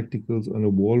spectacles on a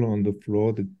wall or on the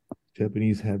floor. The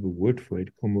Japanese have a word for it,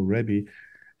 komorebi.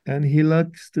 And he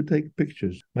likes to take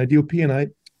pictures. My DOP and I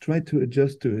try to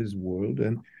adjust to his world.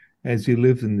 And as he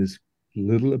lives in this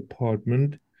little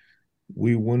apartment,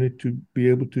 we wanted to be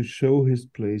able to show his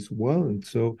place well. And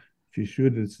so if you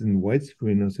shoot it in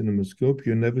widescreen or cinemascope,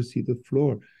 you never see the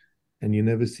floor and you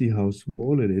never see how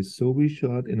small it is. So we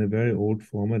shot in a very old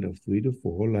format of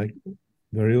 3:4, like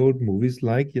very old movies,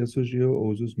 like Yasuhiro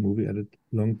Ozu's movie at a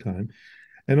long time.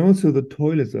 And also the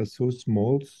toilets are so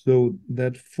small, so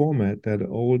that format, that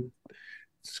old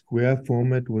square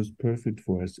format, was perfect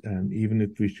for us. And even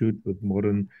if we shoot with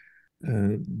modern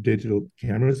digital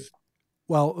cameras.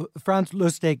 Well, Franz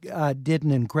Lustig did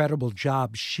an incredible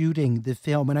job shooting the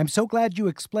film, and I'm so glad you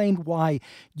explained why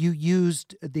you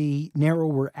used the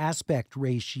narrower aspect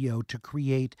ratio to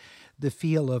create the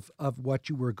feel of what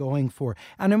you were going for.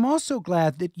 And I'm also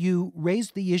glad that you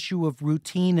raised the issue of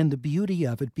routine and the beauty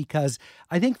of it, because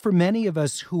I think for many of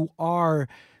us who are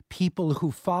people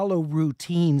who follow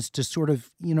routines to sort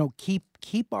of,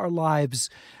 keep our lives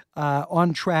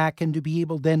on track and to be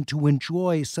able then to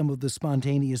enjoy some of the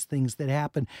spontaneous things that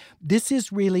happen. This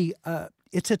is really,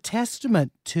 it's a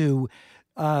testament to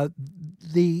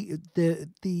the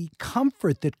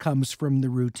comfort that comes from the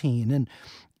routine. And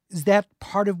is that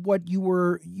part of what you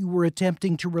were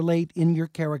attempting to relate in your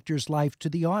character's life to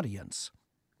the audience?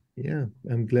 Yeah,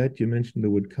 I'm glad you mentioned the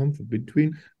word comfort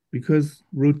because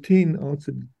routine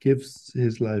also gives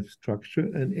his life structure,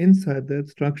 and inside that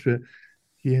structure,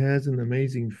 he has an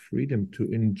amazing freedom to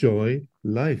enjoy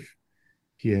life.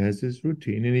 He has his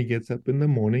routine and he gets up in the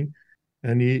morning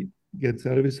and he gets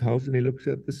out of his house and he looks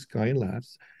at the sky and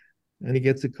laughs. And he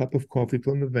gets a cup of coffee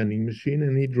from the vending machine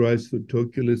and he drives through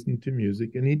Tokyo listening to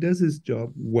music, and he does his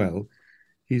job well.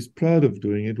 He's proud of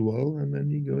doing it well, and then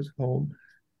he goes home.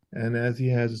 And as he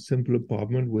has a simple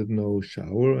apartment with no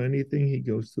shower or anything, he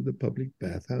goes to the public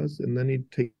bathhouse, and then he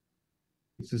takes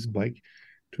his bike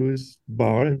to his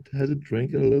bar and has a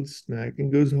drink and a little snack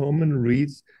and goes home and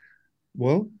reads,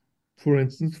 well, for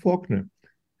instance, Faulkner.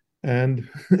 And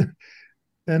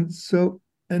and so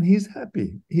and he's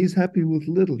happy. He's happy with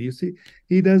little. You see,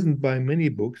 he doesn't buy many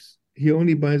books. He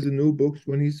only buys a new books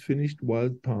when he's finished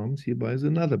Wild Palms. He buys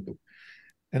another book.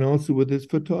 And also with his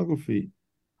photography,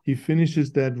 he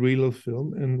finishes that reel of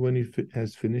film, and when he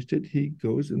has finished it, he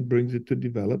goes and brings it to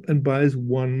develop and buys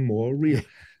one more reel.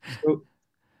 So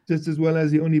just as well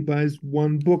as he only buys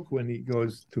one book when he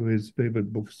goes to his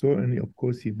favorite bookstore, and of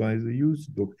course he buys a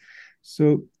used book.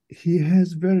 So he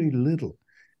has very little,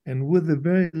 and with the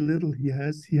very little he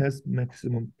has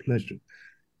maximum pleasure.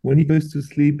 When he goes to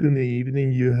sleep in the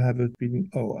evening, you have a feeling,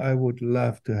 oh, I would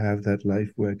love to have that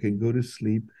life where I can go to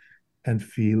sleep and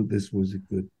feel this was a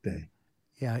good day.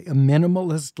 Yeah, a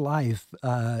minimalist life.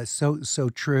 So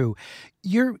true.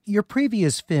 Your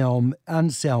previous film,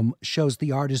 Anselm, shows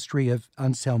the artistry of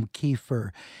Anselm Kiefer,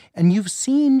 and you've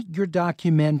seen your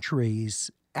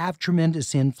documentaries have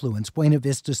tremendous influence. Buena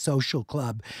Vista Social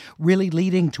Club, really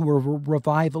leading to a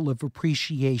revival of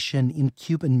appreciation in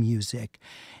Cuban music.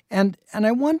 And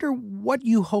I wonder what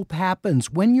you hope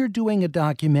happens when you're doing a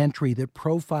documentary that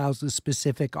profiles a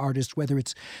specific artist, whether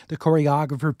it's the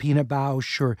choreographer Pina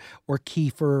Bausch or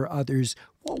Kiefer or others.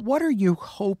 What are you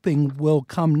hoping will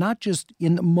come, not just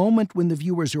in the moment when the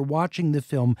viewers are watching the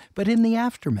film, but in the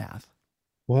aftermath?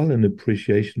 Well, an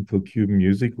appreciation for Cuban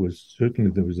music was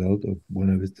certainly the result of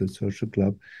Buena Vista Social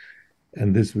Club.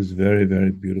 And this was very,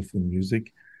 very beautiful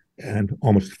music and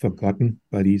almost forgotten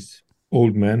by these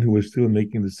old men who were still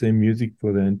making the same music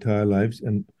for their entire lives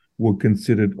and were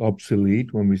considered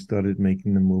obsolete when we started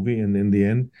making the movie. And in the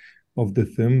end of the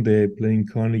film, they're playing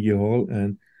Carnegie Hall,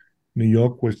 and New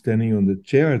York was standing on the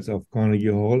chairs of Carnegie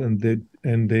Hall,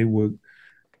 and they were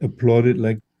applauded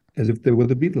like as if they were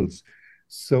the Beatles.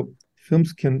 So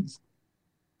films can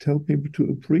tell people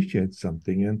to appreciate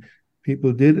something, and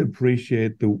people did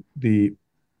appreciate the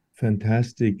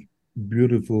fantastic,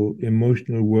 beautiful,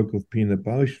 emotional work of Pina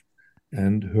Bausch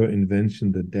and her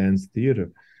invention, the dance theater.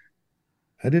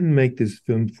 I didn't make this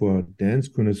film for dance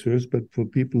connoisseurs, but for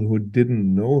people who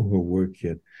didn't know her work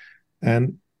yet,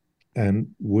 and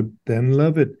would then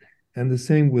love it. And the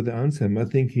same with Anselm. I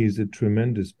think he's a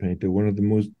tremendous painter, one of the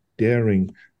most daring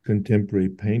contemporary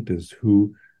painters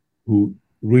who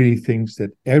really thinks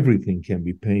that everything can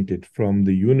be painted, from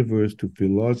the universe to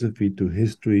philosophy to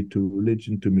history to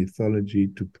religion to mythology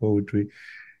to poetry.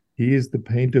 He is the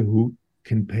painter who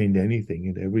can paint anything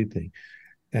and everything.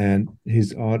 And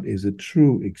his art is a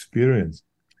true experience.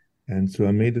 And so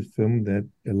I made a film that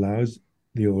allows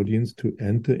the audience to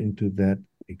enter into that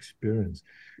experience,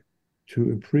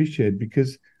 to appreciate,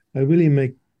 because I really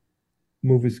make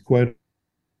movies quite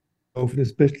often,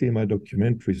 especially in my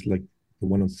documentaries, like the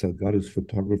one on Salgado's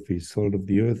photography, Salt of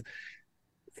the Earth,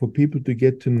 for people to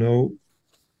get to know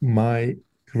my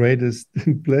greatest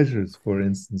pleasures, for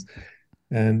instance.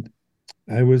 And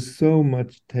I was so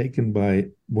much taken by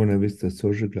Buena Vista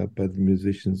Social Club, by the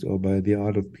musicians, or by the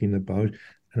art of Pina Bausch,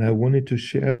 and I wanted to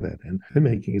share that. And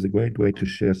filmmaking is a great way to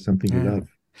share something you love.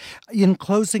 In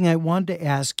closing, I wanted to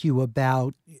ask you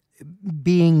about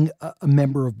being a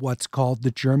member of what's called the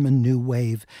German New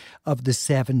Wave of the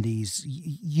 70s.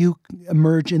 You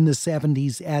emerge in the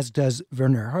 70s, as does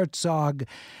Werner Herzog,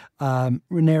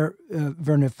 Werner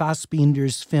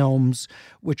Fassbinder's films,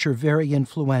 which are very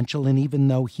influential. And even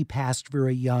though he passed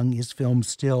very young, his films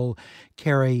still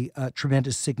carry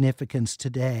tremendous significance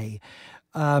today.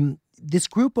 This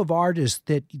group of artists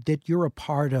that you're a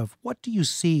part of, what do you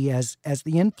see as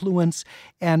the influence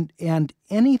and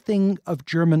anything of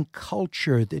German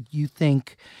culture that you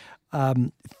think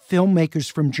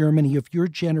filmmakers from Germany of your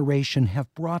generation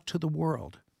have brought to the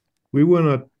world? We were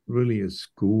not really a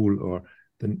school or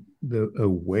a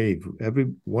wave.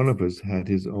 Every one of us had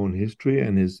his own history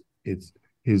and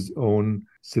his own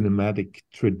cinematic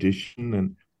tradition.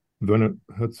 And Werner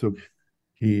Herzog,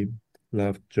 he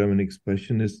loved German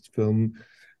expressionist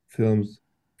films.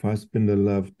 Fassbinder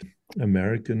loved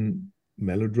American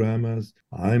melodramas.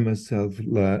 I myself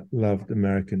loved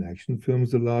American action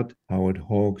films a lot. Howard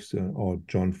Hawks or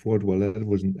John Ford. Well, that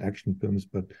wasn't action films,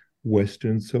 but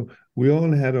westerns. So we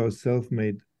all had our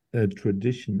self-made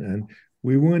tradition, and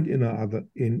we weren't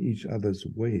in each other's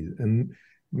ways. And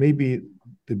maybe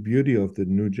the beauty of the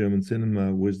new German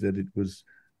cinema was that it was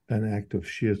an act of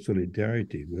sheer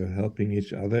solidarity. We were helping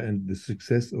each other, and the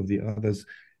success of the others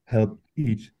helped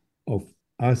each of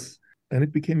us. And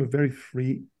it became a very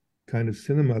free kind of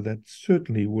cinema that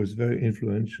certainly was very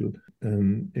influential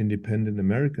independent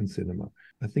American cinema.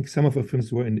 I think some of our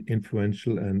films were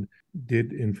influential and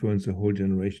did influence a whole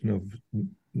generation of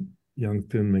young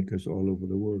filmmakers all over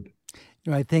the world.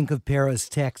 I think of Paris,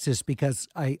 Texas, because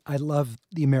I love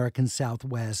the American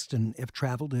Southwest and have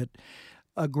traveled it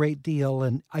a great deal.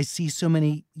 And I see so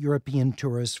many European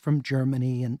tourists from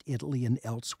Germany and Italy and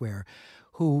elsewhere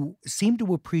who seem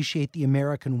to appreciate the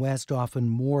American West often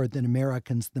more than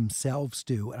Americans themselves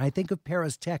do. And I think of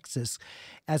Paris, Texas,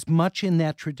 as much in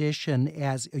that tradition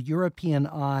as a European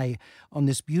eye on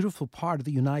this beautiful part of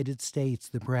the United States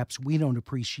that perhaps we don't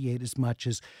appreciate as much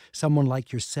as someone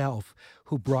like yourself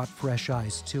who brought fresh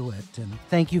eyes to it. And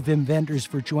thank you, Wim Wenders,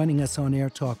 for joining us on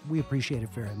AirTalk. We appreciate it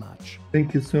very much.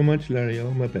 Thank you so much, Larry.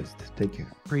 All my best. Take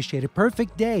care. Appreciate it.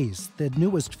 Perfect Days, the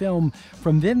newest film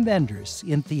from Wim Wenders,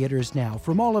 in theaters now.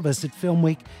 From all of us at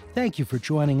FilmWeek, thank you for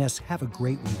joining us. Have a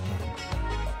great weekend.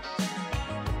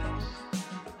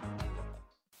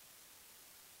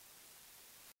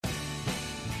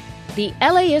 The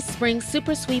LAist Spring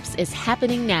Super Sweeps is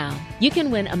happening now. You can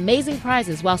win amazing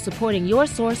prizes while supporting your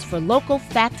source for local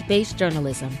fact-based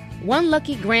journalism. One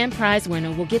lucky grand prize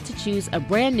winner will get to choose a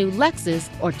brand new Lexus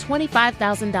or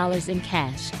 $25,000 in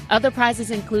cash. Other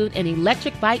prizes include an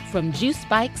electric bike from Juice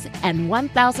Bikes and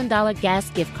 $1,000 gas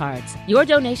gift cards. Your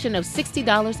donation of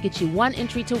 $60 gets you one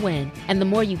entry to win, and the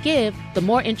more you give, the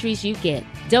more entries you get.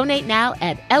 Donate now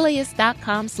at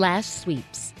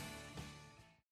laist.com/sweeps.